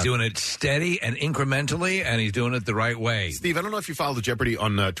 He's doing it steady and incrementally, and he's doing it the right way. Steve, I don't know if you follow the Jeopardy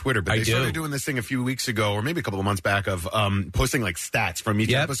on Twitter, but I they do. started doing this thing a few weeks ago, or maybe a couple of months back, of posting like stats from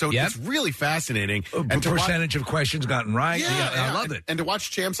each episode. Yep. It's really fascinating. And percentage of questions gotten right. I love it. And to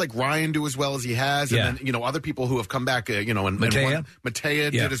watch champs like Ryan do as well as he has, and then other people who have come back, and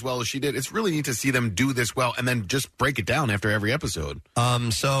Matea did as well as she did. It's really neat to see them do this well, and then just break it down after every episode.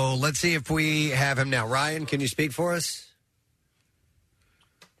 So let's see if we have him now. Ryan, can you speak for us?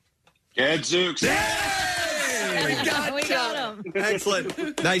 Gadzooks. We got him.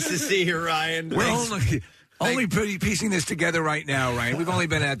 Excellent. Nice to see you, Ryan. We're only piecing this together right now, Ryan. We've only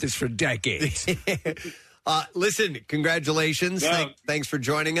been at this for decades. Listen, congratulations. Yeah. Thanks for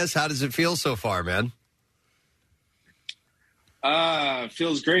joining us. How does it feel so far, man?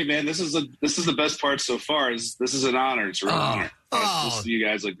 Feels great, man. This is the best part so far. This is an honor. It's a real honor. I listen to you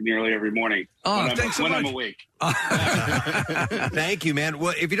guys like nearly every morning when I'm awake. Thank you, man.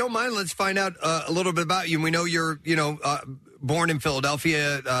 Well, if you don't mind, let's find out a little bit about you. We know you're, born in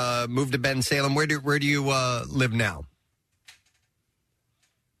Philadelphia, moved to Bensalem. Where do you live now?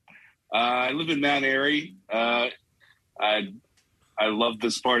 I live in Mount Airy. I love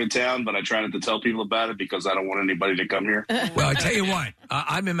this part of town, but I try not to tell people about it because I don't want anybody to come here. Well, I tell you what,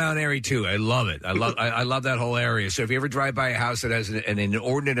 I'm in Mount Airy too. I love it. I love that whole area. So if you ever drive by a house that has an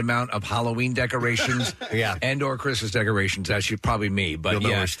inordinate amount of Halloween decorations, and or Christmas decorations, that's probably me. But You'll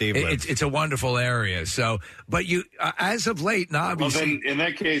know where Steve lives. It's a wonderful area. So, but you, as of late, now obviously, well, then in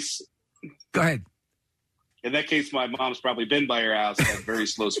that case, go ahead. In that case, my mom's probably been by your house at very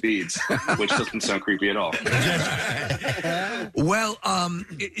slow speeds, which doesn't sound creepy at all. Well,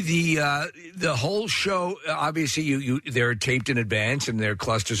 the whole show, obviously, they're taped in advance and their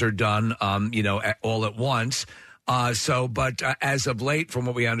clusters are done, all at once. But as of late, from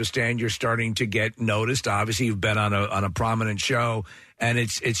what we understand, you're starting to get noticed. Obviously, you've been on a prominent show, and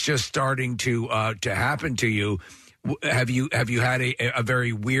it's just starting to happen to you. Have you had a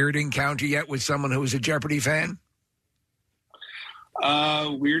very weird encounter yet with someone who is a Jeopardy fan?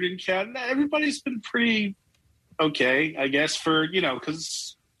 Weird encounter. Everybody's been pretty okay, I guess.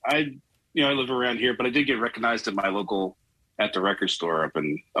 Because I live around here, but I did get recognized at the record store up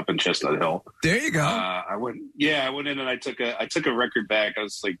in Chestnut Hill. There you go. I went in and I took a record back. I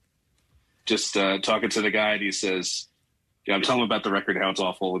was like just talking to the guy, and he says, "I'm telling him about the record, how it's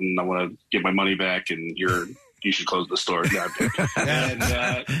awful, and I want to get my money back, and you're." you should close the store. No, and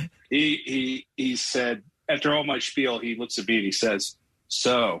he said, after all my spiel, he looks at me and he says,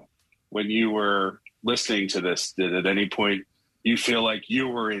 so when you were listening to this, did at any point you feel like you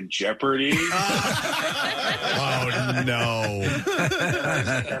were in jeopardy? Oh, no.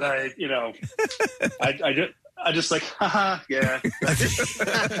 And I just like, haha, yeah.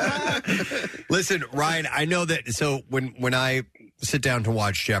 Listen, Ryan, I know that. So when I sit down to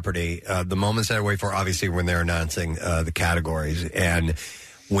watch Jeopardy, the moments that I wait for, obviously, when they're announcing the categories, and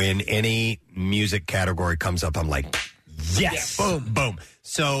when any music category comes up, I'm like, yes, boom, boom.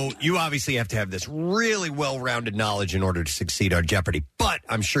 So you obviously have to have this really well-rounded knowledge in order to succeed on Jeopardy. But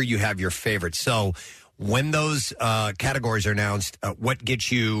I'm sure you have your favorites. So when those categories are announced, what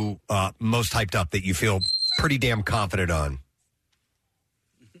gets you most hyped up that you feel pretty damn confident on?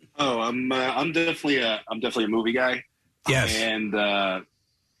 Oh, I'm definitely a movie guy. Yes, and I'll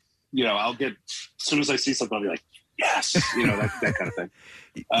get, as soon as I see something, I'll be like, yes, that kind of thing.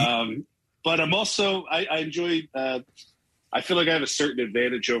 But I'm also I enjoy. I feel like I have a certain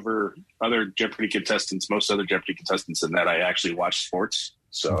advantage over other Jeopardy contestants, most other Jeopardy contestants, in that I actually watch sports.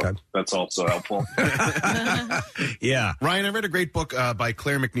 So that's also helpful. Yeah. Ryan, I read a great book by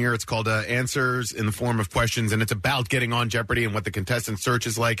Claire McNear. It's called Answers in the Form of Questions, and it's about getting on Jeopardy and what the contestant search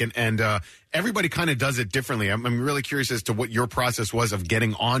is like. And everybody kind of does it differently. I'm really curious as to what your process was of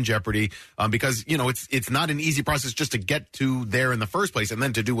getting on Jeopardy, because, it's not an easy process just to get to there in the first place, and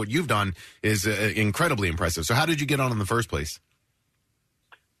then to do what you've done is incredibly impressive. So how did you get on in the first place?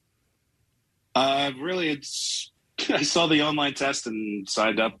 Really, I saw the online test and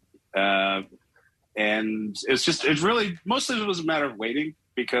signed up. And it's really, mostly it was a matter of waiting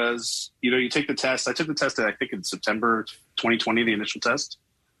because, you take the test. I took the test, I think in September 2020, the initial test.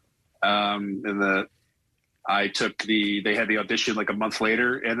 They had the audition like a month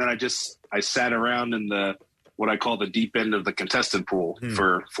later. And then I sat around in what I call the deep end of the contestant pool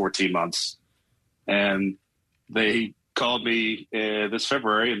for 14 months. And they called me this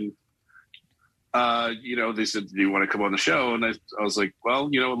February and, they said, do you want to come on the show? And I was like, well,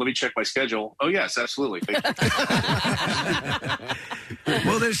 let me check my schedule. Oh, yes, absolutely. Thank you.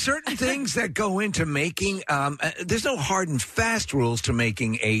 Well, there's certain things that go into making, there's no hard and fast rules to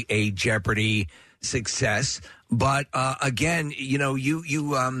making a Jeopardy success. But again, you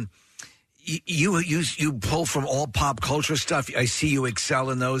pull from all pop culture stuff. I see you excel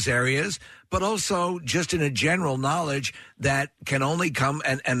in those areas, but also just in a general knowledge that can only come.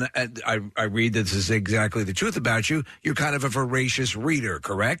 And I read that this is exactly the truth about you. You're kind of a voracious reader,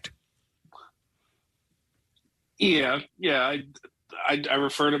 correct? Yeah. I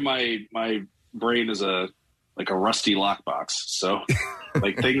refer to my brain as a rusty lockbox. So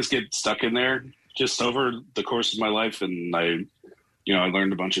like things get stuck in there just over the course of my life, and I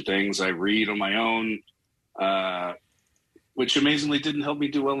learned a bunch of things. I read on my own, which amazingly didn't help me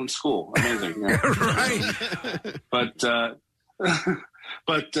do well in school. Amazing. Right. I've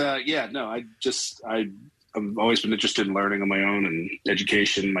always been interested in learning on my own and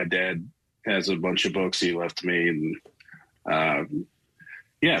education. My dad has a bunch of books he left me, and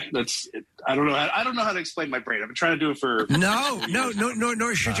that's it. I don't know how to explain my brain. I've been trying to do it for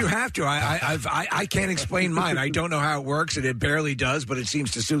nor should you have to. I can't explain mine. I don't know how it works, and it barely does, but it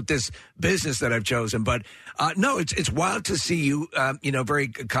seems to suit this business that I've chosen. But it's wild to see you, very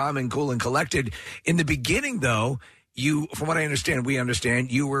calm and cool and collected. In the beginning, though, from what I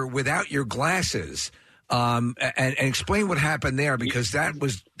understand, you were without your glasses. And explain what happened there, because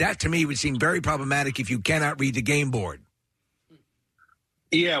that to me would seem very problematic if you cannot read the game board.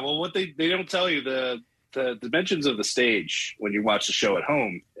 Yeah, well, what they don't tell you, the dimensions of the stage when you watch the show at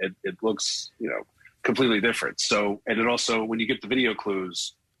home, it looks completely different. So, and it also, when you get the video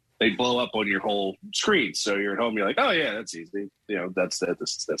clues, they blow up on your whole screen. So you're at home, you're like, oh yeah, that's easy. That's that.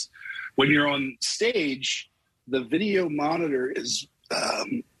 This is this. When you're on stage, the video monitor is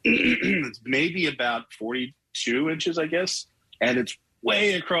it's maybe about 42 inches, I guess, and it's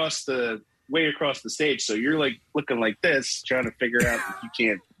way across the stage. So you're like looking like this, trying to figure out if you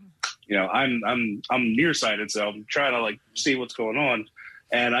can't, I'm nearsighted, so I'm trying to see what's going on.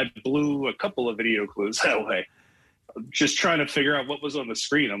 And I blew a couple of video clues that way. Just trying to figure out what was on the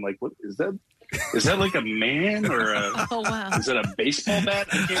screen. I'm like, what is that? Is that like a man or is it a baseball bat?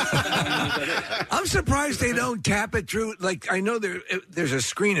 I'm surprised they don't tap it through. Like, I know there's a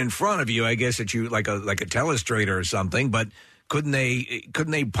screen in front of you, I guess, that you like a telestrator or something, but couldn't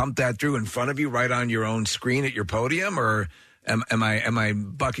they pump that through in front of you right on your own screen at your podium? Or am I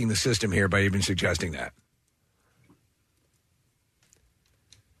bucking the system here by even suggesting that?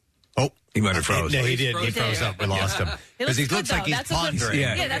 Oh, he might have froze. No, he did. He froze up. We lost him. Because he looks like he's pondering.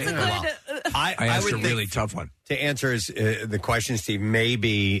 Yeah, that's a good I asked a really tough one. To answer the question, Steve,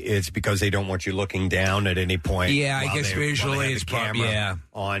 maybe it's because they don't want you looking down at any point. Yeah, I guess visually it's camera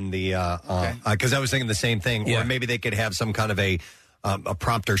on the because I was thinking the same thing. Yeah. Or maybe they could have some kind of a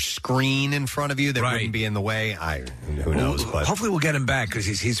prompter screen in front of you that wouldn't be in the way. Who knows? But Hopefully we'll get him back because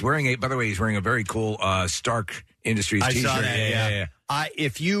he's wearing by the way, he's wearing a very cool Stark Industries I t-shirt. saw that,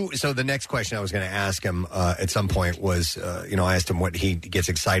 yeah. So the next question I was going to ask him at some point was, I asked him what he gets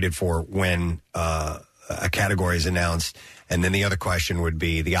excited for when a category is announced. And then the other question would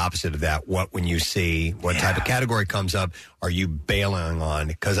be the opposite of that. When you see what type of category comes up, are you bailing on?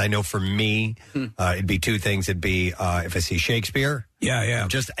 Because I know for me, it'd be two things. It'd be if I see Shakespeare. Yeah.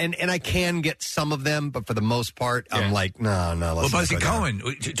 Just and I can get some of them, but for the most part, I'm like, no. Well, Buzzy Cohen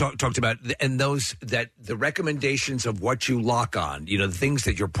talked about, and those that the recommendations of what you lock on, the things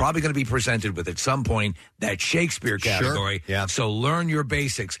that you're probably going to be presented with at some point, that Shakespeare category. Sure. Yeah. So learn your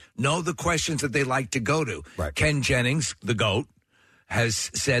basics. Know the questions that they like to go to. Right. Ken Jennings, the GOAT, has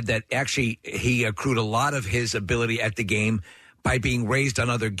said that actually he accrued a lot of his ability at the game by being raised on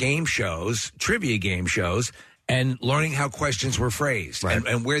other game shows, trivia game shows, and learning how questions were phrased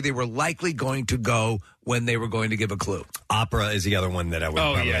and where they were likely going to go when they were going to give a clue. Opera is the other one that I would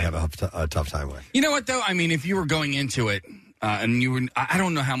probably have a tough time with. You know what, though? I mean, if you were going into it, and you were, I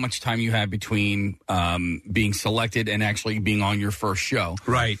don't know how much time you have between being selected and actually being on your first show.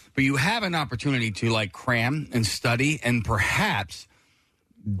 Right. But you have an opportunity to, cram and study and perhaps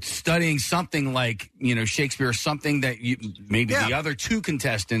studying something like, Shakespeare, something that the other two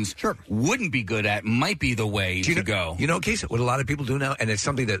contestants wouldn't be good at, might be the way to go. Casey, what a lot of people do now, and it's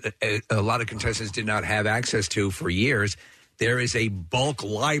something that a lot of contestants did not have access to for years, there is a bulk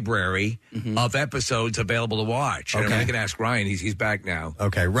library of episodes available to watch. And I can ask Ryan. He's back now.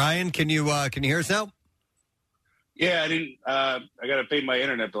 Okay. Ryan, can you hear us now? Yeah, I didn't. I got to pay my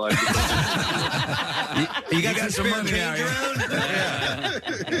internet bill. You got some money now.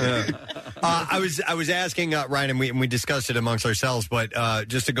 I was asking Ryan, and we discussed it amongst ourselves, but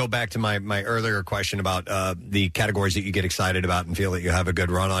just to go back to my earlier question about the categories that you get excited about and feel that you have a good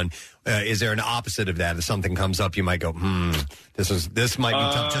run on, is there an opposite of that? If something comes up, you might go, this might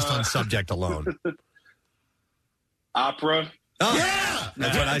be tough just on subject alone. Opera. Oh, yeah,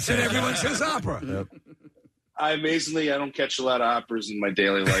 that's what I said. Everyone says opera. Yep. I don't catch a lot of operas in my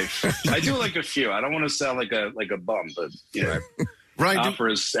daily life. I do like a few. I don't want to sound like a bum, but Ryan,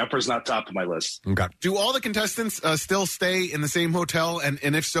 opera's not top of my list. Okay. Do all the contestants still stay in the same hotel?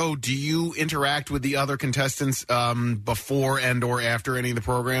 And if so, do you interact with the other contestants before and or after any of the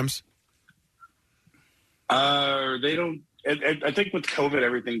programs? They don't. I think with COVID,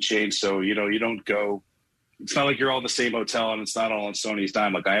 everything changed. So you don't go. It's not like you're all in the same hotel, and it's not all on Sony's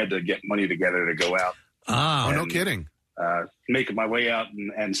dime. Like I had to get money together to go out. No kidding. Making my way out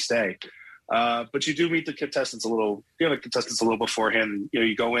and stay. But you do meet the contestants a little beforehand.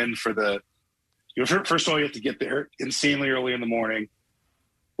 You go in for first of all, you have to get there insanely early in the morning,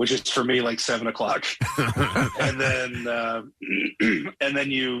 which is for me like 7:00. and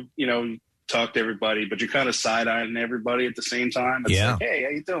then you talk to everybody, but you're kind of side-eyeing everybody at the same time. It's like, hey, how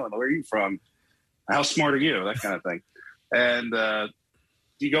you doing? Where are you from? How smart are you? That kind of thing. And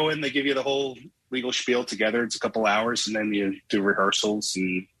you go in, they give you the whole legal spiel together. It's a couple hours, and then you do rehearsals,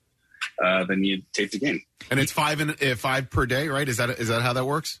 and then you tape the game. And it's 5 per day, right? Is that how that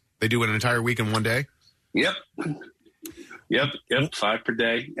works? They do it an entire week in one day? Yep. 5 per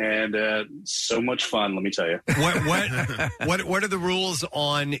day, and so much fun. Let me tell you. What are the rules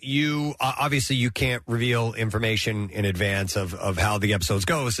on you? Obviously, you can't reveal information in advance of how the episodes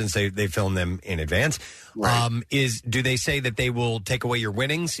go since they film them in advance. Right. Do they say that they will take away your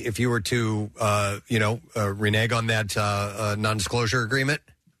winnings if you were to renege on that non-disclosure agreement?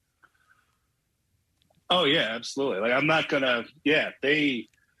 Oh yeah, absolutely. Like I'm not gonna. Yeah,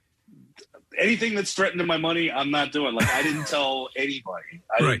 anything that's threatening my money, I'm not doing. Like I didn't tell anybody.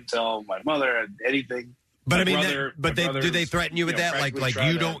 I didn't tell my mother anything. But do they threaten you with that? Like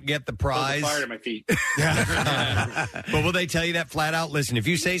you don't get the prize? Fire to my feet. But will they tell you that flat out? Listen, if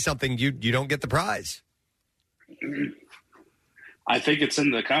you say something, you don't get the prize. I think it's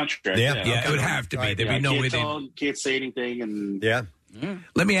in the contract. Yeah, it would have to be. There'd be no way can't say anything, and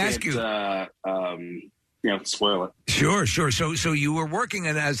Let me ask you. Spoil it. Sure. So you were working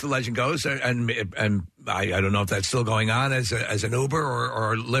as the legend goes, and I don't know if that's still going on as an Uber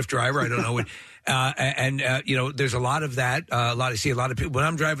or Lyft driver. I don't know. There's a lot of that. A lot of people when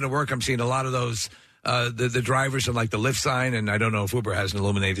I'm driving to work, I'm seeing a lot of those the drivers and like the lift sign, and I don't know if Uber has an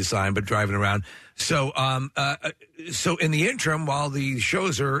illuminated sign, but driving around. So so in the interim, while the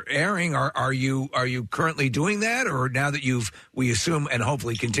shows are airing, are you currently doing that, or now that we assume and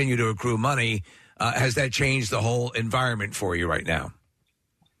hopefully continue to accrue money, has that changed the whole environment for you right now?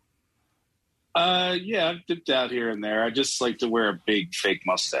 Yeah, I've dipped out here and there. I just like to wear a big fake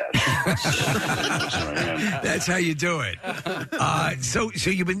mustache. That's how you do it. So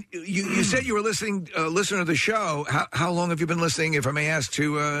you've been you said you were listener to the show. How long have you been listening, if I may ask,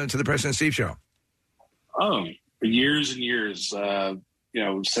 to the Preston and Steve show? Oh, years and years.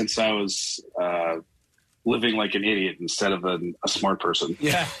 Since I was living like an idiot instead of a smart person.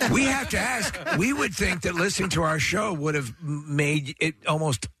 Yeah, we have to ask. We would think that listening to our show would have made it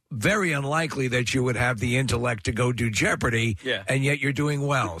almost very unlikely that you would have the intellect to go do Jeopardy, and yet you're doing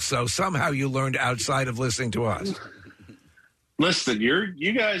well. So somehow you learned outside of listening to us. Listen,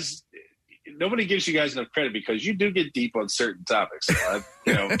 you guys, nobody gives you guys enough credit because you do get deep on certain topics.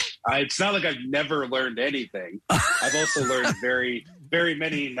 It's not like I've never learned anything. I've also learned very, very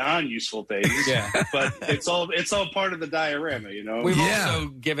many non-useful things. Yeah, but it's all part of the diorama. We've also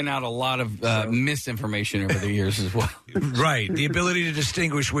given out a lot of misinformation over the years as well. Right, the ability to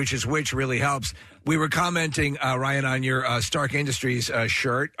distinguish which is which really helps. We were commenting, Ryan, on your Stark Industries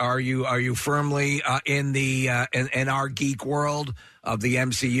shirt. Are you firmly in the in our geek world of the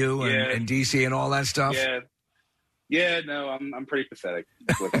MCU and DC and all that stuff? Yeah, no, I'm pretty pathetic.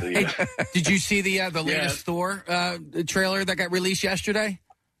 With the, Did you see the latest Thor trailer that got released yesterday?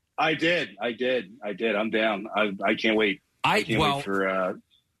 I did. I'm down. I can't wait. I can't wait for.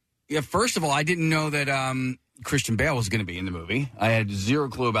 First of all, I didn't know that Christian Bale was going to be in the movie. I had zero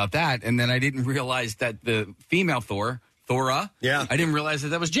clue about that, and then I didn't realize that the female Thora. Yeah, I didn't realize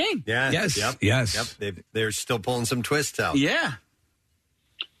that was Jane. Yeah. Yes. Yep. They're still pulling some twists out. Yeah.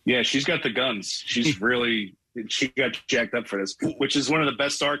 Yeah, she's got the guns. She got jacked up for this, which is one of the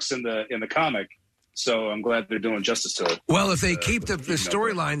best arcs in the comic. So I'm glad they're doing justice to it. Well, if they keep the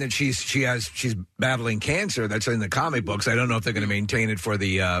storyline that she's battling cancer that's in the comic books, I don't know if they're going to maintain it for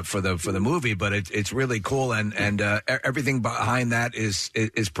the movie, but it's really cool and everything behind that is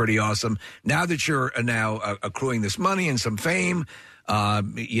pretty awesome. Now that you're accruing this money and some fame.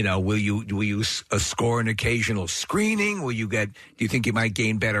 Will you score an occasional screening? Do you think you might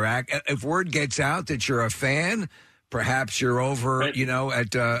gain better act? If word gets out that you're a fan, perhaps you're over, at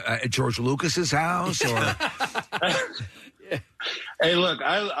George Lucas's house or. Hey, look,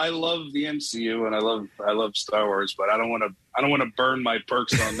 I love the MCU and I love Star Wars, but I don't want to burn my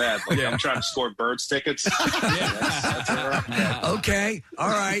perks on that. Like I'm trying to score Birds tickets. That's okay, all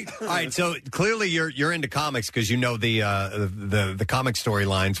right. So clearly you're into comics because you know the comic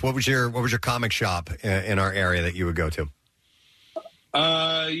storylines. What was your comic shop in our area that you would go to?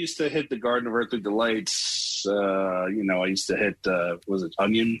 I used to hit the Garden of Earthly Delights. I used to hit was it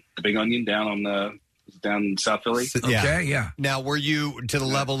Onion, the Big Onion down in South Philly. Okay, yeah. Now, were you to the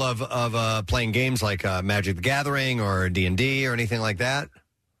level of playing games like Magic the Gathering or D&D or anything like that?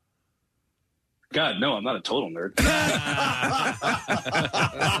 God, no, I'm not a total nerd.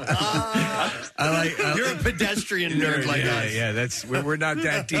 You're a pedestrian nerd like us. Yeah, we're not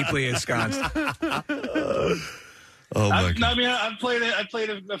that deeply ensconced. I've played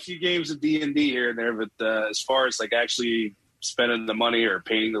a few games of D&D here and there, but as far as like actually spending the money or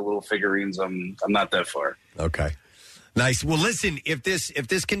painting the little figurines, I'm not that far. Okay, nice. Well, listen, if this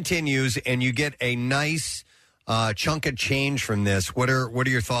continues and you get a nice chunk of change from this, what are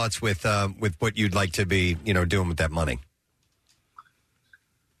your thoughts with what you'd like to be doing with that money?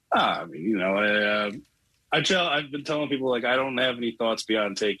 I've been telling people like I don't have any thoughts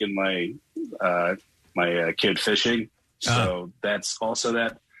beyond taking my kid fishing, so that's also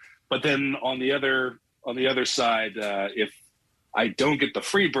that. But then on the other side, if I don't get the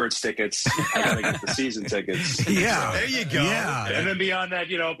free Birds tickets, I gotta get the season tickets. Yeah, there you go. Yeah, and then beyond that,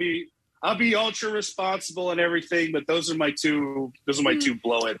 I'll be ultra responsible and everything. But those are my two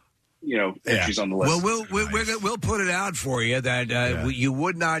blow it, entries on the list. Well, we'll put it out for you that you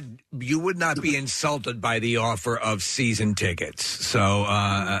would not be insulted by the offer of season tickets. So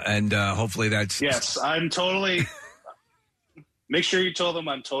and hopefully that's I'm totally. Make sure you tell them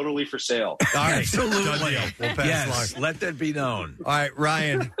I'm totally for sale. All right. Absolutely. We'll pass along. Let that be known. All right,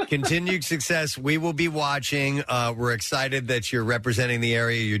 Ryan, continued success. We will be watching. We're excited that you're representing the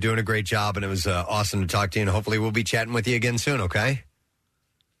area. You're doing a great job, and it was awesome to talk to you, and hopefully we'll be chatting with you again soon, okay?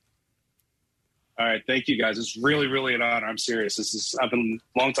 All right, thank you guys. It's really, really an honor. I'm serious. I've been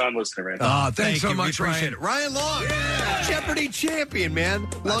a long-time listener right now. Thanks so much, Ryan. Ryan Long, Jeopardy champion, man.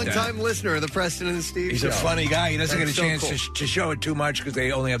 Long-time listener of the Preston and Steve He's Show. a funny guy. He doesn't get a chance to show it too much because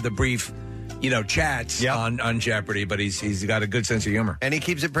they only have the brief chats on Jeopardy, but he's got a good sense of humor. And he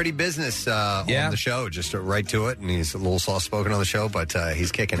keeps it pretty business on the show, just right to it. And he's a little soft-spoken on the show, but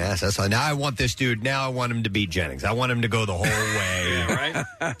he's kicking ass. That's now I want this dude. Now I want him to beat Jennings. I want him to go the whole way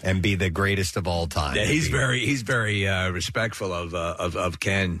and be the greatest of all time. Yeah, he's very respectful of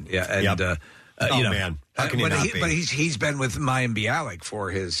Ken. Yeah, and man, how can you not be? But he's been with Mayim Bialik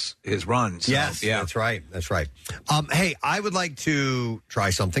for his runs. So, yes, that's right. Hey, I would like to try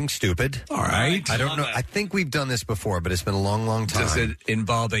something stupid. All right. I don't know. I think we've done this before, but it's been a long, long time. Does it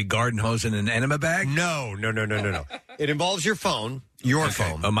involve a garden hose and an enema bag? No. It involves your phone. Your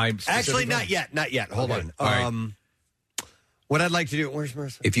phone. Actually, not yet. Hold on. All right. What I'd like to do. Where's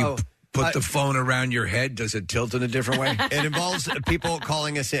Marissa? If you put the phone around your head, does it tilt in a different way? It involves people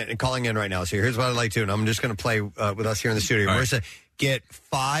calling in right now. So here's what I'd like to do, and I'm just going to play with us here in the studio. All right. Marissa, get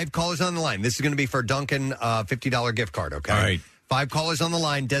 5 callers on the line. This is going to be for Duncan $50 gift card, okay? All right. 5 callers on the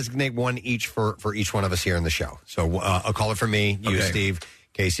line. Designate one each for each one of us here in the show. So a caller for me, you, Steve,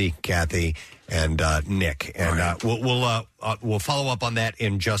 Casey, Kathy, and Nick. And we'll follow up on that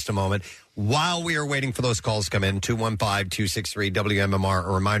in just a moment. While we are waiting for those calls to come in, 215-263-WMMR,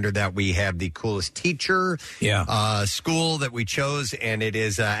 a reminder that we have the coolest teacher school that we chose, and it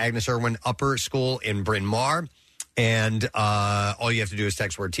is Agnes Irwin Upper School in Bryn Mawr. And all you have to do is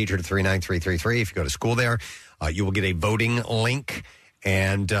text word teacher to 39333 if you go to school there. You will get a voting link,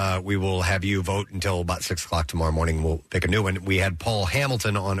 and we will have you vote until about 6 o'clock tomorrow morning. We'll pick a new one. We had Paul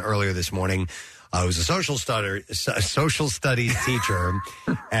Hamilton on earlier this morning, who's a social studies teacher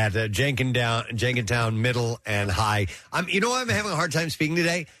at Jenkintown Middle and High. I'm having a hard time speaking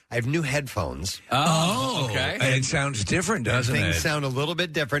today. I have new headphones. Oh, okay. And it sounds different, doesn't it? Things sound a little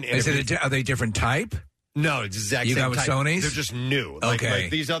bit different. Are they different type? No, it's exact you same got with type. Sony's? They're just new. Okay.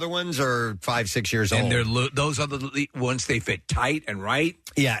 Like these other ones are 5-6 years old. And those are the ones they fit tight and right?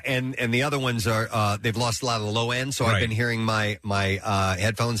 Yeah, and the other ones are they've lost a lot of the low end, so I've been hearing my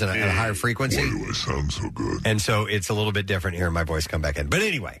headphones at a higher frequency. Why do I sound so good? And so it's a little bit different hearing my voice come back in. But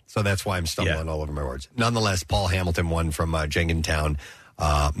anyway, so that's why I'm stumbling all over my words. Nonetheless, Paul Hamilton won from Jenkintown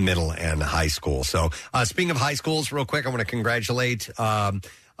Middle and High School. So speaking of high schools, real quick, I want to congratulate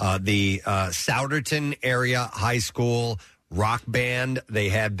the Souderton area high school rock band. They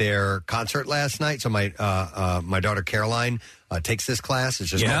had their concert last night. So my daughter Caroline takes this class. It's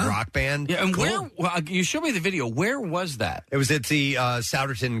just called rock band. Yeah, and where? Well, you showed me the video. Where was that? It was at the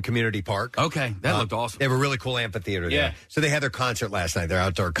Souderton Community Park. Okay, that looked awesome. They have a really cool amphitheater there. So they had their concert last night. Their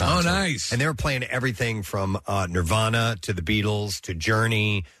outdoor concert. Oh, nice! And they were playing everything from Nirvana to the Beatles to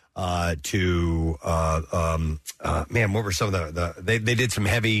Journey. To man, what were some of they did some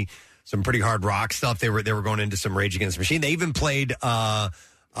pretty hard rock stuff. They were going into some Rage Against the Machine. They even played Cult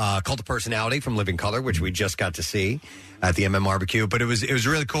of Personality from Living Color, which we just got to see at the MM Barbecue. But it was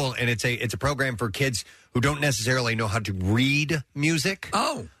really cool, and it's a program for kids who don't necessarily know how to read music.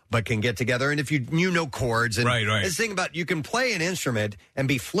 But can get together, and if you know chords, and this thing about you can play an instrument and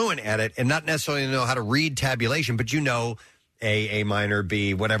be fluent at it, and not necessarily know how to read tabulation, but you know A minor,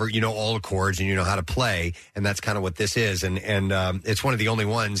 B, whatever, you know all the chords and you know how to play, and that's kind of what this is. And it's one of the only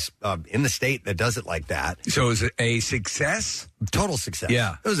ones in the state that does it like that. So is it a success? Total success.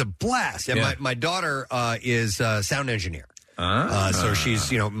 Yeah. It was a blast. And my daughter is a sound engineer. So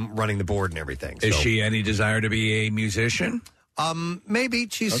she's, running the board and everything. Is she any desire to be a musician? Maybe.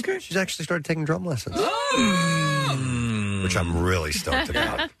 She's actually started taking drum lessons. Which I'm really stoked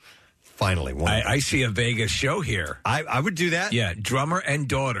about. Finally, I see a Vegas show here. I would do that. Yeah, drummer and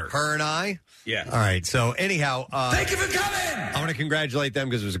daughter. Her and I? Yeah. All right. So anyhow, thank you for coming. I want to congratulate them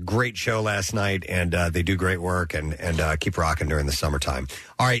because it was a great show last night, and they do great work and keep rocking during the summertime.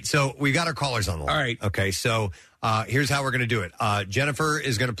 All right. So we got our callers on the line. All right. Okay. So here's how we're going to do it. Jennifer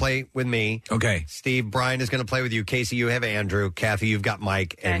is going to play with me. Okay. Steve, Brian is going to play with you. Casey, you have Andrew. Kathy, you've got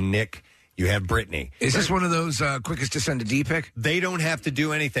Mike. Okay. And Nick, you have Brittany. Is this one of those quickest to send a D-pick? They don't have to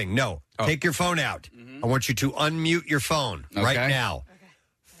do anything. No. Take your phone out. I want you to unmute your phone right now. Okay.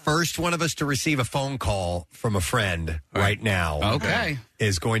 First one of us to receive a phone call from a friend right now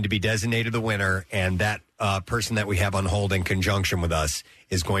is going to be designated the winner, and that person that we have on hold in conjunction with us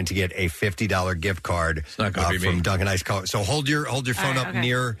is going to get a $50 gift card it's not gonna be from me. Duncan Ice Color. So hold your phone up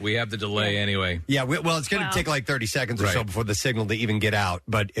near. We have the delay anyway. Yeah, it's going to take like 30 seconds or so before the signal to even get out.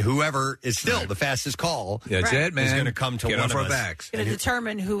 But whoever is still the fastest call, that's it, man. is going to come to get one off of our us. backs. Going to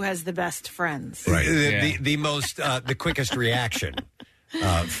determine who has the best friends. Right. The most, the quickest reaction.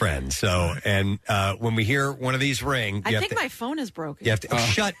 friend. So, and when we hear one of these ring, I think my phone is broken. you have to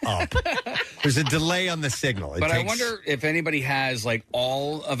shut up. There's a delay on the signal. But I wonder if anybody has like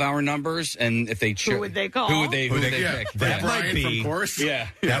all of our numbers, and if they Who would they call? Who would they pick? That might be from course. Yeah,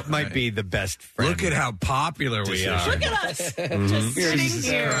 that might be the best friend. Look at how popular we are. Look at us. Mhm. Just sitting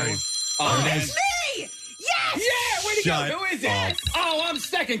here. Oh, It's me! Yes! Yeah, way to Shut go. Who is it? up. Oh, I'm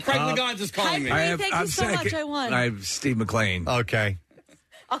second. Craig Legons is calling me. Thank you so much. second. I won. I have Steve McLean. Okay.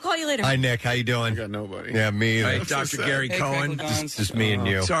 I'll call you later. Hi, Nick. How you doing? I got nobody. Yeah, me either. All right, Dr. Gary Cohen. Just me and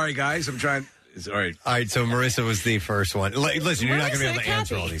you. Sorry, guys. I'm trying. All right. All right, so Marissa was the first one. Listen, you're not going to be able to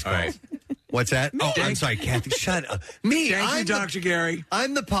answer all these calls. All right. What's that? Oh, I'm sorry, Kathy. Shut up. Me. Thank you, I'm Dr. Gary.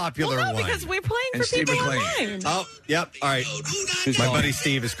 I'm the popular Well, no, one. because we're playing And for people Steve McLean. online. Oh, yep. All right. My buddy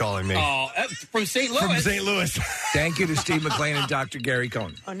Steve is calling me. Oh, from St. Louis. From St. Louis. Thank you to Steve McLean and Dr. Gary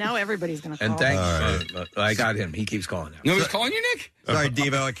Cohen. Oh, now everybody's going to call. And thank I got him. He keeps calling now. Nobody's calling you, Nick? Sorry,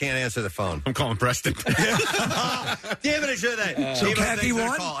 Devo. I can't answer the phone. I'm calling Preston. Damn it, I should have that. So Devo, Kathy thanks for the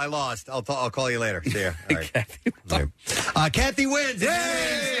won? call. I lost. I'll call you later. See ya. All right. Kathy wins.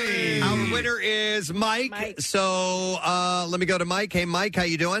 Yay! Our winner is Mike. So let me go to Mike. Hey, Mike, how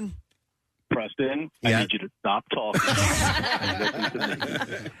you doing? Preston, I need you to stop talking.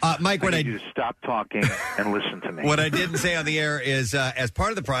 Mike, what I need you to stop talking and listen to me. What I didn't say on the air is, as part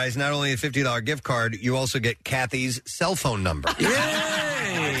of the prize, not only a $50 gift card, you also get Kathy's cell phone number. I've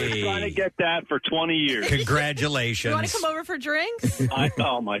been trying to get that for 20 years. Congratulations. You want to come over for drinks?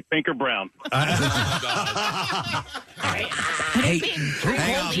 My Pinker Brown. Hey, who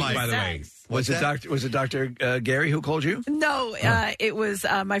called you, by the way? Was it Dr. Gary who called you? No, it was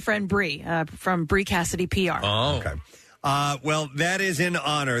my friend Bree from Bree Cassidy PR. Oh, okay. Well, that is in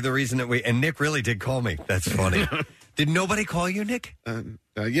honor. The reason that and Nick really did call me. That's funny. Did nobody call you, Nick?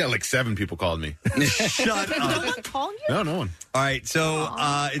 Yeah, like 7 people called me. Shut up. No one called you? No, no one. All right, so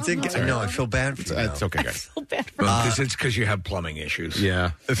it's in. No, I feel bad for you. It's okay, guys. It's because you have plumbing issues.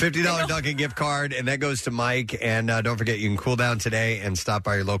 Yeah. The $50 Dunkin' gift card, and that goes to Mike. And don't forget, you can cool down today and stop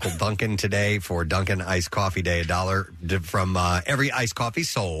by your local Dunkin' today for Dunkin' Iced Coffee Day. $1 from every iced coffee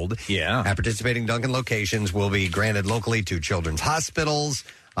sold. Yeah. At participating Dunkin' locations will be granted locally to children's hospitals.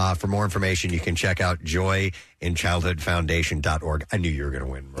 For more information, you can check out joyinchildhoodfoundation.org. I knew you were going to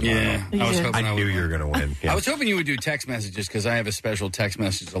win. Ramona. Yeah, I was hoping I knew you were going to win. Yeah. I was hoping you would do text messages because I have a special text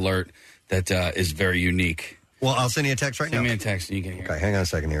message alert that is very unique. Well, I'll send you a text right now. Send me a text and you can hear. Okay, hang on a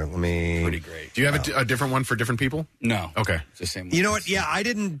second here. Let me. Pretty great. Do you have a different one for different people? No. Okay. It's the same one. You know what? Yeah, I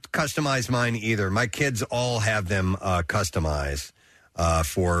didn't customize mine either. My kids all have them customized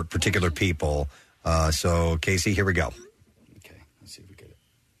for particular people. So, Casey, here we go. Let's see if we get it.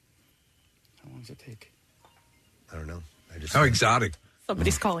 How long does it take? I don't know. How exotic.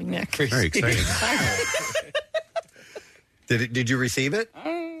 Somebody's calling Nick. Very exciting. Did you receive it?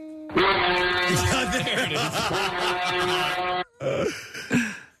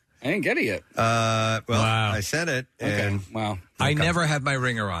 I didn't get it yet. Well, Wow. I sent it. And Wow. I never have my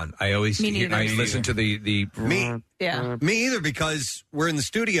ringer on. I always Me neither. I listen to the Me either, because we're in the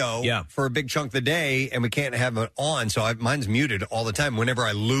studio for a big chunk of the day and we can't have it on. So mine's muted all the time. Whenever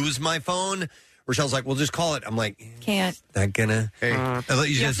I lose my phone, Rochelle's like, "Well, just call it." I'm like, Can't. "Not gonna." Hey, Now,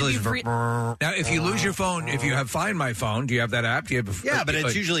 if you lose your phone, if you have Find My Phone, do you have that app? Do you have? Yeah, but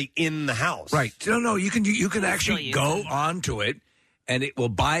it's usually in the house. Right. No. You can actually go onto it, and it will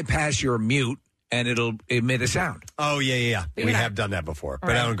bypass your mute, and it'll emit a sound. Oh yeah. We have done that before,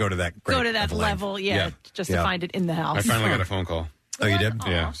 but I don't go to that. Go to that level, just to find it in the house. I finally got a phone call. Oh, you did?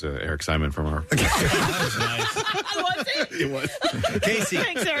 Yeah, it was Eric Simon from our. It was. Casey,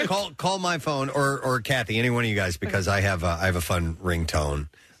 Thanks, Eric. call my phone or Kathy, any one of you guys, because I have a fun ringtone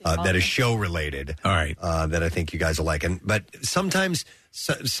that is show related. All right, that I think you guys will like. But sometimes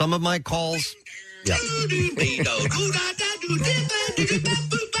some of my calls. Yeah.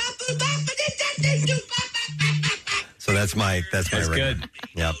 So that's my ring. Good.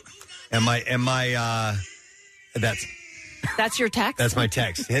 Yep. And my That's your text? That's my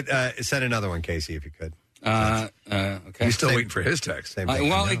text. Send another one, Casey, if you could. Okay. He's still waiting for his text. Same thing.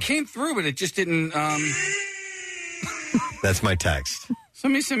 Well, it came through, but it just didn't. That's my text.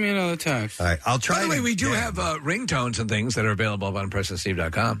 Send me another text. All right, I'll try. By the way, we do have ringtones and things that are available on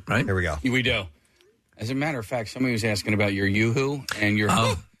PrestonSteve.com, right? Here we go. We do. As a matter of fact, somebody was asking about your Yoo-Hoo and your.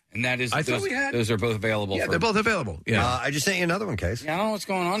 And that is. I thought we had. Those are both available. Yeah, they're both available. Yeah. I just sent you another one, Casey. Yeah, I don't know what's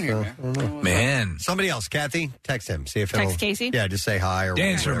going on here, man. Man. Somebody else, Kathy, text him. See if Text he'll. Casey? Yeah, just say hi or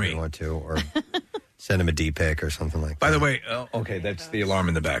Dance for whatever me. you want to, or send him a D-pic or something like that. By the way, okay, that's the alarm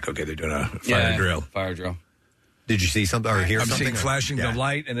in the back. Okay, they're doing a fire drill. Fire drill. Did you see something or hear I'm something? seeing flashing the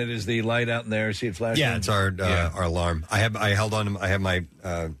light, and it is the light out in there. See it flashing? Yeah, it's our alarm. I have my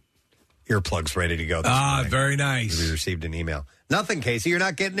earplugs ready to go. Very nice. We received an email. Nothing, Casey. You're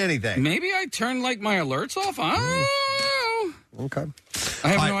not getting anything. Maybe I turned like my alerts off. I don't know. Okay. I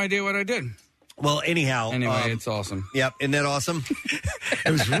have no idea what I did. Well, anyhow. Anyway, it's awesome. Yep. Isn't that awesome?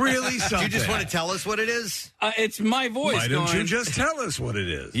 It was really something. Do you just want to tell us what it is? It's my voice. Why don't you just tell us what it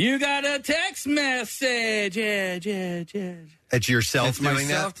is? You got a text message. Yeah. It's yourself It's doing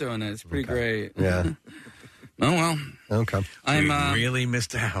myself that? doing it. It's pretty great. Yeah. Oh, well. Okay. I'm really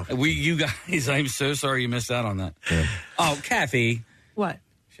missed out. You guys, I'm so sorry you missed out on that. Yeah. Oh, Kathy. What?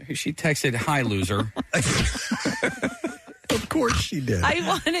 She texted, "Hi, loser." Of course she did. I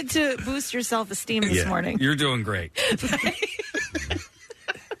wanted to boost your self-esteem this morning. You're doing great.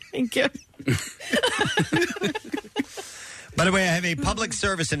 Thank you. By the way, I have a public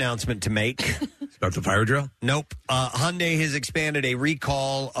service announcement to make. About the fire drill? Nope. Hyundai has expanded a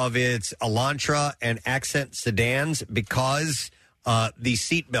recall of its Elantra and Accent sedans because the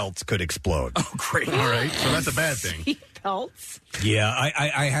seat belts could explode. Oh, great. All right. So that's a bad thing. Belts? Yeah,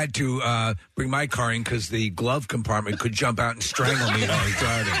 I had to bring my car in because the glove compartment could jump out and strangle me while I was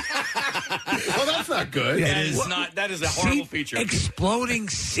driving. Well, that's not good. That is a horrible feature. Exploding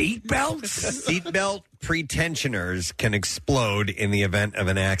seat belts? Seatbelt pretensioners can explode in the event of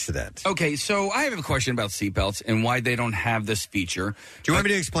an accident. Okay, so I have a question about seatbelts and why they don't have this feature. Do you want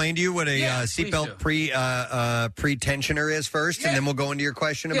me to explain to you what a seatbelt pretensioner is first, and then we'll go into your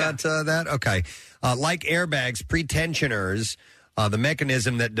question about that? Okay. Like airbags, pretensioners, the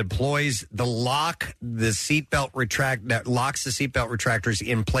mechanism that deploys that locks the seatbelt retractors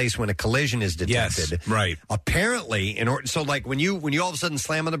in place when a collision is detected. Yes, right. Apparently, so like when you all of a sudden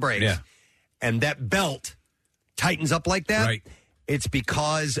slam on the brakes, and that belt tightens up like that, right. It's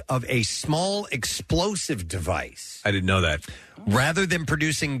because of a small explosive device. I didn't know that. Rather than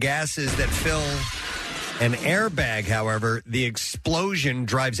producing gases that fill an airbag, however, the explosion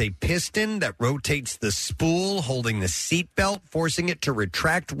drives a piston that rotates the spool holding the seatbelt, forcing it to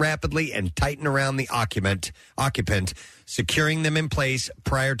retract rapidly and tighten around the occupant, securing them in place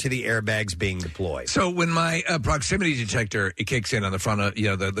prior to the airbags being deployed. So when my proximity detector it kicks in on the front of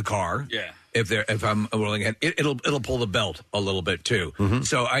the car, if I'm rolling ahead, it'll pull the belt a little bit too. Mm-hmm.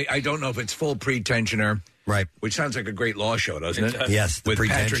 So I don't know if it's full pretensioner, right? Which sounds like a great law show, doesn't it? Yes, the with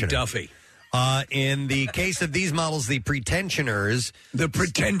Patrick pretensioner. Duffy. In the case of these models, the pretensioners.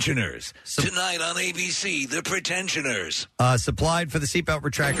 Tonight on ABC, the pretensioners. Supplied for the seatbelt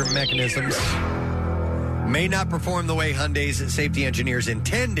retractor mechanisms may not perform the way Hyundai's safety engineers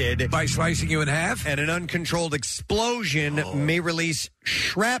intended. By slicing you in half? And an uncontrolled explosion may release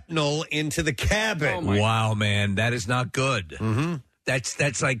shrapnel into the cabin. Wow, man, that is not good. Mm-hmm.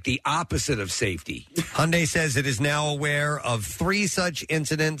 That's like the opposite of safety. Hyundai says it is now aware of 3 such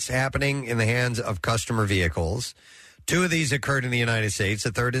incidents happening in the hands of customer vehicles. 2 of these occurred in the United States,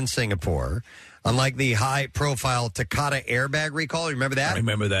 a third in Singapore. Unlike the high-profile Takata airbag recall, you remember that? I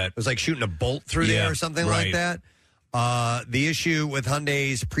remember that. It was like shooting a bolt through there or something like that. The issue with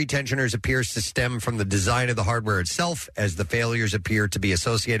Hyundai's pretensioners appears to stem from the design of the hardware itself, as the failures appear to be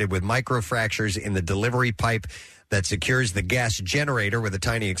associated with microfractures in the delivery pipe that secures the gas generator where the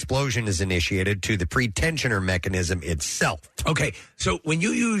tiny explosion is initiated to the pretensioner mechanism itself. Okay, so when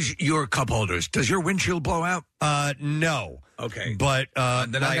you use your cup holders, does your windshield blow out? No. Okay. But then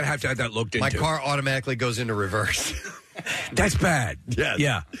I'm going to have that looked into. My car automatically goes into reverse. That's bad. Yes.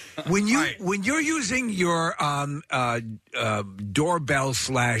 Yeah. When you're using your doorbell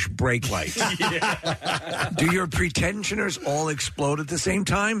 / brake light, do your pretensioners all explode at the same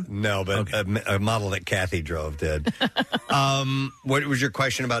time? No, but a model that Kathy drove did. What was your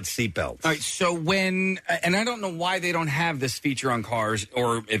question about seatbelts? All right, so and I don't know why they don't have this feature on cars,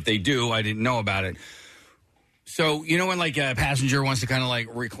 or if they do, I didn't know about it. So, when like a passenger wants to kind of like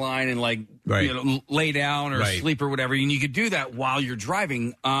recline and like, lay down or sleep or whatever, and you could do that while you're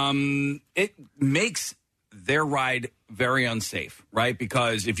driving, it makes their ride very unsafe, right?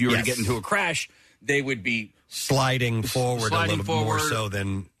 Because if you were to get into a crash, they would be sliding forward a little more so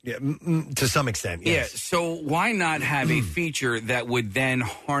than, to some extent, yes. Yeah, so why not have a feature that would then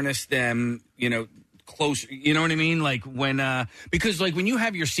harness them, closer, you know what I mean? Like when, because like when you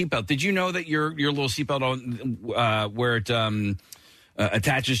have your seatbelt, did you know that your little seatbelt on where it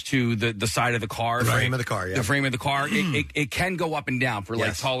attaches to the side of the car, the frame of the car, the frame of the car, it can go up and down for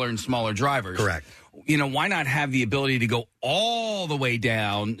like taller and smaller drivers. Correct. Why not have the ability to go all the way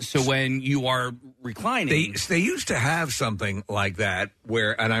down so when you are reclining? They used to have something like that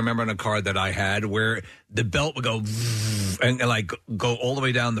and I remember in a car that I had where the belt would go and like go all the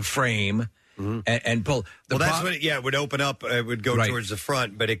way down the frame. and pull. That's what it would open up. It would go towards the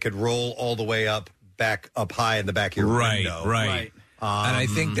front, but it could roll all the way back up high in the back of your window. Right. And I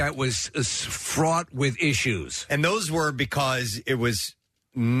think that was fraught with issues. And those were because it was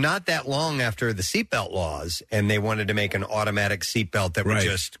not that long after the seatbelt laws, and they wanted to make an automatic seatbelt that would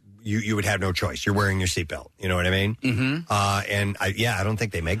just you would have no choice. You're wearing your seatbelt. You know what I mean? Mm-hmm. And I don't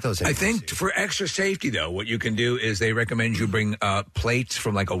think they make those anymore. I think for extra safety, though, what you can do is they recommend you bring plates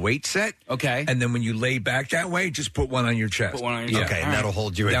from like a weight set. Okay. And then when you lay back that way, just put one on your chest. Put one on your chest. Okay, and that'll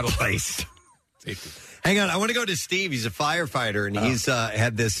hold you in place. Safety. Hang on, I want to go to Steve. He's a firefighter, and he's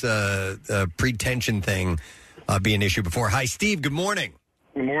had this pre-tension thing be an issue before. Hi, Steve. Good morning.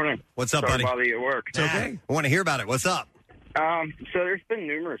 Good morning. What's up, Sorry buddy? to bother you at work. It's okay. I want to hear about it. What's up? So there's been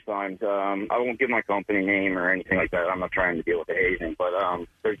numerous times. I won't give my company name or anything like that. I'm not trying to deal with the hazing, but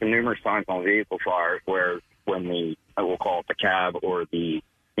there's been numerous times on vehicle fires where when we'll call it the cab or the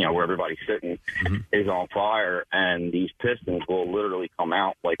where everybody's sitting is on fire, and these pistons will literally come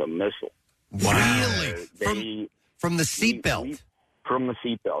out like a missile. Really? From the seatbelt? From the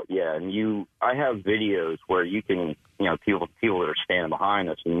seatbelt, yeah. And I have videos where you can, people that are standing behind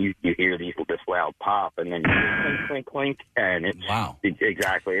us, and you hear this loud pop, and then you hear clink, clink, clink, and it's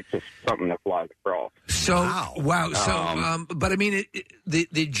exactly. It's just something that flies across. So wow. So, but I mean,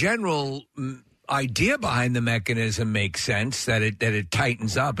 the general idea behind the mechanism makes sense that it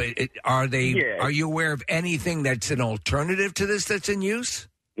tightens up. Are you aware of anything that's an alternative to this that's in use?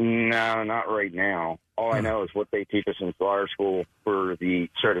 No, not right now. All I know is what they teach us in fire school for the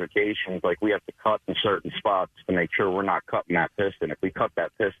certifications. Like, we have to cut in certain spots to make sure we're not cutting that piston. If we cut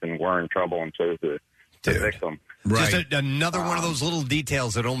that piston, we're in trouble, and so is the victim. Right. Just another one of those little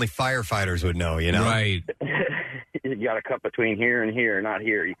details that only firefighters would know, you know? Right. You got to cut between here and here, not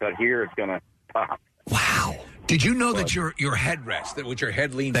here. You cut here, it's going to pop. Wow. Did you know that your headrest, that what your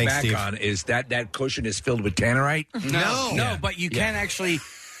head leans back Steve. on, is that cushion is filled with tannerite? No, but you can actually...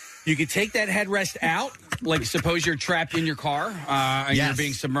 You could take that headrest out. Like, suppose you're trapped in your car and you're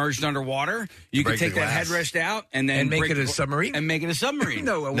being submerged underwater. You can take that headrest out and then make it a submarine. And make it a submarine.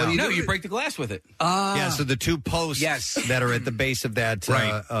 You break the glass with it. So the two posts that are at the base of that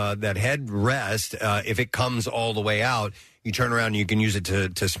that headrest, if it comes all the way out, you turn around and you can use it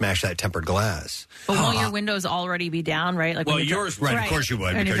to smash that tempered glass. But won't your windows already be down, right? Like yours, right? Of course you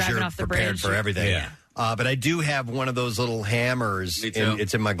would, and because you're you're off the prepared bridge. for everything. Yeah. But I do have one of those little hammers.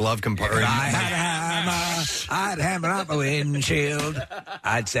 It's in my glove compartment. I had a hammer. I'd hammer up a windshield.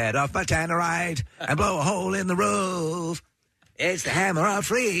 I'd set off my tannerite and blow a hole in the roof. It's the hammer of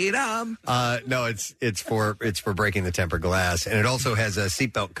freedom. No, it's for breaking the tempered glass, and it also has a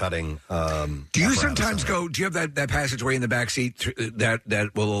seatbelt cutting. Do you sometimes go? Do you have that passageway in the back seat that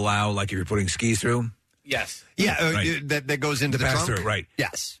will allow, like, if you're putting skis through? Yes. Yeah, that goes into the pass trunk. through, right?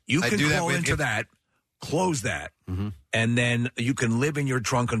 Yes, You I can do crawl into that. Close that, and then you can live in your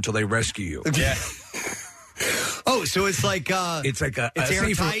trunk until they rescue you. Yeah. Oh, so it's like a safe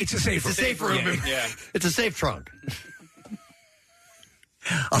room. It's a safe room. Yeah. It's a safe trunk.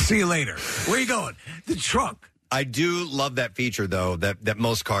 I'll see you later. Where are you going? The trunk. I do love that feature, though, that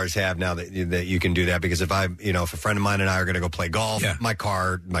most cars have now that you can do that, because if a friend of mine and I are going to go play golf, my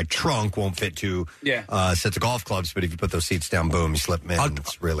trunk won't fit two sets of golf clubs, but if you put those seats down, boom, you slip them in.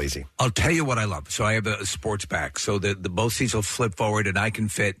 It's real easy. I'll tell you what I love. So I have a sports back, so the both seats will flip forward, and I can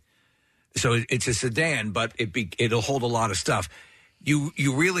fit. So it's a sedan, but it'll hold a lot of stuff. You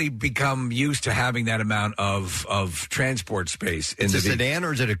really become used to having that amount of transport space. Is it a sedan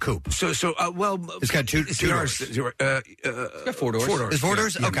or is it a coupe? So it's got two doors. It's got 4 doors. 4 doors. It's 4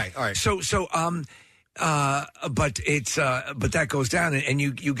 doors? Yeah. Okay, all right. But that goes down, and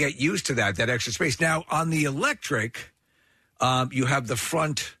you get used to that extra space. Now on the electric, you have the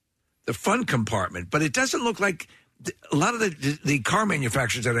front compartment, but it doesn't look like. A lot of the car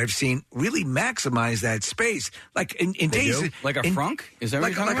manufacturers that I've seen really maximize that space, like in days like a frunk. Is that what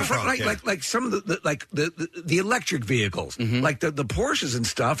you're talking about? Frunk, right? Like some of the electric vehicles, like the Porsches and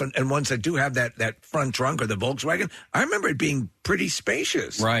stuff, and ones that do have that front trunk, or the Volkswagen. I remember it being pretty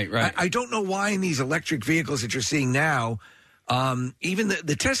spacious. Right. I don't know why in these electric vehicles that you're seeing now. Even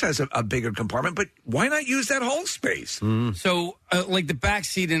the Tesla has a bigger compartment, but why not use that whole space? So, like the back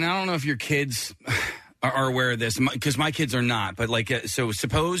seat, and I don't know if your kids are aware of this, because my kids are not, but so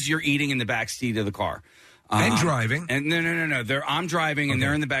suppose you're eating in the back seat of the car. And driving. And no. I'm driving, and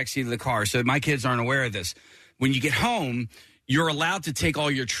they're in the back seat of the car, so my kids aren't aware of this. When you get home, you're allowed to take all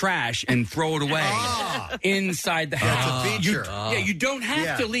your trash and throw it away inside the house. That's a feature. You don't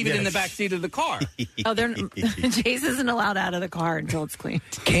have to leave it in the back seat of the car. Chase isn't allowed out of the car until it's clean.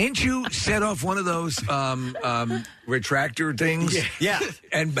 Can't you set off one of those retractor things? Yeah.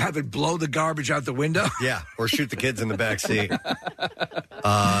 And have it blow the garbage out the window? Yeah, or shoot the kids in the back seat.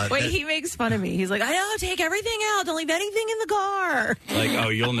 Wait, he makes fun of me. He's like, I know, take everything out. Don't leave anything in the car. Like, oh,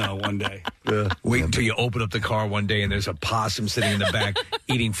 you'll know one day. Wait until you open up the car one day and there's a possum sitting in the back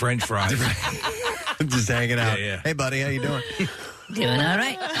eating French fries. Just hanging out. Yeah. Hey, buddy, how you doing? Doing all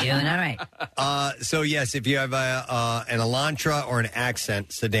right. So, yes, if you have an Elantra or an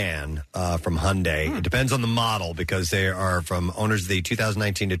Accent sedan from Hyundai, it depends on the model because they are from owners of the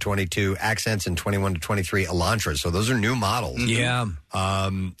 2019 to 22 Accents and 21 to 23 Elantras. So those are new models. Yeah.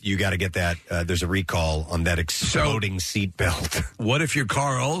 You got to get that. There's a recall on that exploding seat belt. What if your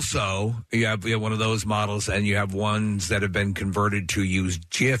car also, you have one of those models and you have ones that have been converted to use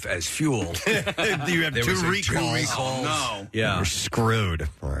Jif as fuel? You have two recalls. Oh, no. Yeah. You're screwed.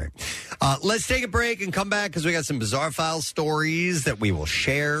 All right. Let's take a break and come back because we got some bizarre file stories that we will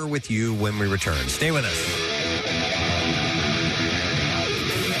share with you when we return. Stay with us.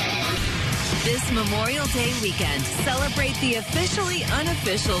 This Memorial Day weekend, celebrate the officially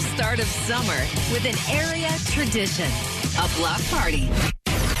unofficial start of summer with an area tradition, a block party.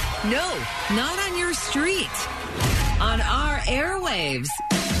 No, not on your street, on our airwaves.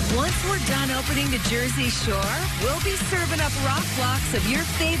 Once we're done opening the Jersey Shore, we'll be serving up rock blocks of your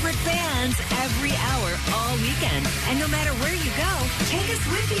favorite bands every hour all weekend. And no matter where you go, take us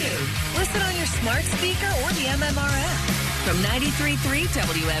with you. Listen on your smart speaker or the MMR app. From 93.3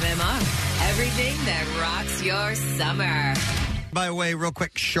 WMMR, everything that rocks your summer. By the way, real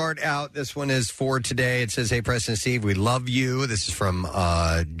quick shout out. This one is for today. It says, hey, Preston and Steve, we love you. This is from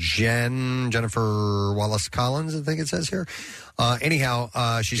Jennifer Wallace Collins, I think it says here.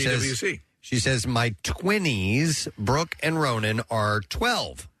 She says, my twinnies, Brooke and Ronan, are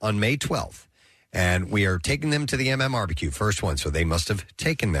 12 on May 12th. And we are taking them to the MM barbecue, first one, so they must have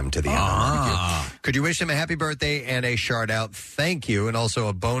taken them to the MM barbecue. Could you wish them a happy birthday and a shout out? Thank you. And also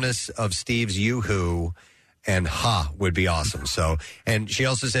a bonus of Steve's Yoo-Hoo and Ha would be awesome. So, and she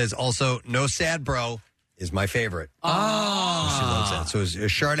also says, also, no sad bro is my favorite. She loves that. So it's a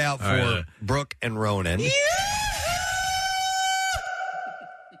shout out for Brooke and Ronan. Yeah!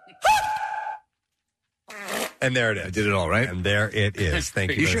 And there it is. I did it all right. And there it is.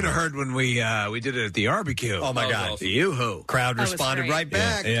 Thank you. You should have heard when we did it at the barbecue. Oh, my God. The Yoo-Hoo. Crowd responded right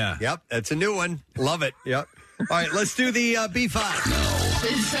back. Yeah. Yep. That's a new one. Love it. Yep. All right. Let's do the B5.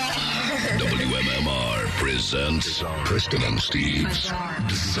 WMMR presents Preston and Steve's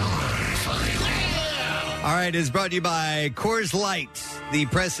Bizarre File. All right. It's brought to you by Coors Light. The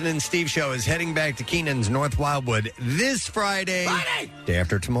Preston and Steve Show is heading back to Keenan's North Wildwood this Friday. Day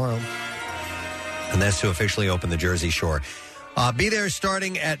after tomorrow. And that's to officially open the Jersey Shore. Be there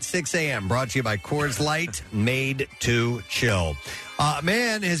starting at 6 a.m. Brought to you by Coors Light, made to chill. A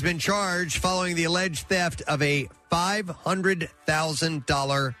man has been charged following the alleged theft of a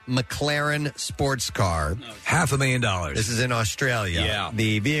 $500,000 McLaren sports car. $500,000. This is in Australia. Yeah.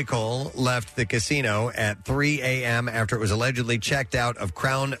 The vehicle left the casino at 3 a.m. after it was allegedly checked out of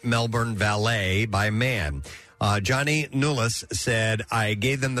Crown Melbourne Valet by a man. Johnny Nulis said, I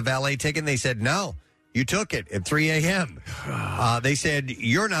gave them the valet ticket, and they said, no, you took it at 3 a.m. They said,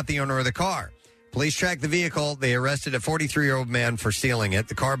 you're not the owner of the car. Police tracked the vehicle. They arrested a 43-year-old man for stealing it.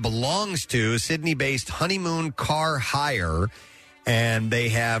 The car belongs to Sydney-based Honeymoon Car Hire, and they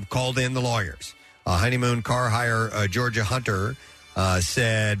have called in the lawyers. Honeymoon Car Hire, Georgia Hunter,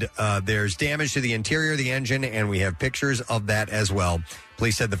 said there's damage to the interior of the engine, and we have pictures of that as well.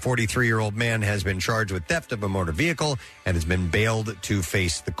 Police said the 43-year-old man has been charged with theft of a motor vehicle and has been bailed to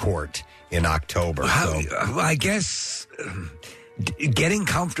face the court in October. I guess getting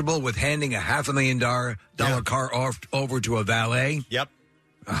comfortable with handing a $500,000 car over to a valet. Yep.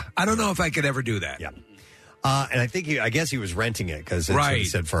 I don't know if I could ever do that. Yep. And I guess he was renting it because it's what he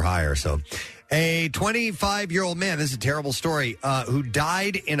said for hire. So, a 25-year-old man, this is a terrible story, who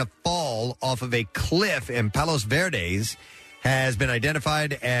died in a fall off of a cliff in Palos Verdes has been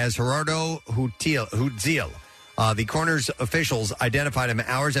identified as Gerardo Hutzil. The coroner's officials identified him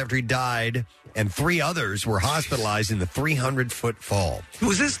hours after he died, and 3 others were hospitalized in the 300-foot fall.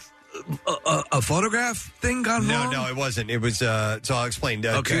 Was this a photograph thing gone wrong? No, it wasn't. It was, so I'll explain.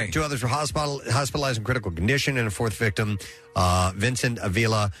 Okay. Two others were hospitalized in critical condition, and a 4th victim, Vincent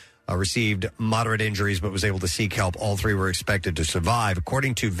Avila, received moderate injuries but was able to seek help. All 3 were expected to survive.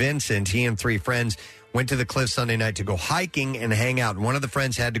 According to Vincent, he and 3 friends went to the cliff Sunday night to go hiking and hang out. One of the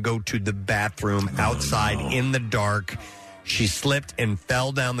friends had to go to the bathroom outside in the dark. She slipped and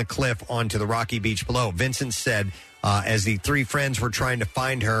fell down the cliff onto the rocky beach below. Vincent said as the three friends were trying to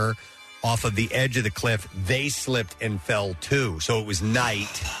find her off of the edge of the cliff, they slipped and fell too. So it was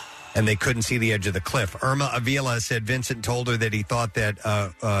night, and they couldn't see the edge of the cliff. Irma Avila said Vincent told her that he thought that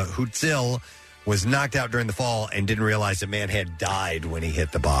Hutzil was knocked out during the fall and didn't realize the man had died when he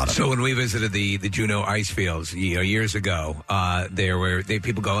hit the bottom. So when we visited the Juneau ice fields years ago,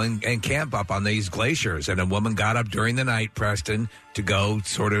 people go and camp up on these glaciers, and a woman got up during the night, Preston, to go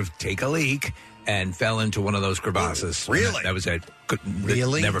sort of take a leak and fell into one of those crevasses. Really? That was it.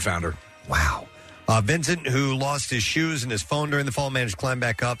 Really? Never found her. Wow. Vincent, who lost his shoes and his phone during the fall, managed to climb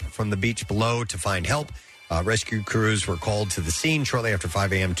back up from the beach below to find help. Rescue crews were called to the scene shortly after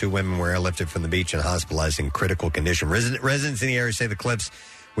 5 a.m. 2 women were airlifted from the beach and hospitalized in critical condition. Residents in the area say the cliffs,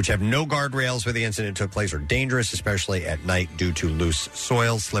 which have no guardrails where the incident took place, are dangerous, especially at night due to loose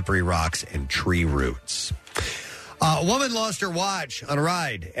soil, slippery rocks, and tree roots. A woman lost her watch on a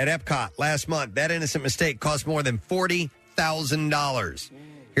ride at Epcot last month. That innocent mistake cost more than $40,000.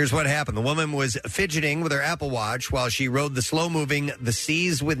 Here's what happened. The woman was fidgeting with her Apple Watch while she rode the slow-moving The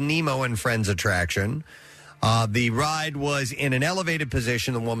Seas with Nemo and Friends attraction. The ride was in an elevated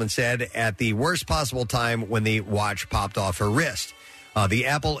position, the woman said, at the worst possible time when the watch popped off her wrist. The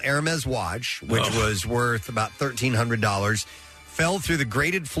Apple Hermes watch, which was worth about $1,300, fell through the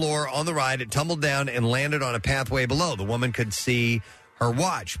grated floor on the ride. It tumbled down and landed on a pathway below. The woman could see her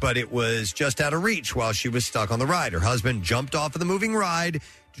watch, but it was just out of reach while she was stuck on the ride. Her husband jumped off of the moving ride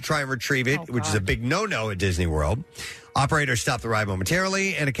to try and retrieve it, which is a big no-no at Disney World. Operators stopped the ride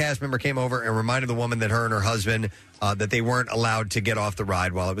momentarily, and a cast member came over and reminded the woman that her and her husband that they weren't allowed to get off the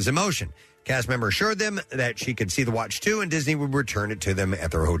ride while it was in motion. Cast member assured them that she could see the watch too, and Disney would return it to them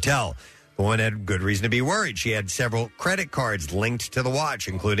at their hotel. The woman had good reason to be worried. She had several credit cards linked to the watch,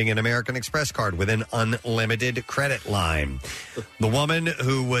 including an American Express card with an unlimited credit line. The woman,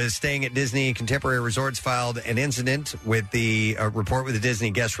 who was staying at Disney Contemporary Resorts, filed an incident with the report with the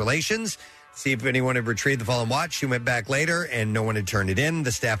Disney Guest Relations. See if anyone had retrieved the fallen watch. She went back later, and no one had turned it in.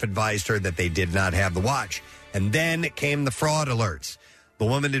 The staff advised her that they did not have the watch. And then came the fraud alerts. The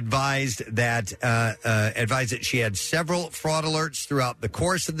woman advised that she had several fraud alerts throughout the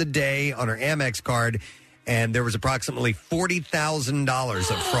course of the day on her Amex card, and there was approximately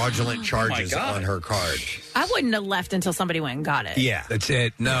 $40,000 of fraudulent charges on her card. I wouldn't have left until somebody went and got it. Yeah. That's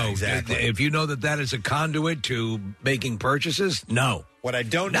it. No. Yeah, exactly. If you know that is a conduit to making purchases, no. What I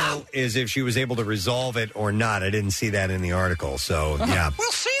don't know is if she was able to resolve it or not. I didn't see that in the article, so yeah.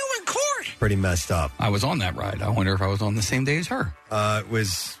 We'll see you in court. Pretty messed up. I was on that ride. I wonder if I was on the same day as her. It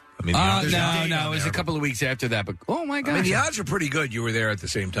was... No, it was a couple of weeks after that, but oh my gosh. I mean, the odds are pretty good you were there at the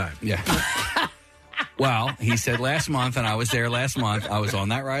same time. Yeah. Well, he said last month, and I was there last month. I was on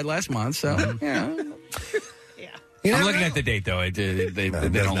that ride last month, so, yeah. I'm looking at the date, though. They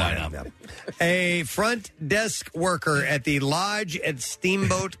don't line up. No. A front desk worker at the Lodge at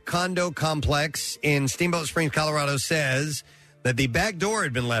Steamboat Condo Complex in Steamboat Springs, Colorado, says that the back door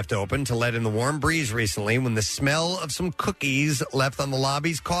had been left open to let in the warm breeze recently when the smell of some cookies left on the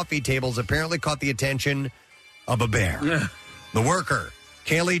lobby's coffee tables apparently caught the attention of a bear. The worker,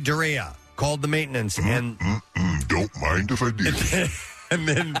 Kaylee Durea, called the maintenance and... Don't mind if I do. And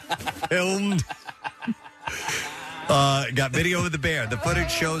then filmed... got video of the bear. The footage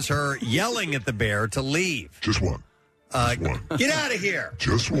shows her yelling at the bear to leave. Just one. Get out of here.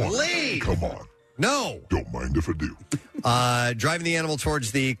 Just one. Leave. Come on. No. Don't mind if I do. Driving the animal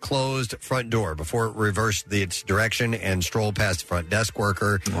towards the closed front door before it reversed its direction and strolled past the front desk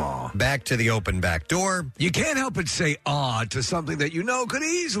worker back to the open back door. You can't help but say to something that you know could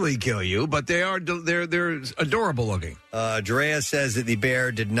easily kill you, but they're adorable looking. Drea says that the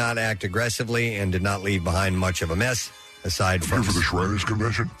bear did not act aggressively and did not leave behind much of a mess aside from for the Shriners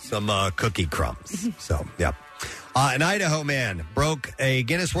Convention. Some cookie crumbs. So, yeah. An Idaho man broke a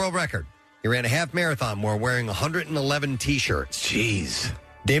Guinness World Record. He ran a half marathon while wearing 111 T-shirts. Jeez.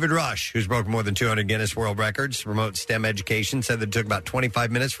 David Rush, who's broken more than 200 Guinness World Records to promote STEM education, said that it took about 25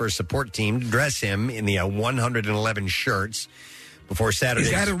 minutes for a support team to dress him in the 111 shirts before Saturday.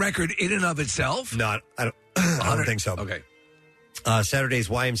 Is that a record in and of itself? No, I don't think so. Okay. Saturday's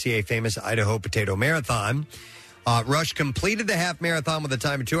YMCA famous Idaho Potato Marathon. Rush completed the half marathon with a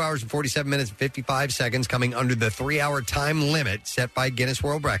time of 2 hours and 47 minutes and 55 seconds, coming under the 3-hour time limit set by Guinness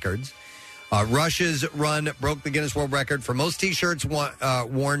World Records. Rush's run broke the Guinness World Record for most T-shirts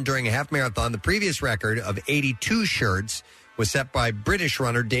worn during a half marathon. The previous record of 82 shirts was set by British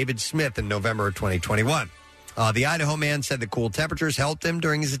runner David Smith in November of 2021. The Idaho man said the cool temperatures helped him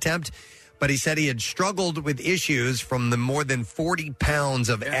during his attempt, but he said he had struggled with issues from the more than 40 pounds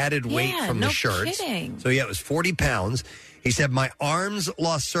of added weight from the shirts. Kidding. So, yeah, it was 40 pounds. He said, my arms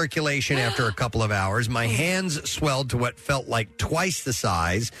lost circulation after a couple of hours. My hands swelled to what felt like twice the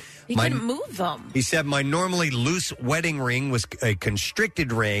size. You couldn't move them. He said, my normally loose wedding ring was a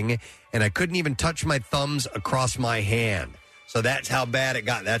constricted ring, and I couldn't even touch my thumbs across my hand. So that's how bad it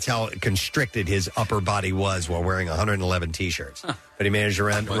got. That's how constricted his upper body was while wearing 111 T-shirts. But he managed to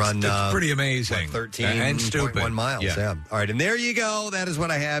run It's pretty amazing. 13.1 miles. Yeah. All right, and there you go. That is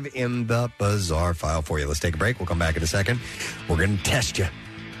what I have in the bizarre file for you. Let's take a break. We'll come back in a second. We're going to test you.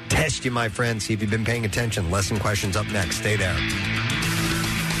 Test you, my friend. See if you've been paying attention. Lesson questions up next. Stay there.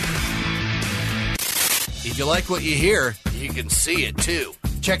 If you like what you hear, you can see it too.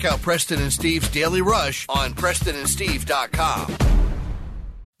 Check out Preston and Steve's Daily Rush on PrestonandSteve.com.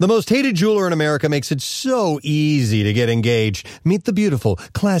 The most hated jeweler in America makes it so easy to get engaged. Meet the beautiful,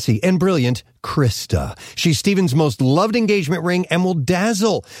 classy, and brilliant Krista. She's Steven's most loved engagement ring and will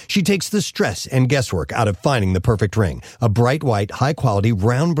dazzle. She takes the stress and guesswork out of finding the perfect ring. A bright white, high-quality,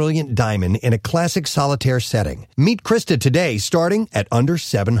 round, brilliant diamond in a classic solitaire setting. Meet Krista today, starting at under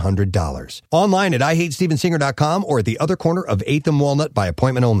 $700. Online at IHateStevenSinger.com or at the other corner of 8th and Walnut by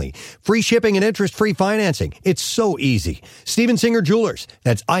appointment only. Free shipping and interest-free financing. It's so easy. Steven Singer Jewelers.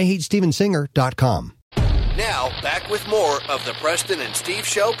 That's IHateStevenSinger.com. Now, back with more of the Preston and Steve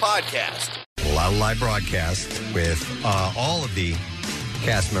Show podcast. Live broadcast with all of the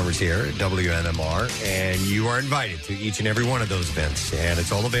cast members here at WNMR, and you are invited to each and every one of those events, and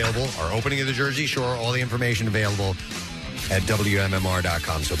it's all available. Our opening of the Jersey Shore, all the information available at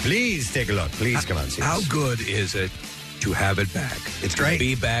WMMR.com. So please take a look. Please come on, see us. How good is it to have it back? It's great. To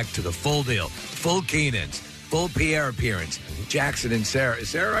be back to the full deal. Full Keenan's, full Pierre appearance. Jackson and Sarah. Is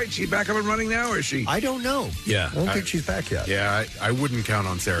Sarah right? She's back up and running now, or is she? I don't know. Yeah. I don't think she's back yet. Yeah, I wouldn't count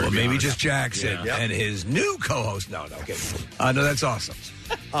on Sarah. Well, maybe honest. just Jackson and his new co-host. No, okay. No, that's awesome.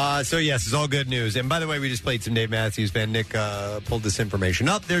 So, yes, it's all good news. And by the way, we just played some Dave Matthews Band. Nick pulled this information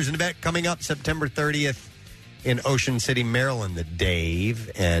up. There's an event coming up September 30th in Ocean City, Maryland, that Dave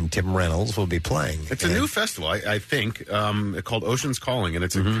and Tim Reynolds will be playing. It's a new festival, I think, called Ocean's Calling, and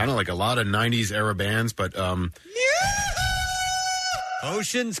it's kind of like a lot of 90s era bands, but...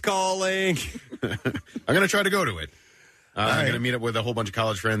 Ocean's Calling. I'm going to try to go to it. I'm going to meet up with a whole bunch of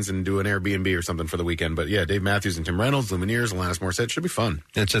college friends and do an Airbnb or something for the weekend. But yeah, Dave Matthews and Tim Reynolds, Lumineers, Alanis Morissette. Should be fun.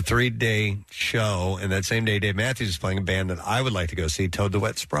 It's a 3-day show, and that same day, Dave Matthews is playing a band that I would like to go see, Toad the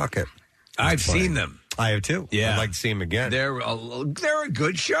Wet Sprocket. I've seen them. I have too. Yeah. I'd like to see them again. They're a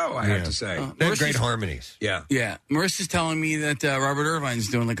good show, I have to say. They have great harmonies. Yeah. Yeah. Marissa's telling me that Robert Irvine's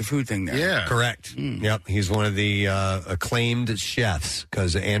doing like a food thing there. Yeah. Correct. Yep. He's one of the acclaimed chefs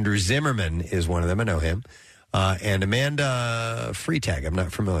because Andrew Zimmerman is one of them. I know him. And Amanda Freitag. I'm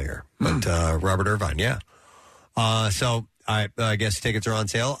not familiar. But Robert Irvine, yeah. So I guess tickets are on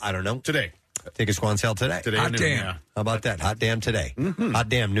sale. I don't know. Today. Tickets go on sale today. Hot damn. How about that? Hot damn today. Hot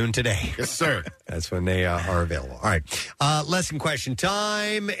damn noon today. Yes, sir. That's when they are available. All right. Lesson question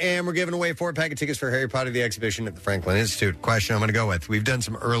time. And we're giving away 4-pack of tickets for Harry Potter the Exhibition at the Franklin Institute. Question I'm going to go with. We've done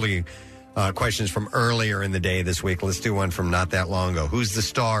some early questions from earlier in the day this week. Let's do one from not that long ago. Who's the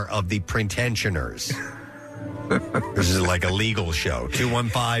star of The Pretensioners? This is like a legal show.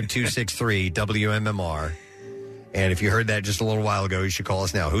 215-263-WMMR. And if you heard that just a little while ago, you should call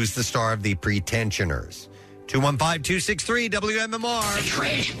us now. Who's the star of The Pretensioners? 215-263-WMMR. The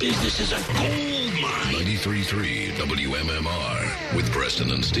trash business is a gold mine. 93.3 WMMR with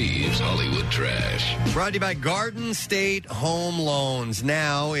Preston and Steve's Hollywood Trash. Brought to you by Garden State Home Loans.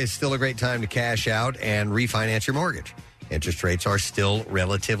 Now is still a great time to cash out and refinance your mortgage. Interest rates are still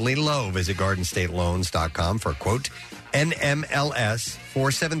relatively low. Visit GardenStateLoans.com for a quote. NMLS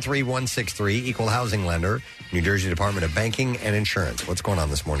 473163, Equal Housing Lender, New Jersey Department of Banking and Insurance. What's going on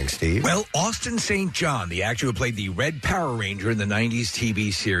this morning, Steve? Well, Austin St. John, the actor who played the Red Power Ranger in the 90s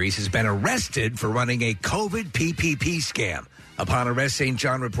TV series, has been arrested for running a COVID PPP scam. Upon arrest, St.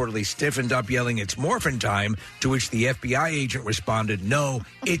 John reportedly stiffened up, yelling, "It's morphin' time," to which the FBI agent responded, "No,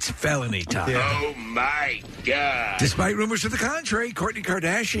 it's felony time." Oh, my God. Despite rumors to the contrary, Kourtney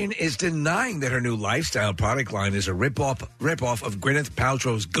Kardashian is denying that her new lifestyle product line is a ripoff of Gwyneth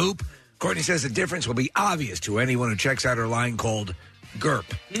Paltrow's Goop. Kourtney says the difference will be obvious to anyone who checks out her line called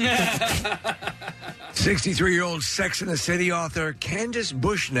GURP. 63-year-old Sex and the City author Candace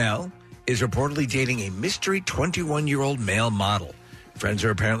Bushnell is reportedly dating a mystery 21-year-old male model. Friends are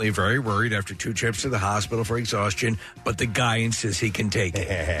apparently very worried after 2 trips to the hospital for exhaustion, but the guy insists he can take it.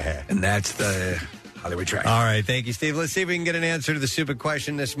 And that's the Hollywood Track. All right, thank you, Steve. Let's see if we can get an answer to the stupid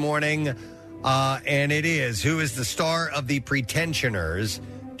question this morning. And it is, who is the star of The Pretensioners?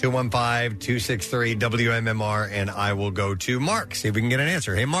 215-263-WMMR, and I will go to Mark, see if we can get an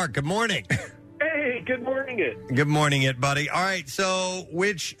answer. Hey, Mark, good morning. Hey, good morning, it. Good morning, it, buddy. All right, so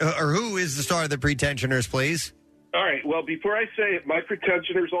who is the star of the Pretensioners, please? All right, well, before I say it, my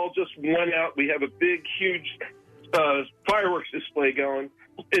Pretensioners all just went out. We have a big, huge fireworks display going.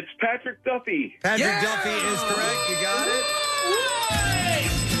 It's Patrick Duffy. Patrick Duffy is correct. You got it.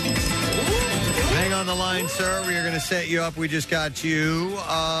 Hang on the line, sir. We are going to set you up. We just got you.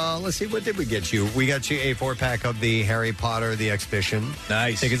 Let's see. What did we get you? We got you a 4-pack of the Harry Potter, the exhibition.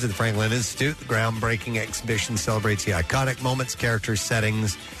 Nice. Tickets at the Franklin Institute. The groundbreaking exhibition celebrates the iconic moments, characters,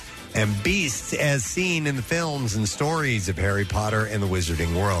 settings, and beasts as seen in the films and stories of Harry Potter and the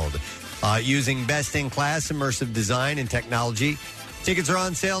Wizarding World. Using best-in-class immersive design and technology, tickets are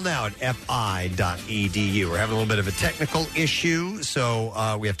on sale now at fi.edu. We're having a little bit of a technical issue,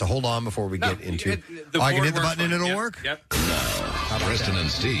 so we have to hold on before we get into it. I can hit the button and it'll work? Yep. Now, Preston and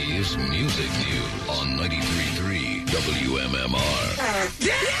Steve's Music News on 93.3 WMMR.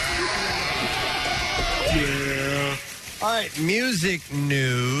 Yeah. All right, music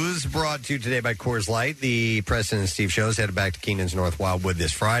news brought to you today by Coors Light. The Preston and Steve shows headed back to Keenan's North Wildwood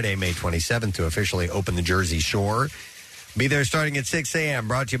this Friday, May 27th, to officially open the Jersey Shore. Be there starting at 6 a.m.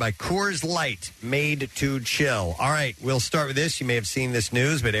 Brought to you by Coors Light, made to chill. All right, we'll start with this. You may have seen this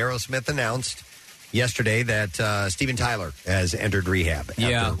news, but Aerosmith announced yesterday that Steven Tyler has entered rehab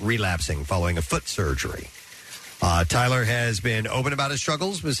after relapsing following a foot surgery. Tyler has been open about his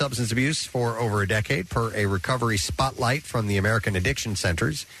struggles with substance abuse for over a decade, per a recovery spotlight from the American Addiction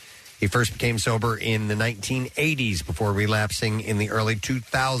Centers. He first became sober in the 1980s before relapsing in the early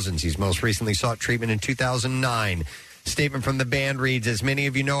 2000s. He's most recently sought treatment in 2009. Statement from the band reads, as many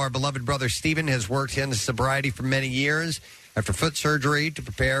of you know, our beloved brother Steven has worked into sobriety for many years. After foot surgery to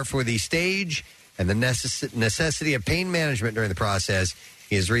prepare for the stage and the necessity of pain management during the process,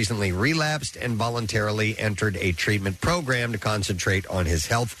 he has recently relapsed and voluntarily entered a treatment program to concentrate on his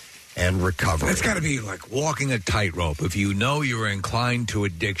health and recovery. That's got to be like walking a tightrope. If you know you're inclined to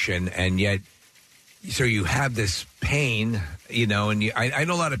addiction and yet, so you have this pain, you know, and I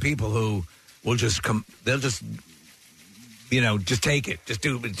know a lot of people who will just they'll just, you know, just take it, just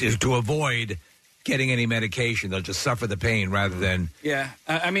to avoid getting any medication. They'll just suffer the pain rather than... Yeah,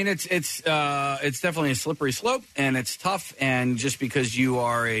 I mean, it's definitely a slippery slope, and it's tough, and just because you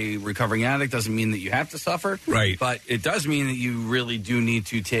are a recovering addict doesn't mean that you have to suffer. Right. But it does mean that you really do need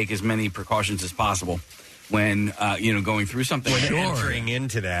to take as many precautions as possible when, going through something. When entering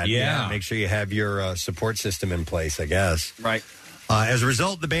into that, make sure you have your support system in place, I guess. Right. As a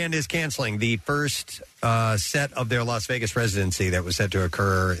result, the band is canceling the first set of their Las Vegas residency that was set to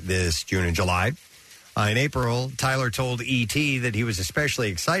occur this June and July. In April, Tyler told E.T. that he was especially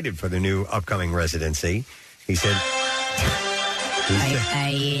excited for the new upcoming residency. He said...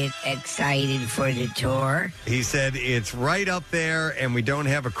 I excited for the tour. He said, it's right up there, and we don't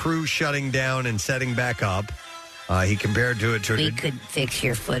have a crew shutting down and setting back up. He compared to it to... We could fix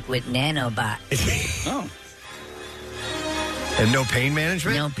your foot with nanobots. Oh. And no pain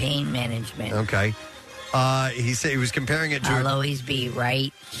management? No pain management. Okay. He said he was comparing it to... I'll always be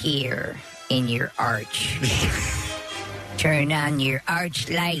right here in your arch. Turn on your arch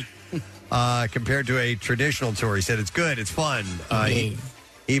light. Compared to a traditional tour, he said it's good, it's fun. He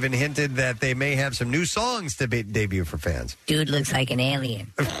even hinted that they may have some new songs to debut for fans. Dude looks like an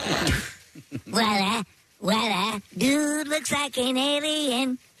alien. Voila, voila, dude looks like an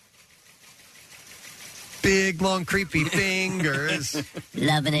alien. Big, long, creepy fingers.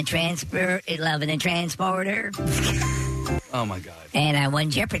 Loving a transporter. Oh, my God. And I won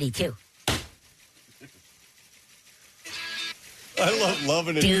Jeopardy, too. I love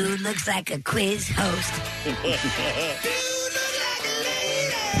loving it. Dude looks like a quiz host.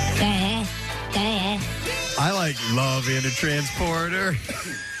 I like love in a transporter.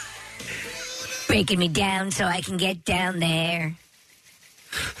 Breaking me down so I can get down there.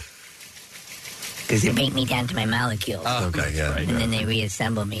 Because they break me down to my molecules. Okay, yeah. And then they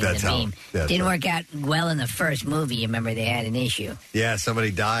reassemble me in the beam. Didn't work out well in the first movie. You remember they had an issue. Yeah, somebody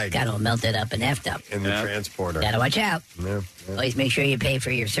died. Got all melted up and effed up. In the transporter. Gotta watch out. Yeah. Always make sure you pay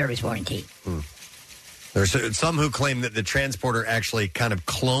for your service warranty. There's some who claim that the transporter actually kind of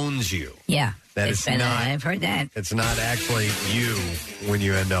clones you. Yeah. That it's not. I've heard that. It's not actually you when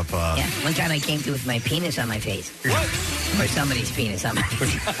you end up. Yeah. One time I came through with my penis on my face. What? Or somebody's penis on my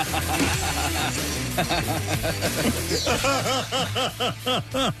face.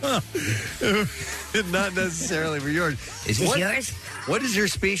 Not necessarily for yours. Is this yours? What does your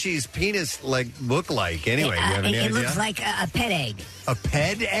species' penis look like anyway? Do you have any idea? It looks like a pet egg. A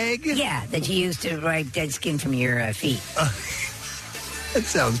pet egg? Yeah, that you use to wipe dead skin from your feet. That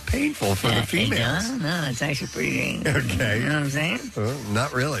sounds painful for the females. No, it's actually pretty. Okay. You know what I'm saying? Well,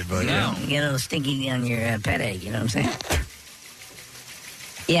 not really, but You get a little stinky on your pet egg. You know what I'm saying?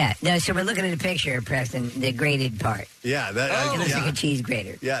 Yeah. No. So we're looking at a picture, Preston. The grated part. Yeah, that It looks like a cheese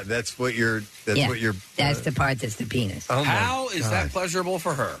grater. Yeah, that's what you're. That's Yeah, what you're. That's the part that's the penis. Oh, How is that pleasurable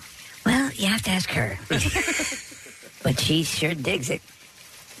for her? Well, you have to ask her. But she sure digs it.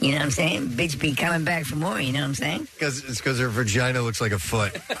 You know what I'm saying? Bitch be coming back for more, you know what I'm saying? Because her vagina looks like a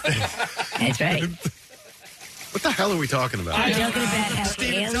foot. That's right. What the hell are we talking about? We're talking about how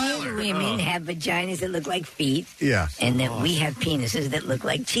alien women have vaginas that look like feet. Yeah. And that we have penises that look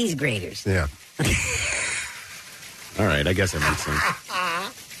like cheese graters. Yeah. All right, I guess that makes sense.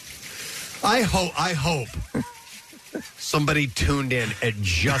 I hope somebody tuned in at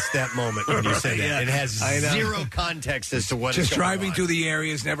just that moment when you said that. Yeah. It has I know. zero context as to what Just is going driving on. through the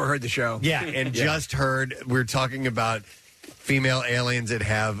areas, never heard the show. Yeah, and just heard we're talking about female aliens that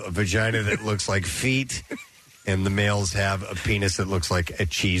have a vagina that looks like feet, and the males have a penis that looks like a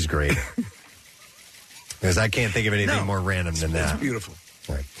cheese grater. Because I can't think of anything more random than that. It's beautiful.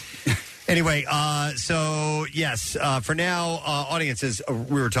 All right. Anyway, so yes, for now, audiences,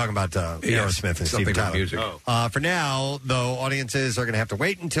 we were talking about Aerosmith and Steven Tyler. Music. For now, though, audiences are going to have to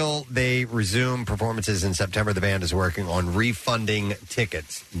wait until they resume performances in September. The band is working on refunding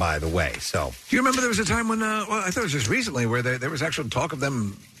tickets, by the way. So, Do you remember there was a time when, well, I thought it was just recently, where there was actual talk of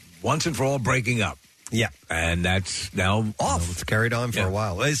them once and for all breaking up. Yeah. And that's now off. It's carried on for a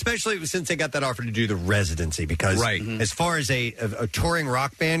while, especially since they got that offer to do the residency. Because as far as a touring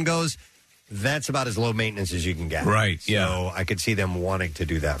rock band goes, that's about as low maintenance as you can get. Right, yeah. So I could see them wanting to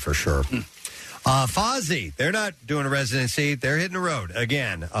do that for sure. Fozzy, they're not doing a residency. They're hitting the road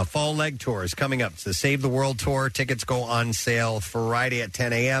again. A fall leg tour is coming up. It's the Save the World Tour. Tickets go on sale Friday at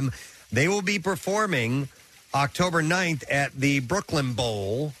 10 a.m. They will be performing October 9th at the Brooklyn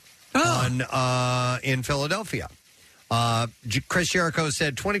Bowl in Philadelphia. Chris Jericho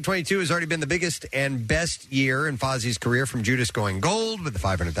said 2022 has already been the biggest and best year in Fozzy's career, from Judas Going Gold with the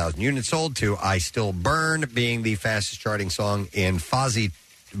 500,000 units sold to I Still Burn being the fastest charting song in Fozzy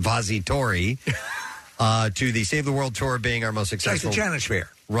Tory to the Save the World Tour being our most successful It's like the Janus Fair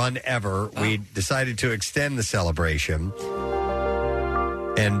run ever. We decided to extend the celebration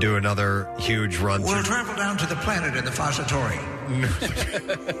and do another huge run. We'll travel down to the planet in the Fossatori.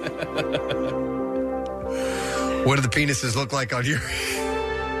 What do the penises look like on your?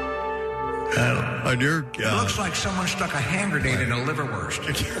 It looks like someone stuck a hand grenade in a liverwurst.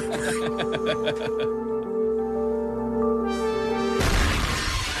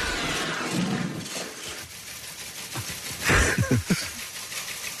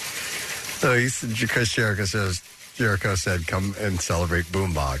 So Chris Jericho said, "Come and celebrate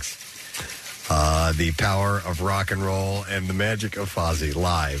Boombox." The power of rock and roll and the magic of Fozzy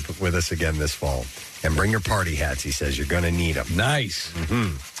live with us again this fall. And bring your party hats, he says. You're going to need them. Nice.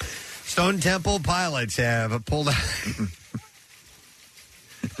 Mm-hmm. Stone Temple Pilots have pulled out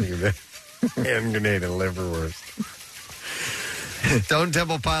hand grenade and liverwurst. Stone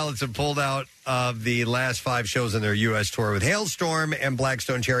Temple Pilots have pulled out of the last 5 shows on their U.S. tour with Hailstorm and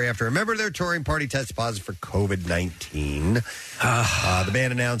Blackstone Cherry after a member of their touring party tested positive for COVID-19. The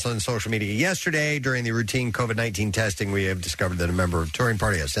band announced on social media yesterday during the routine COVID-19 testing, we have discovered that a member of the touring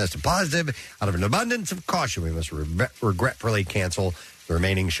party has tested positive. Out of an abundance of caution, we must regretfully cancel the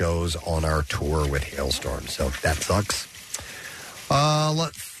remaining shows on our tour with Hailstorm. So that sucks.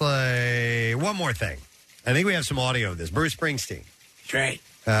 Let's say one more thing. I think we have some audio of this. Bruce Springsteen. That's right.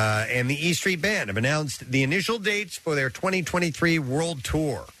 And the E Street Band have announced the initial dates for their 2023 World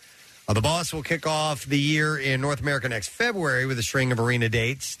Tour. The Boss will kick off the year in North America next February with a string of arena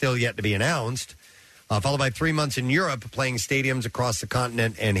dates still yet to be announced, followed by 3 months in Europe, playing stadiums across the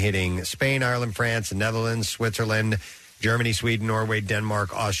continent and hitting Spain, Ireland, France, the Netherlands, Switzerland, Germany, Sweden, Norway,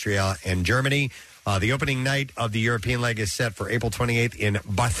 Denmark, Austria, and Germany. The opening night of the European leg is set for April 28th in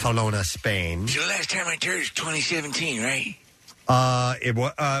Barcelona, Spain. So the last time I toured was 2017, right?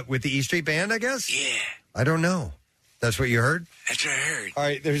 With the E Street Band, I guess? Yeah. I don't know. That's what you heard? That's what I heard. All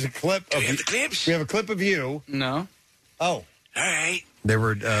right, there's a clip. Do we have the clips? We have a clip of you. No. Oh. All right. They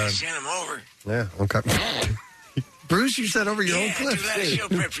were... Send them over. Yeah, okay. Bruce, you sent over your own clips. I do a lot of show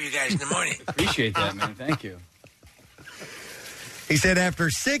prep for you guys in the morning. Appreciate that, man. Thank you. He said after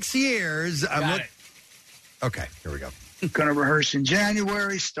 6 years... Okay, here we go. Going to rehearse in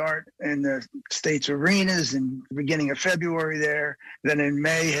January, start in the States arenas in the beginning of February there. Then in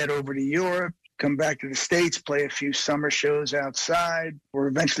May, head over to Europe, come back to the States, play a few summer shows outside. We're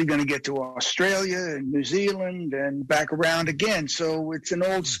eventually going to get to Australia and New Zealand and back around again. So it's an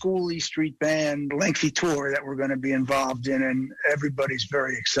old school E Street Band lengthy tour that we're going to be involved in, and everybody's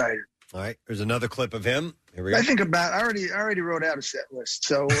very excited. All right, there's another clip of him. Here we go. I already wrote out a set list.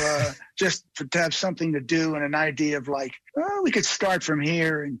 So just to have something to do and an idea of like, oh, we could start from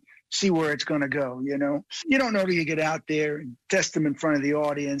here and see where it's going to go, you know. You don't know till you get out there and test them in front of the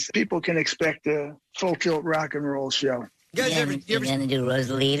audience. People can expect a full tilt rock and roll show. You ever going to do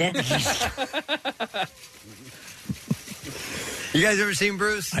Rosalita? You guys ever seen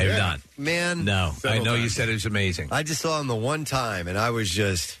Bruce? I have not. Man. No. I know you times. said it was amazing. I just saw him the one time, and I was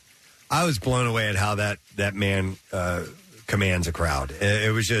blown away at how that man commands a crowd.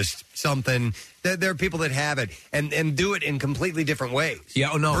 It was just something. There are people that have it and do it in completely different ways.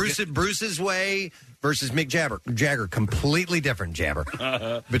 Yeah, oh no. Bruce's way versus Mick Jagger, completely different.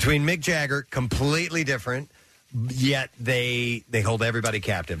 Between Mick Jagger, completely different. Yet they hold everybody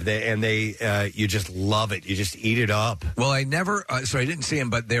captive. You just love it. You just eat it up. Well, I never. So I didn't see him,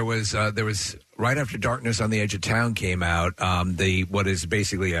 but there was right after Darkness on the Edge of Town came out. What is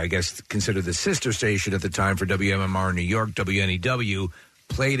basically, I guess, considered the sister station at the time for WMMR in New York, WNEW,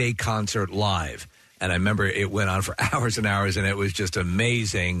 played a concert live, and I remember it went on for hours and hours, and it was just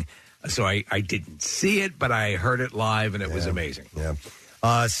amazing. So I didn't see it, but I heard it live, and it was amazing. Yeah.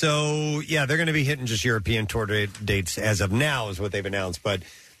 They're going to be hitting just European tour dates as of now, is what they've announced. But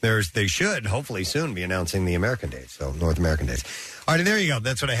they should hopefully soon be announcing the American dates, so North American dates. All right, and there you go.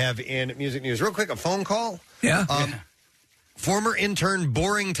 That's what I have in music news. Real quick, a phone call. Yeah. Former intern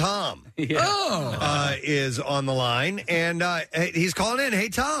Boring Tom is on the line, and he's calling in. Hey,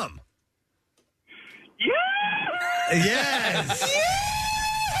 Tom. Yeah! Yes!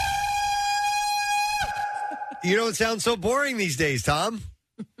 You don't sound so boring these days, Tom.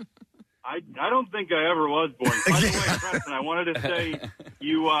 I don't think I ever was boring. By the way, Preston, I wanted to say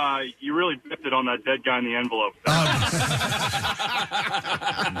you really biffed it on that dead guy in the envelope.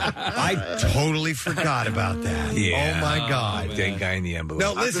 I totally forgot about that. Yeah. Oh, my God. Dead guy in the envelope.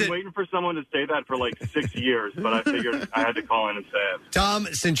 No, I've listen. been waiting for someone to say that for like 6 years, but I figured I had to call in and say it. Tom,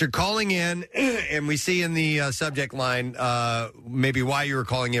 since you're calling in, and we see in the subject line maybe why you were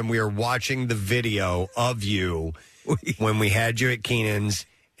calling in, we are watching the video of you when we had you at Keenan's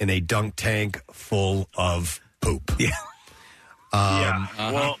in a dunk tank full of poop. Yeah.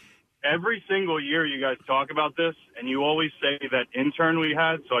 Well, every single year you guys talk about this, and you always say that intern we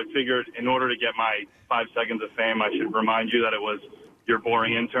had, so I figured in order to get my 5 seconds of fame, I should remind you that it was your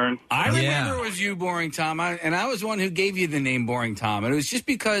boring intern. I remember it was you, Boring Tom, and I was the one who gave you the name Boring Tom, and it was just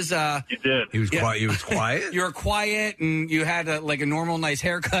because you did. He was quiet. You was quiet. You were quiet, and you had a normal, nice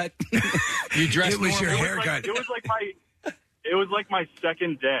haircut. You dressed. It was your haircut. It was like my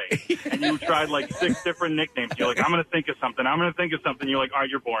second day, and you tried like 6 different nicknames. You're like, I'm going to think of something. I'm going to think of something. You're like, all right,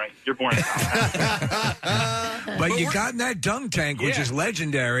 you're boring. You're boring. But you got in that dunk tank, which is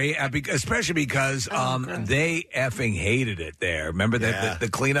legendary, especially because they effing hated it there. Remember the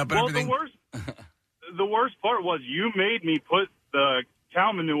cleanup and everything? The worst part was you made me put the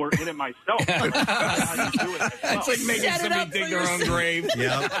cow manure in it myself. It's like making somebody dig their own grave.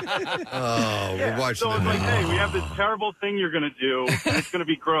 Yep. Oh, we're watching So it's like, hey, we have this terrible thing you're going to do, and it's going to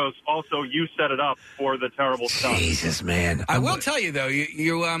be gross. Also, you set it up for the terrible stuff. Jesus, man. I will tell you, though,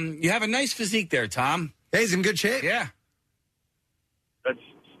 you have a nice physique there, Tom. Hey, he's in good shape. Yeah. That's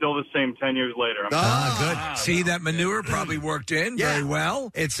still the same 10 years later. Good. See, that manure probably worked in very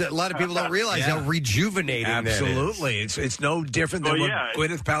well. It's a lot of people don't realize how rejuvenating Absolutely. that is. It's no different than Well, what yeah.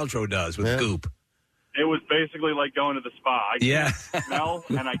 Gwyneth Paltrow does with Goop. It was basically like going to the spa. I can't smell,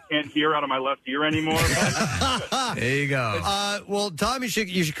 and I can't hear out of my left ear anymore. There you go. Well, Tom, you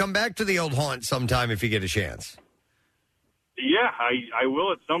should come back to the old haunt sometime if you get a chance. Yeah, I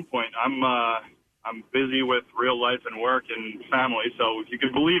will at some point. I'm busy with real life and work and family, so if you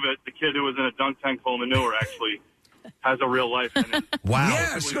can believe it, the kid who was in a dunk tank full of manure actually has a real life in it. Wow.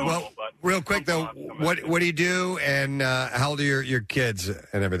 Yeah, Well, real quick, though, what do you do, and how old are your kids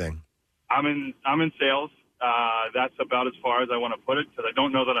and everything? I'm in sales. That's about as far as I want to put it, because I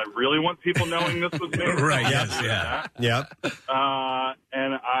don't know that I really want people knowing this was me. Right, yes, yeah. Yep.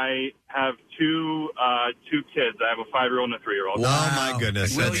 And I have two kids. I have a 5-year-old and a 3-year-old. Oh, my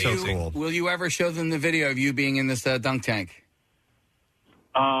goodness. That's so cool. Will you ever show them the video of you being in this dunk tank?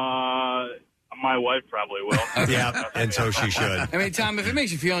 My wife probably will. Yeah, and so she should. I mean, Tom, if it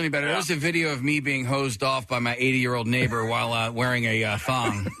makes you feel any better, there's a video of me being hosed off by my 80-year-old neighbor while wearing a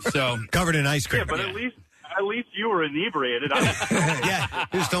thong. So covered in ice cream. Yeah, but at least you were inebriated. Yeah,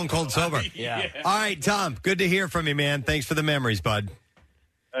 you're stone cold sober. Yeah. All right, Tom, good to hear from you, man. Thanks for the memories, bud.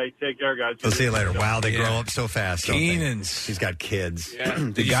 Hey, take care, guys. We'll see you later. Wow, they grow up so fast. don't they? Keenan's. He's got kids.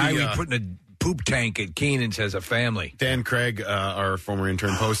 The guy we put in a poop tank at Keenan's has a family. Dan Craig, our former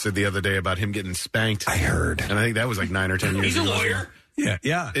intern, posted the other day about him getting spanked. I heard. And I think that was like 9 or 10 years ago. He's a lawyer.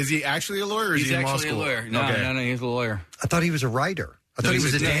 Yeah. Is he actually a lawyer or is He's he in law actually a school? lawyer. No, Okay. no, he's a lawyer. I thought he was a writer. I thought he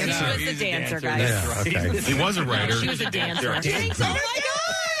was a dancer. He was a dancer, guys. Yeah, okay. He was a writer. She was a dancer.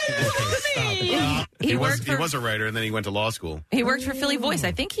 He was a writer, and then he went to law school. He worked for Philly Voice.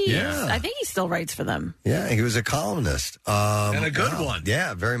 I think he still writes for them. Yeah, he was a columnist. And a good one.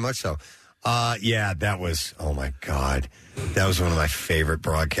 Yeah, very much so. Yeah, that was, oh my God. That was one of my favorite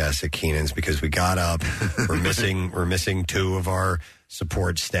broadcasts at Keenan's because we got up. We're missing two of our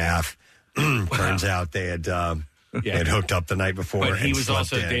support staff. Turns out they had hooked up the night before. But he and was slept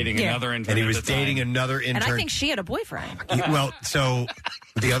also in. dating another intern. And he at was the time. dating another intern. And I think she had a boyfriend. Well, so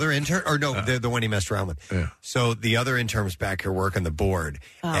the other intern, or no, the one he messed around with. Yeah. So the other intern was back here working the board,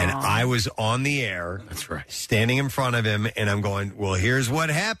 and I was on the air. That's right. Standing in front of him, and I'm going, well, here's what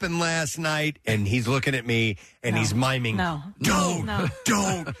happened last night. And he's looking at me, and he's miming,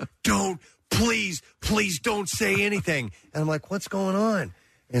 don't, please don't say anything. And I'm like, what's going on? And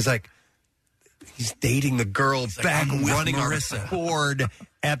he's like, he's dating the girl back running our board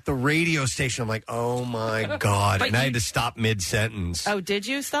at the radio station. I'm like, oh my God. But and I had to stop mid-sentence. Oh, did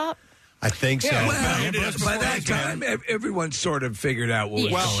you stop? I think so. Yeah, well, by that time, everyone sort of figured out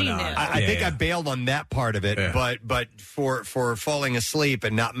what was going on. I think I bailed on that part of it, but for falling asleep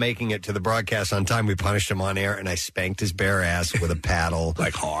and not making it to the broadcast on time, we punished him on air, and I spanked his bare ass with a paddle.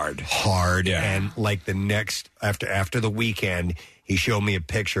 Like hard. Yeah. And like the next, after the weekend, he showed me a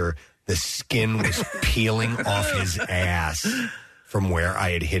picture. The skin was peeling off his ass from where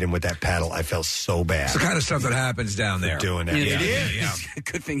I had hit him with that paddle. I felt so bad. It's the kind of stuff that happens down there. Doing it. Yeah, It is. Yeah.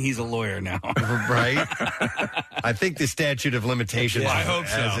 Good thing he's a lawyer now. Right? I think the statute of limitations I hope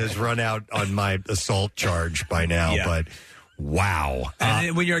so. has run out on my assault charge by now, but wow. And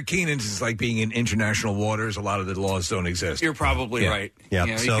then when you're at Keenan's, it's like being in international waters. A lot of the laws don't exist. You're probably right. Yeah.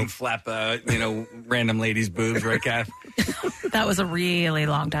 You So- can flap, random ladies' boobs, right, Kath? That was a really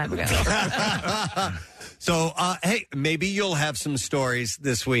long time ago. So, hey, maybe you'll have some stories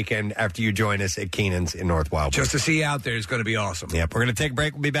this weekend after you join us at Keenan's in North Wildwood. Just to see you out there is going to be awesome. Yep, we're going to take a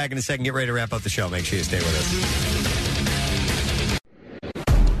break. We'll be back in a second. Get ready to wrap up the show. Make sure you stay with us.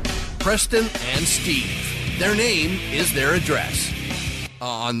 Preston and Steve. Their name is their address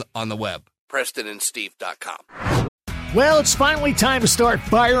on the web. PrestonandSteve.com. Well, it's finally time to start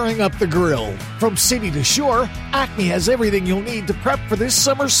firing up the grill. From city to shore, Acme has everything you'll need to prep for this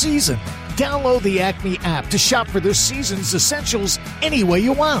summer season. Download the Acme app to shop for this season's essentials any way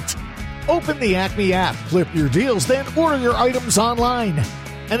you want. Open the Acme app, clip your deals, then order your items online.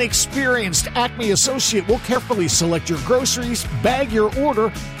 An experienced Acme associate will carefully select your groceries, bag your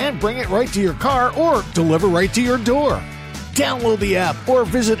order, and bring it right to your car or deliver right to your door. Download the app or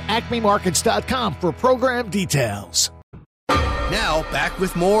visit acmemarkets.com for program details. Now, back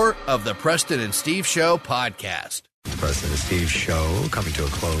with more of the Preston and Steve Show podcast. Preston and Steve Show coming to a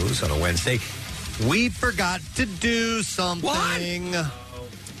close on a Wednesday. We forgot to do something. What?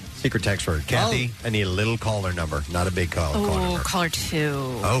 Secret text word. Kathy, I need a little caller number, not a big call number. Caller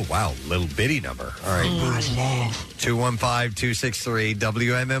 2. Oh, wow. Little bitty number. All right.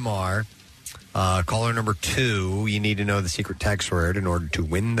 215-263-WMMR. Caller number 2, you need to know the secret text word in order to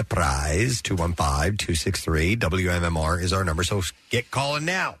win the prize. 215-263-WMMR is our number, so get calling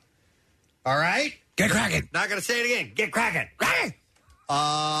now. All right? Get cracking. Not going to say it again. Get cracking. Cracking.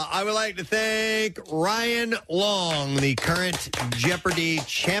 I would like to thank Ryan Long, the current Jeopardy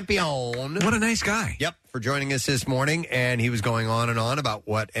champion. What a nice guy. Yep, for joining us this morning. And he was going on and on about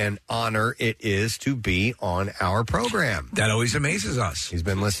what an honor it is to be on our program. That always amazes us. He's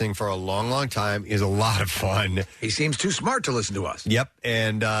been listening for a long, long time. He's a lot of fun. He seems too smart to listen to us. Yep,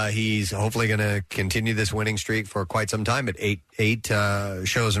 and he's hopefully going to continue this winning streak for quite some time at eight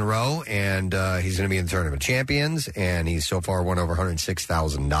shows in a row. And he's going to be in the Tournament of Champions. And he's so far won over $106,000.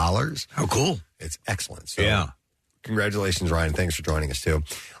 How cool. It's excellent. So, yeah. Congratulations, Ryan. Thanks for joining us, too.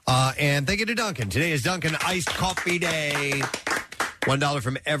 And thank you to Duncan. Today is Duncan Iced Coffee Day. $1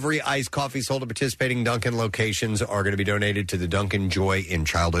 from every iced coffee sold at participating Duncan locations are going to be donated to the Duncan Joy in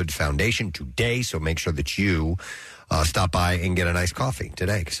Childhood Foundation today. So make sure that you stop by and get a nice coffee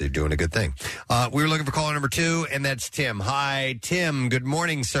today because they're doing a good thing. We were looking for caller number 2, and that's Tim. Hi, Tim. Good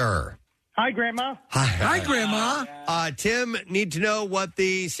morning, sir. Hi, Grandma. Hi, Grandma. Tim, need to know what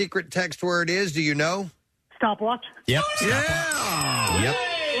the secret text word is. Do you know? Stopwatch. Yep. Yeah. Yep.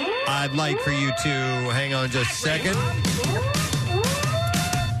 I'd like for you to hang on just a second.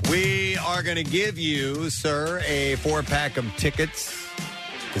 We are going to give you, sir, a 4-pack of tickets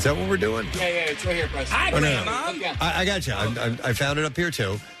Is that what we're doing? Yeah, it's right here, Preston. Oh, no. I got you. I found it up here,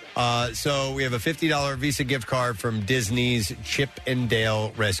 too. So we have a $50 Visa gift card from Disney's Chip and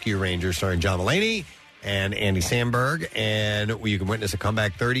Dale Rescue Rangers, starring John Mulaney and Andy Samberg. And you can witness a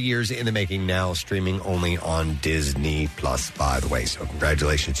comeback 30 years in the making, now streaming only on Disney Plus, by the way. So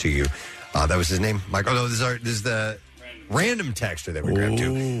congratulations to you. That was his name, Michael. No, this is the random texter that we grabbed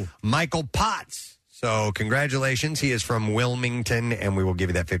to. Michael Potts. So congratulations. He is from Wilmington, and we will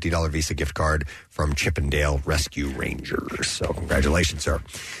give you that $50 Visa gift card from Chippendale Rescue Rangers. So congratulations, sir.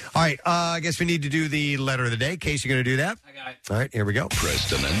 All right, I guess we need to do the letter of the day. Case, you're going to do that? I got it. All right, here we go.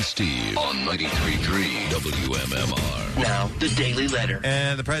 Preston and Steve on 93.3 WMMR. Now, the Daily Letter.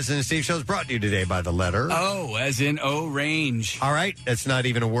 And the Preston and Steve Show is brought to you today by the letter O, as in O-range. All right, that's not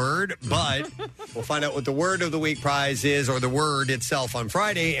even a word, but we'll find out what the word of the week prize is, or the word itself, on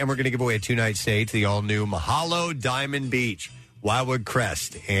Friday, and we're going to give away a 2-night stay to the all-new Mahalo Diamond Beach, Wildwood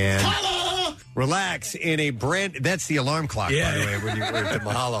Crest, and relax in a brand... That's the alarm clock, by the way, when you're at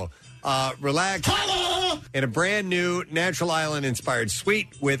Mahalo. Relax in a brand new Natural Island-inspired suite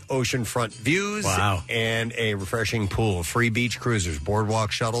with oceanfront views. Wow. And a refreshing pool, free beach cruisers,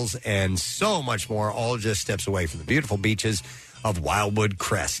 boardwalk shuttles, and so much more, all just steps away from the beautiful beaches of Wildwood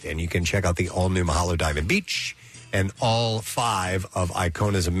Crest. And you can check out the all-new Mahalo Diamond Beach and all 5 of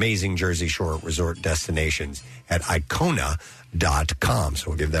Icona's amazing Jersey Shore resort destinations at Icona.com.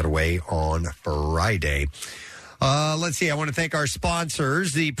 So we'll give that away on Friday. Let's see. I want to thank our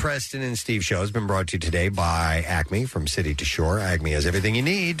sponsors. The Preston and Steve Show has been brought to you today by Acme, from city to shore. Acme has everything you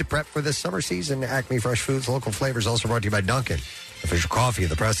need to prep for the summer season. Acme Fresh Foods, local flavors. Also brought to you by Dunkin', official coffee of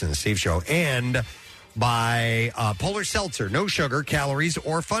the Preston and Steve Show. And by Polar Seltzer. No sugar, calories,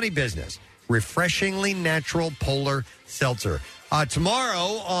 or funny business. Refreshingly natural Polar Seltzer.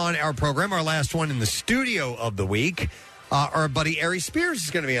 Tomorrow on our program, our last one in the studio of the week, our buddy Ari Spears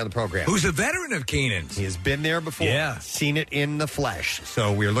is going to be on the program. Who's a veteran of Keenan's. He has been there before. Yeah. Seen it in the flesh.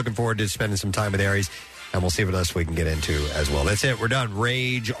 So we're looking forward to spending some time with Aries, and we'll see what else we can get into as well. That's it. We're done.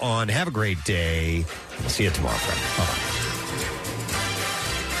 Rage on. Have a great day. We'll see you tomorrow, friend. Bye-bye.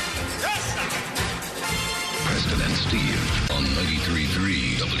 Preston and Steve on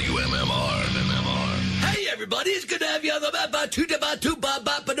 93.3 WMMR. Hey, everybody, it's good to have you on the